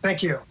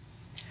 Thank you.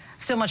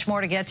 So much more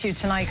to get to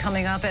tonight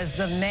coming up as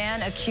the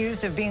man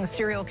accused of being a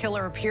serial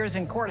killer appears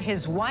in court.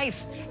 His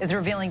wife is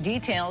revealing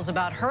details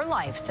about her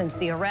life since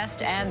the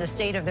arrest and the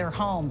state of their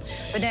home.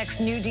 But next,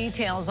 new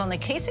details on the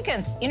case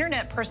against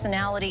internet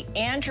personality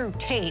Andrew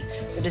Tate,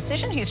 the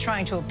decision he's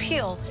trying to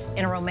appeal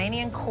in a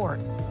Romanian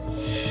court.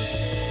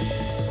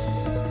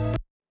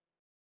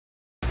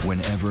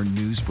 Whenever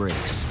news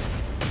breaks,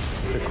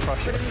 to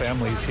crush our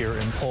families here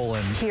in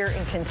Poland. Here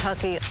in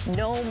Kentucky,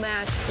 no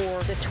match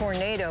for the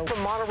tornado.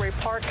 From Monterey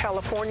Park,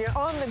 California,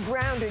 on the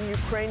ground in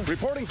Ukraine.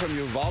 Reporting from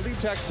Uvalde,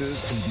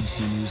 Texas.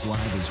 ABC News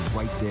Live is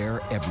right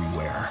there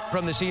everywhere.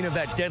 From the scene of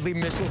that deadly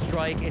missile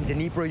strike in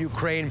Dnipro,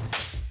 Ukraine.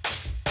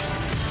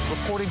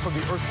 Reporting from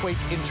the earthquake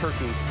in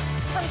Turkey.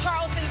 From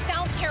Charleston,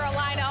 South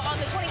Carolina, on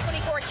the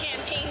 2024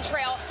 campaign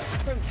trail.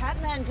 From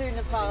Kathmandu,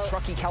 Nepal.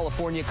 Truckee,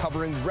 California,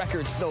 covering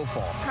record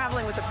snowfall.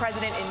 Traveling with the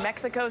president in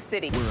Mexico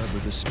City. Wherever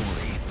the story.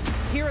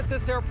 Here at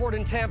this airport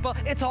in Tampa,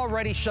 it's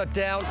already shut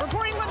down.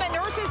 Reporting from the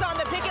nurses on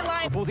the picket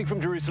line. Reporting from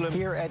Jerusalem.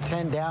 Here at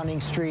 10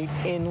 Downing Street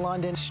in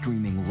London.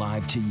 Streaming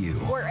live to you.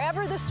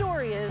 Wherever the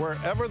story is.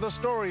 Wherever the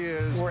story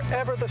is.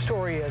 Wherever the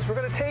story is. We're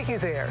going to take you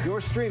there.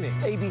 You're streaming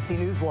ABC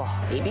News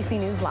Live. ABC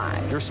News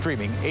Live. You're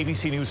streaming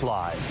ABC News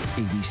Live.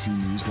 ABC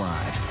News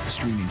Live.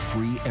 Streaming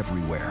free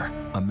everywhere.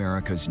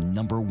 America's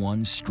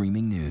 #1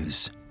 streaming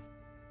news.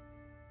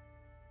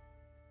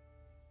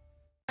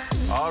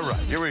 All right,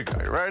 here we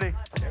go. You ready?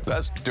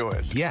 Let's do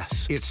it.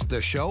 Yes, it's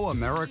the show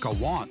America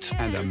wants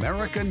and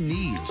America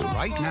needs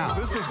right now.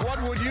 This is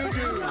What Would You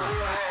Do?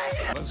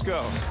 Let's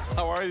go.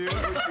 How are you?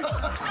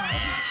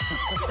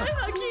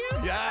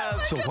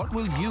 Yes. So what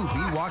will you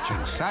be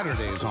watching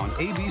Saturdays on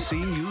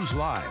ABC News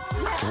Live?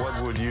 What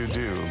would you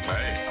do?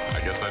 Hey, I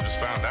guess I just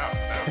found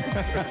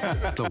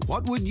out. The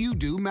What Would You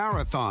Do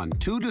Marathon,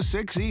 2 to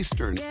 6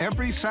 Eastern,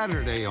 every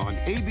Saturday on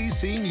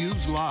ABC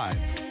News Live.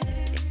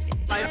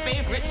 My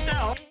favorite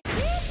show.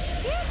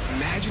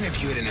 Imagine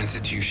if you had an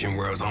institution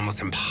where it was almost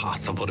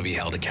impossible to be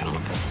held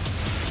accountable.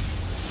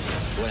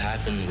 What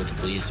happened with the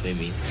police made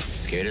me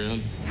scared of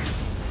them.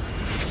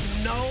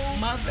 No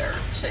mother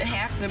should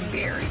have to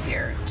bury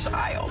their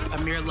child.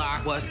 Amir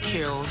Locke was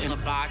killed in a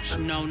botched,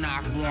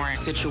 no-knock warrant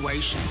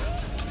situation.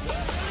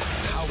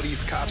 How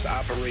these cops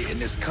operate in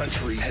this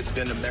country has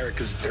been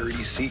America's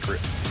dirty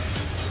secret.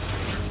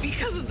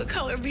 Because of the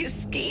color of his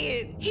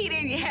skin, he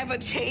didn't have a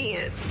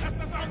chance.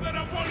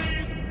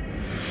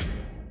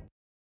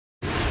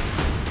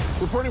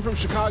 Reporting from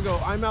Chicago,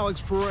 I'm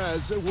Alex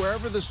Perez.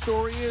 Wherever the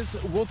story is,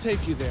 we'll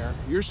take you there.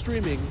 You're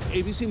streaming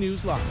ABC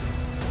News Live.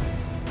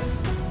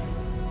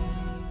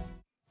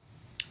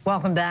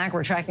 Welcome back.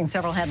 We're tracking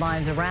several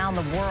headlines around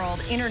the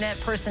world.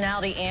 Internet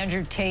personality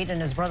Andrew Tate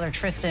and his brother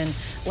Tristan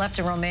left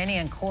a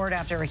Romanian court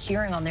after a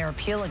hearing on their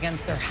appeal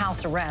against their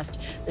house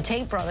arrest. The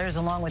Tate brothers,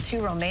 along with 2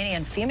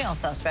 Romanian female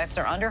suspects,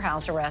 are under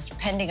house arrest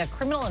pending a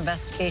criminal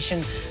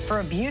investigation for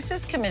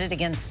abuses committed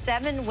against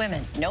 7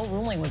 women. No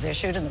ruling was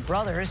issued, and the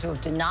brothers, who have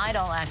denied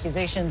all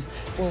accusations,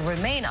 will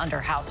remain under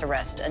house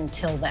arrest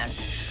until then.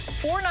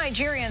 4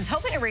 Nigerians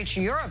hoping to reach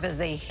Europe as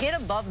they hit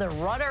above the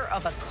rudder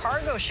of a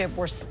cargo ship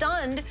were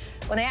stunned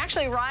when they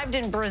actually arrived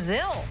in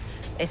Brazil.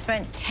 They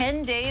spent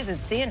 10 days at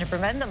sea, and to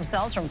prevent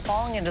themselves from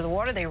falling into the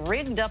water, they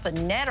rigged up a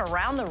net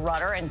around the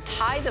rudder and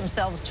tied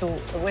themselves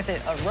with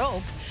a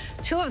rope.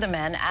 2 of the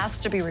men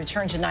asked to be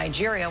returned to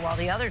Nigeria, while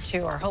the other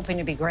 2 are hoping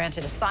to be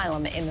granted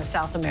asylum in the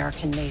South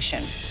American nation.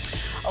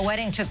 A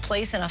wedding took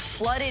place in a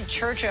flooded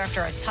church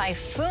after a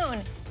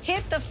typhoon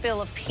hit the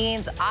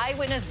Philippines.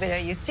 Eyewitness video,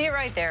 you see it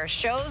right there,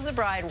 shows the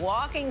bride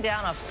walking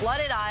down a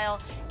flooded aisle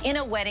in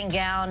a wedding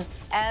gown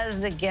as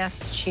the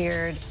guests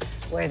cheered.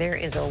 Where there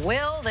is a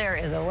will, there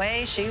is a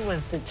way. She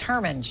was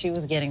determined she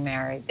was getting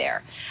married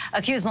there.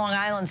 Accused Long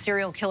Island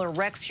serial killer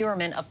Rex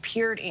Heuermann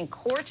appeared in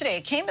court today.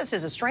 It came as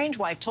his estranged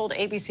wife told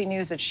ABC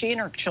News that she and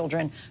her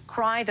children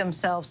cry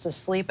themselves to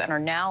sleep and are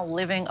now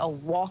living a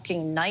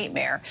walking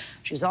nightmare.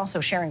 She's also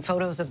sharing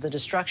photos of the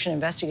destruction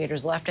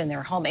investigators left in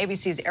their home.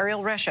 ABC's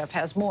Ariel Reshef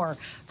has more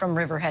from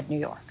Riverhead, New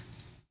York.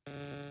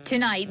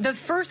 Tonight, the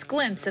first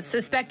glimpse of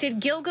suspected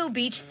Gilgo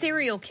Beach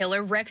serial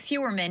killer Rex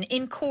Heuermann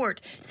in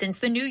court since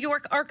the New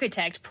York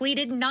architect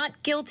pleaded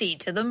not guilty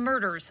to the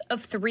murders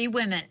of 3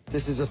 women.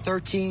 This is a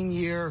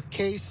 13-year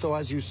case, so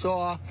as you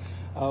saw,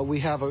 we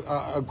have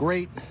a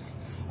great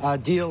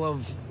deal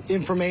of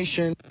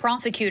information.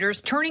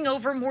 Prosecutors turning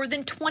over more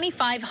than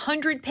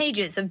 2,500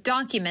 pages of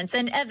documents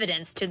and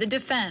evidence to the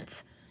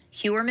defense.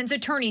 Heuermann's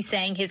attorney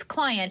saying his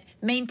client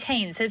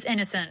maintains his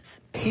innocence.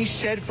 He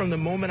said from the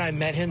moment I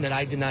met him that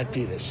I did not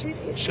do this.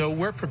 So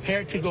we're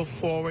prepared to go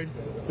forward.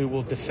 We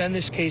will defend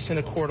this case in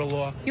a court of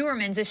law.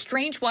 Heuermann's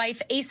estranged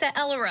wife, Asa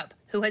Ellerup,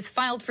 who has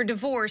filed for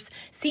divorce,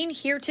 seen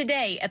here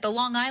today at the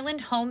Long Island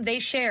home they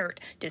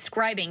shared,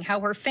 describing how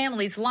her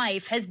family's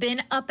life has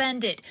been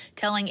upended,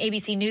 telling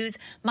ABC News,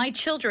 "My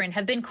children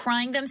have been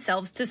crying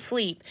themselves to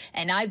sleep,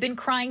 and I've been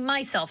crying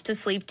myself to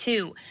sleep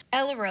too."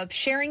 Ellerup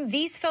sharing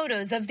these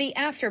photos of the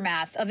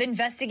aftermath of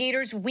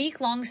investigators'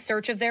 week-long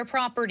search of their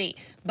property.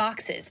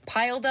 Boxes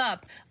piled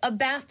up, a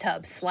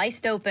bathtub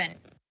sliced open.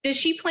 Does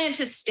she plan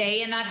to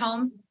stay in that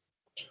home?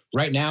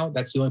 Right now,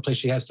 that's the only place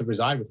she has to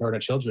reside with her and her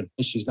children.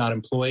 She's not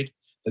employed.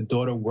 The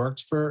daughter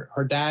worked for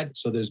her dad,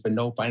 so there's been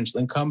no financial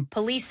income.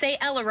 Police say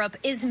Ellerup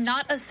is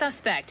not a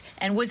suspect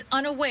and was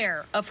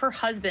unaware of her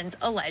husband's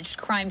alleged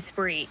crime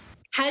spree.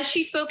 Has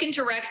she spoken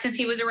to Rex since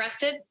he was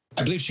arrested?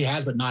 I believe she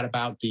has, but not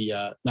about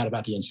the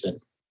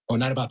incident, or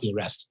not about the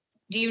arrest.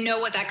 Do you know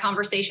what that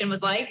conversation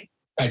was like?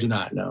 I do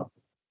not know.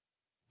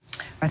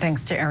 Our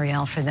thanks to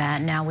Ariel for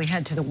that. Now we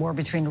head to the war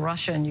between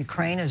Russia and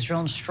Ukraine as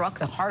drones struck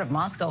the heart of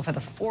Moscow for the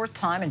 4th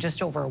time in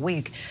just over a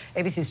week.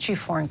 ABC's chief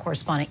foreign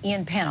correspondent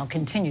Ian Pannell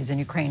continues in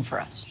Ukraine for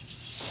us.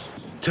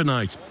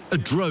 Tonight, a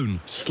drone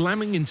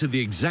slamming into the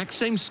exact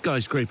same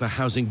skyscraper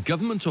housing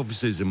government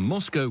offices in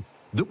Moscow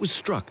that was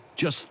struck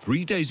just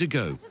 3 days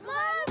ago.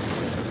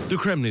 The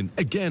Kremlin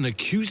again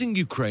accusing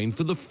Ukraine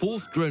for the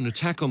 4th drone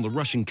attack on the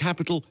Russian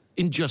capital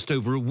in just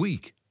over a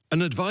week.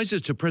 An advisor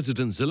to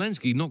President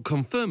Zelensky not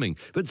confirming,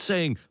 but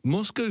saying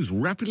Moscow's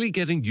rapidly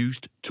getting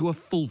used to a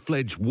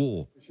full-fledged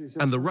war.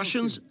 And the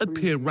Russians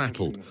appear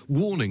rattled,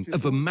 warning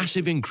of a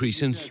massive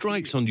increase in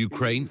strikes on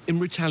Ukraine in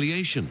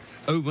retaliation.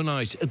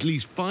 Overnight, at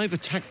least 5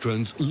 attack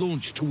drones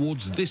launched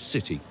towards this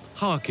city,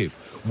 Kharkiv,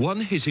 one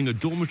hitting a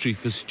dormitory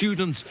for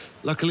students,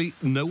 luckily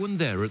no one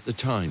there at the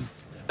time.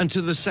 And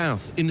to the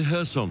south, in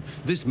Kherson,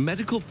 this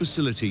medical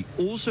facility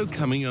also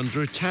coming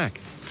under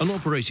attack. An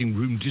operating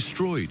room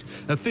destroyed.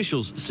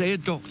 Officials say a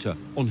doctor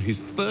on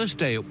his first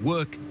day at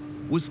work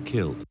was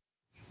killed.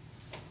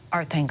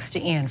 Our thanks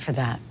to Ian for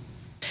that.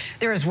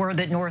 There is word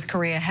that North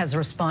Korea has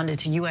responded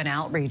to UN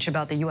outreach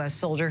about the U.S.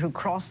 soldier who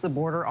crossed the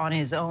border on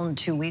his own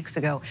 2 weeks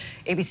ago.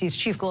 ABC's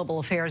chief global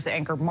affairs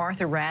anchor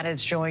Martha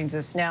Raddatz joins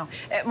us now.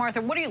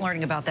 Martha, what are you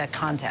learning about that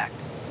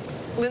contact?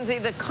 Lindsay,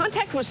 the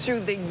contact was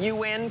through the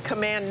UN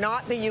command,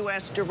 not the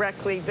U.S.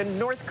 directly. The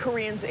North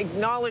Koreans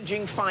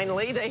acknowledging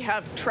finally they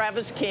have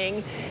Travis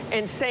King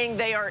and saying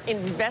they are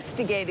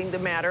investigating the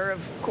matter.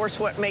 Of course,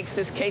 what makes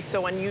this case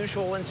so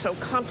unusual and so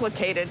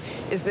complicated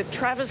is that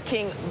Travis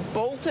King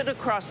bolted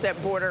across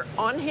that border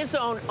on his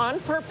own on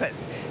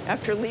purpose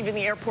after leaving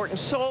the airport in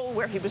Seoul,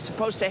 where he was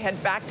supposed to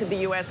head back to the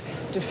U.S.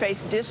 to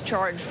face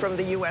discharge from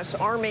the U.S.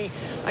 Army.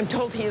 I'm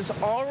told he has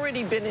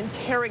already been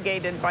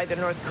interrogated by the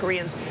North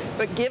Koreans,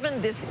 but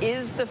given this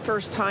is the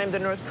first time the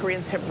North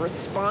Koreans have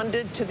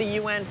responded to the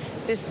UN,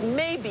 this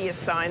may be a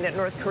sign that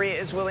North Korea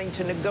is willing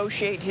to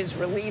negotiate his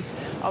release,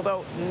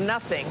 although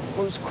nothing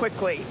moves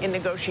quickly in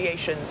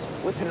negotiations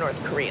with the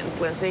North Koreans.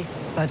 Lindsay?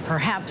 But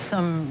perhaps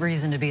some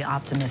reason to be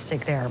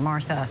optimistic there.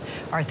 Martha,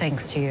 our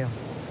thanks to you.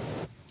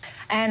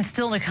 And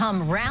still to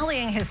come,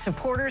 rallying his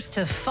supporters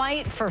to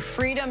fight for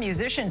freedom,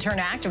 musician turned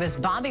activist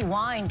Bobi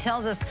Wine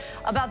tells us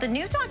about the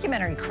new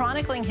documentary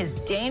chronicling his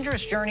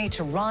dangerous journey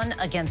to run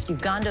against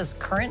Uganda's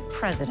current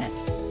president.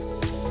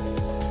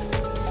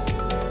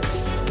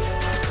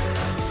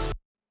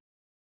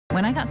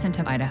 When I got sent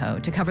to Idaho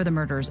to cover the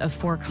murders of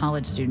 4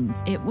 college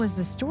students, it was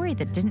a story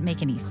that didn't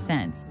make any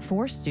sense.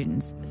 4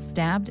 students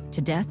stabbed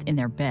to death in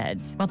their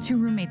beds while 2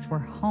 roommates were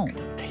home.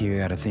 You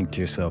gotta think to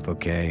yourself,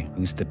 okay,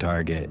 who's the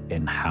target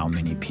and how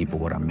many people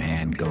would a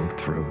man go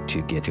through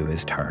to get to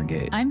his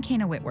target? I'm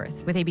Kana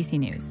Whitworth with ABC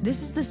News.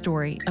 This is the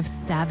story of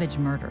savage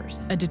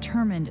murders, a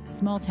determined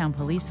small-town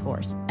police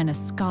force, and a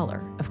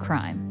scholar of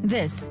crime.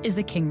 This is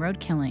the King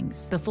Road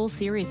Killings. The full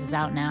series is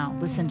out now.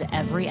 Listen to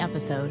every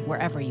episode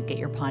wherever you get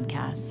your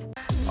podcasts.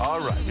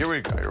 All right, here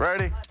we go. You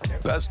ready?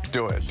 Let's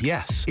do it.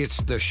 Yes, it's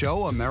the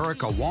show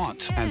America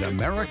wants and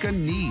America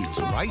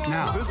needs right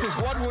now. This is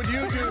What Would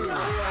You Do?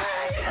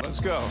 Let's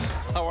go.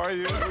 How are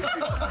you?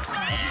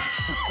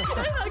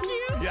 How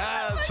cute.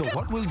 Yes. So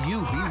what will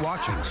you be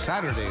watching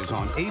Saturdays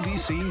on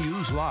ABC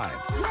News Live?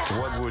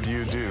 What would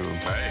you do?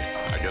 Hey,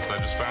 I guess I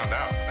just found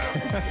out.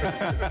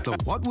 The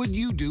What Would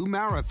You Do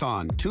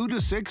Marathon, 2 to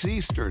 6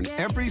 Eastern,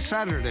 every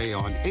Saturday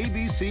on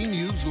ABC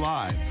News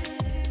Live.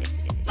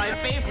 My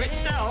favorite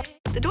show.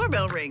 The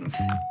doorbell rings,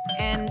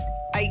 and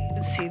I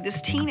see this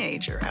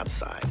teenager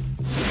outside.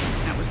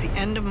 That was the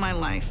end of my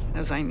life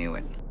as I knew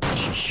it.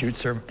 She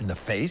shoots her in the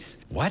face?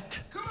 What?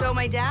 So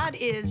my dad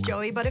is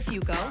Joey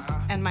Buttafuoco,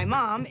 and my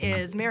mom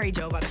is Mary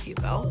Jo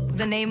Buttafuoco.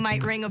 The name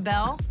might ring a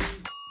bell.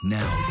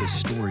 Now, the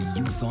story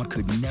you thought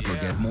could never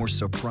get more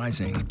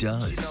surprising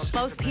does.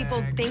 Most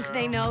people think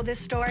they know this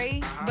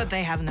story, but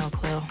they have no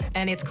clue,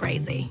 and it's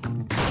crazy.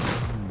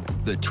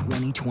 The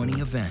 2020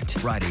 event,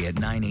 Friday at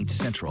 9/8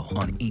 Central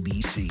on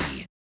ABC.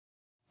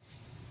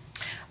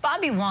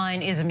 Bobi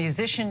Wine is a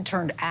musician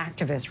turned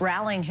activist,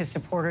 rallying his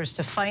supporters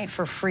to fight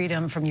for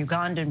freedom from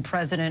Ugandan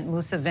President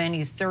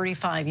Museveni's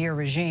 35-year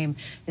regime.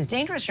 His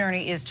dangerous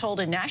journey is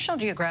told in National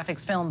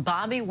Geographic's film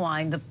Bobi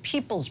Wine, The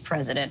People's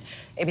President.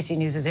 ABC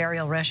News'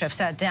 Ariel Reshef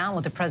sat down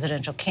with the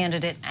presidential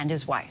candidate and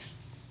his wife.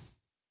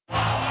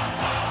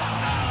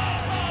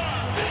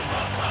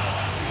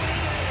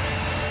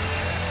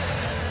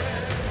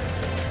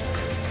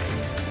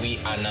 We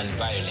are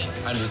non-violent,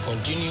 and we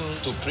continue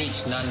to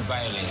preach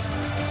non-violence.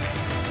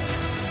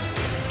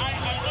 I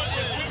am not a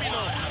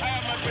criminal. I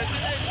am a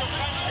presidential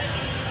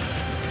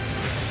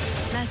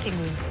candidate. Nothing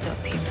will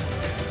stop him.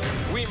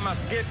 We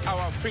must get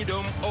our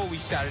freedom or we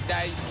shall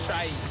die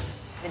trying.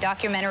 The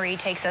documentary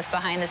takes us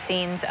behind the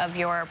scenes of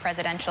your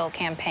presidential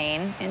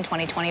campaign in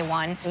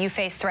 2021. You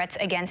faced threats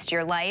against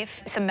your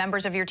life. Some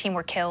members of your team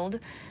were killed.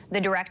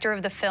 The director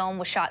of the film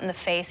was shot in the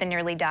face and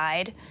nearly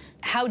died.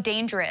 How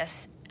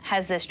dangerous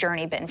has this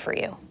journey been for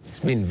you? It's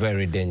been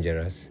very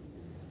dangerous,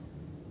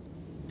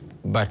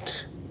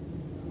 but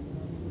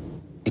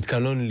it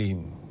can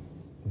only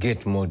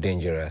get more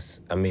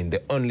dangerous. I mean,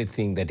 the only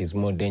thing that is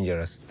more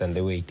dangerous than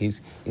the way it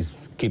is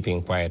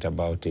keeping quiet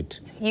about it.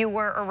 You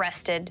were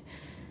arrested,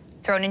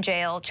 thrown in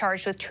jail,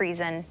 charged with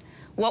treason.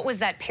 What was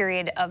that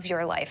period of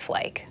your life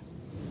like?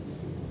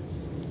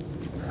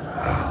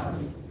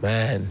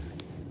 Man,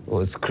 it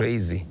was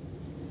crazy.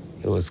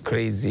 It was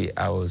crazy.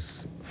 I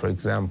was, for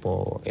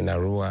example, in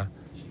Arua,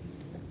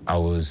 I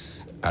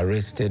was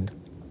arrested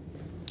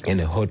in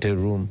a hotel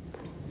room.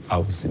 I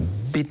was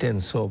beaten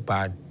so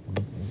bad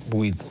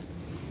with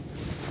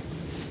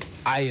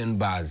iron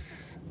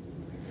bars,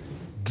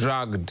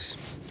 dragged,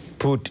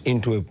 put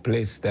into a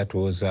place that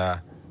was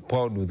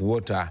poured with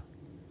water,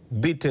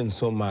 beaten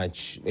so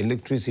much,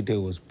 electricity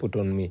was put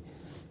on me.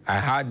 I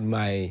had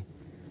my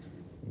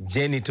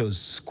genitals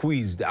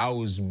squeezed, I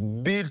was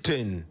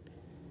beaten.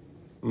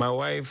 My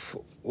wife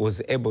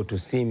was able to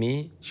see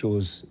me. She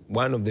was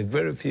one of the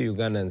very few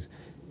Ugandans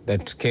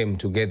that came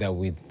together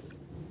with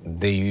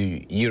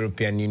the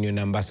European Union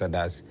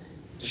ambassadors.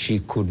 She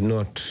could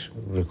not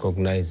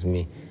recognize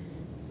me.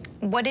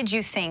 What did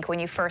you think when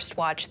you first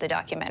watched the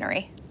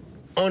documentary?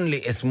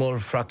 Only a small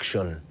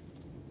fraction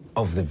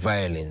of the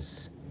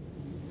violence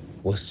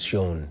was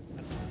shown.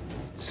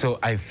 So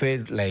I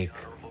felt like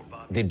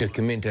the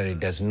documentary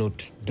does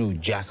not do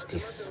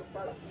justice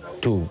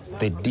to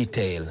the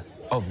detail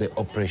of the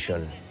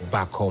operation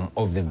back home,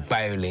 of the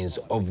violence,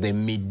 of the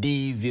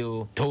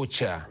medieval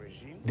torture.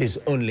 There's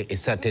only a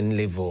certain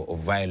level of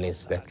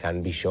violence that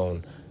can be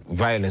shown.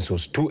 Violence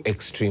was too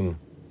extreme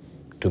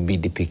to be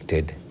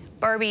depicted.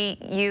 Bobi,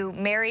 you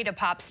married a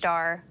pop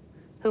star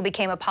who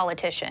became a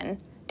politician.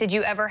 Did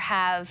you ever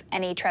have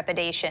any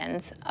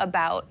trepidations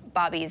about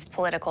Bobi's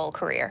political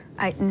career?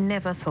 I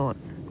never thought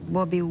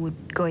Bobi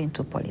would go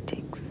into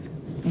politics.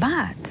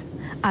 But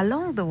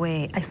along the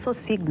way, I saw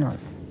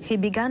signals. He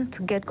began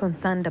to get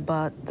concerned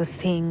about the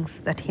things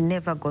that he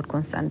never got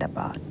concerned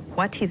about.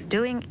 What he's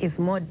doing is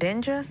more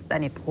dangerous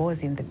than it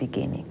was in the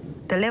beginning.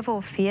 The level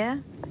of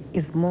fear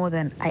is more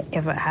than I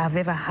have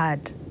ever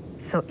had,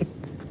 so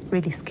it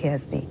really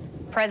scares me.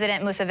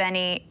 President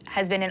Museveni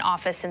has been in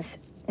office since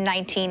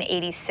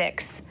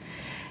 1986.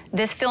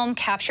 This film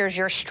captures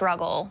your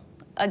struggle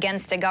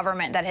against a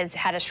government that has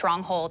had a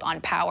stronghold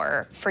on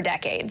power for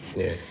decades.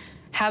 Yeah.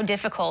 How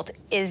difficult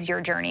is your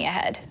journey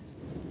ahead?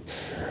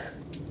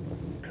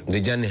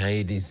 The journey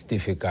ahead is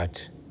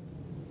difficult.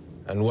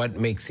 And what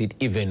makes it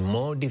even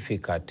more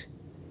difficult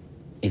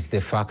is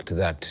the fact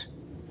that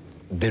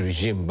the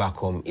regime back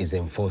home is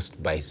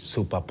enforced by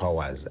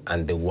superpowers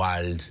and the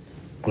world's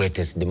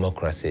greatest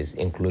democracies,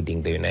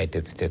 including the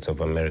United States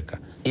of America.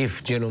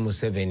 If General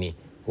Museveni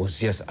was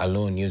just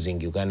alone using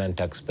Ugandan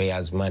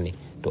taxpayers' money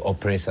to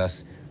oppress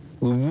us,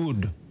 we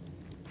would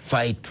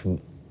fight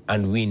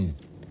and win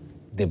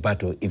the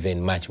battle even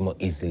much more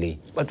easily.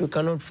 But we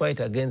cannot fight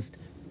against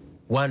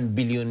 $1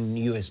 billion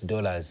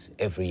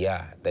every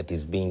year that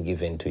is being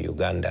given to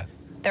Uganda.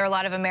 There are a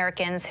lot of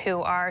Americans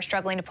who are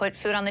struggling to put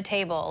food on the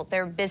table.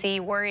 They're busy,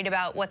 worried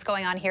about what's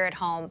going on here at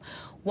home.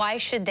 Why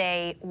should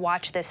they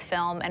watch this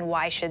film, and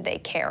why should they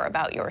care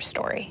about your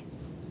story?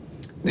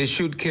 They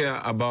should care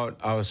about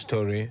our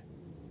story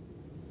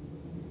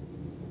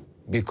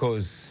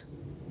because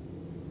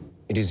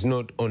it is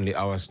not only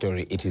our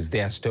story, it is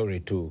their story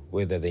too,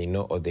 whether they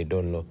know or they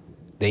don't know.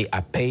 They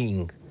are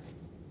paying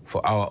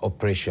for our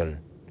oppression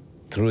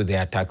through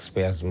their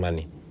taxpayers'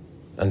 money,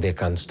 and they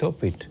can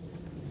stop it.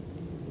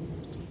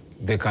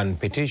 They can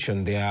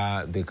petition,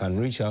 they can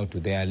reach out to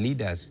their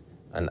leaders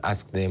and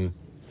ask them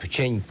to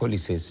change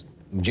policies.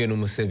 General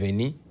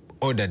Museveni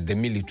ordered the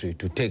military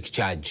to take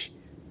charge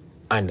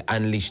and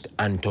unleashed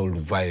untold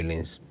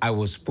violence. I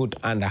was put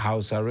under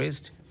house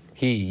arrest.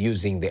 He,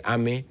 using the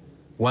army,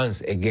 once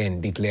again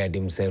declared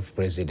himself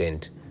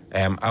president.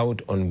 I am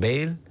out on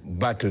bail,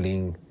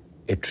 battling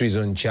a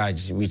treason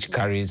charge which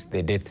carries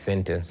the death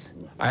sentence.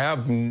 I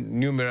have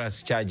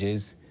numerous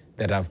charges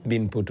that have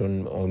been put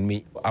on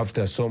me.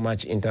 After so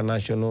much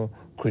international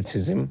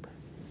criticism,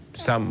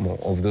 some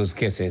of those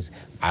cases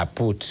are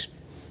put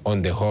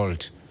on the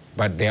hold,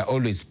 but they're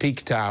always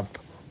picked up,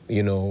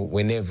 you know,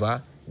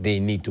 whenever they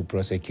need to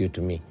prosecute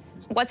me.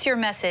 What's your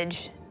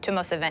message to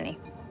Museveni?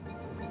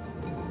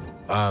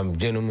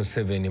 General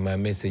Museveni, my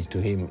message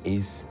to him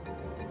is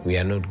we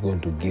are not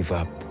going to give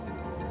up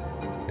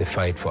the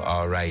fight for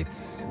our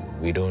rights.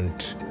 We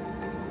don't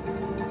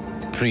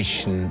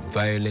preach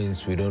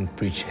violence, we don't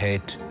preach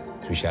hate.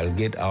 We shall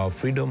get our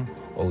freedom,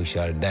 or we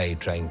shall die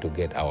trying to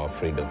get our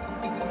freedom.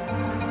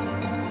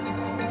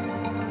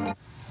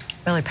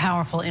 Really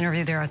powerful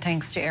interview there.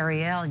 Thanks to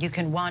Ariel. You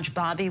can watch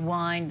Bobi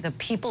Wine, The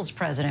People's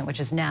President, which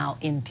is now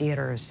in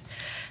theaters.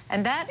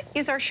 And that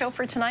is our show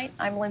for tonight.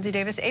 I'm Lindsay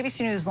Davis.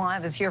 ABC News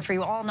Live is here for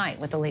you all night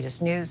with the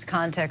latest news,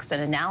 context,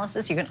 and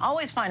analysis. You can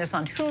always find us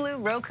on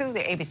Hulu, Roku,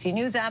 the ABC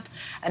News app,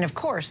 and of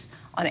course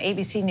on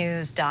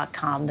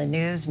abcnews.com. The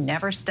news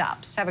never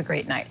stops. Have a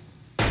great night.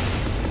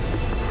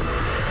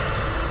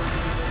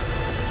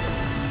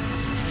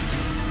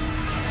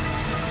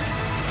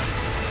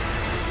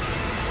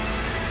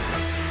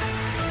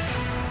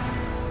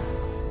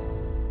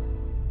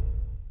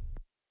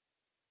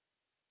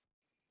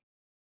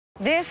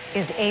 This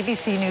is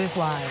ABC News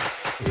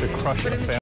Live. The crush of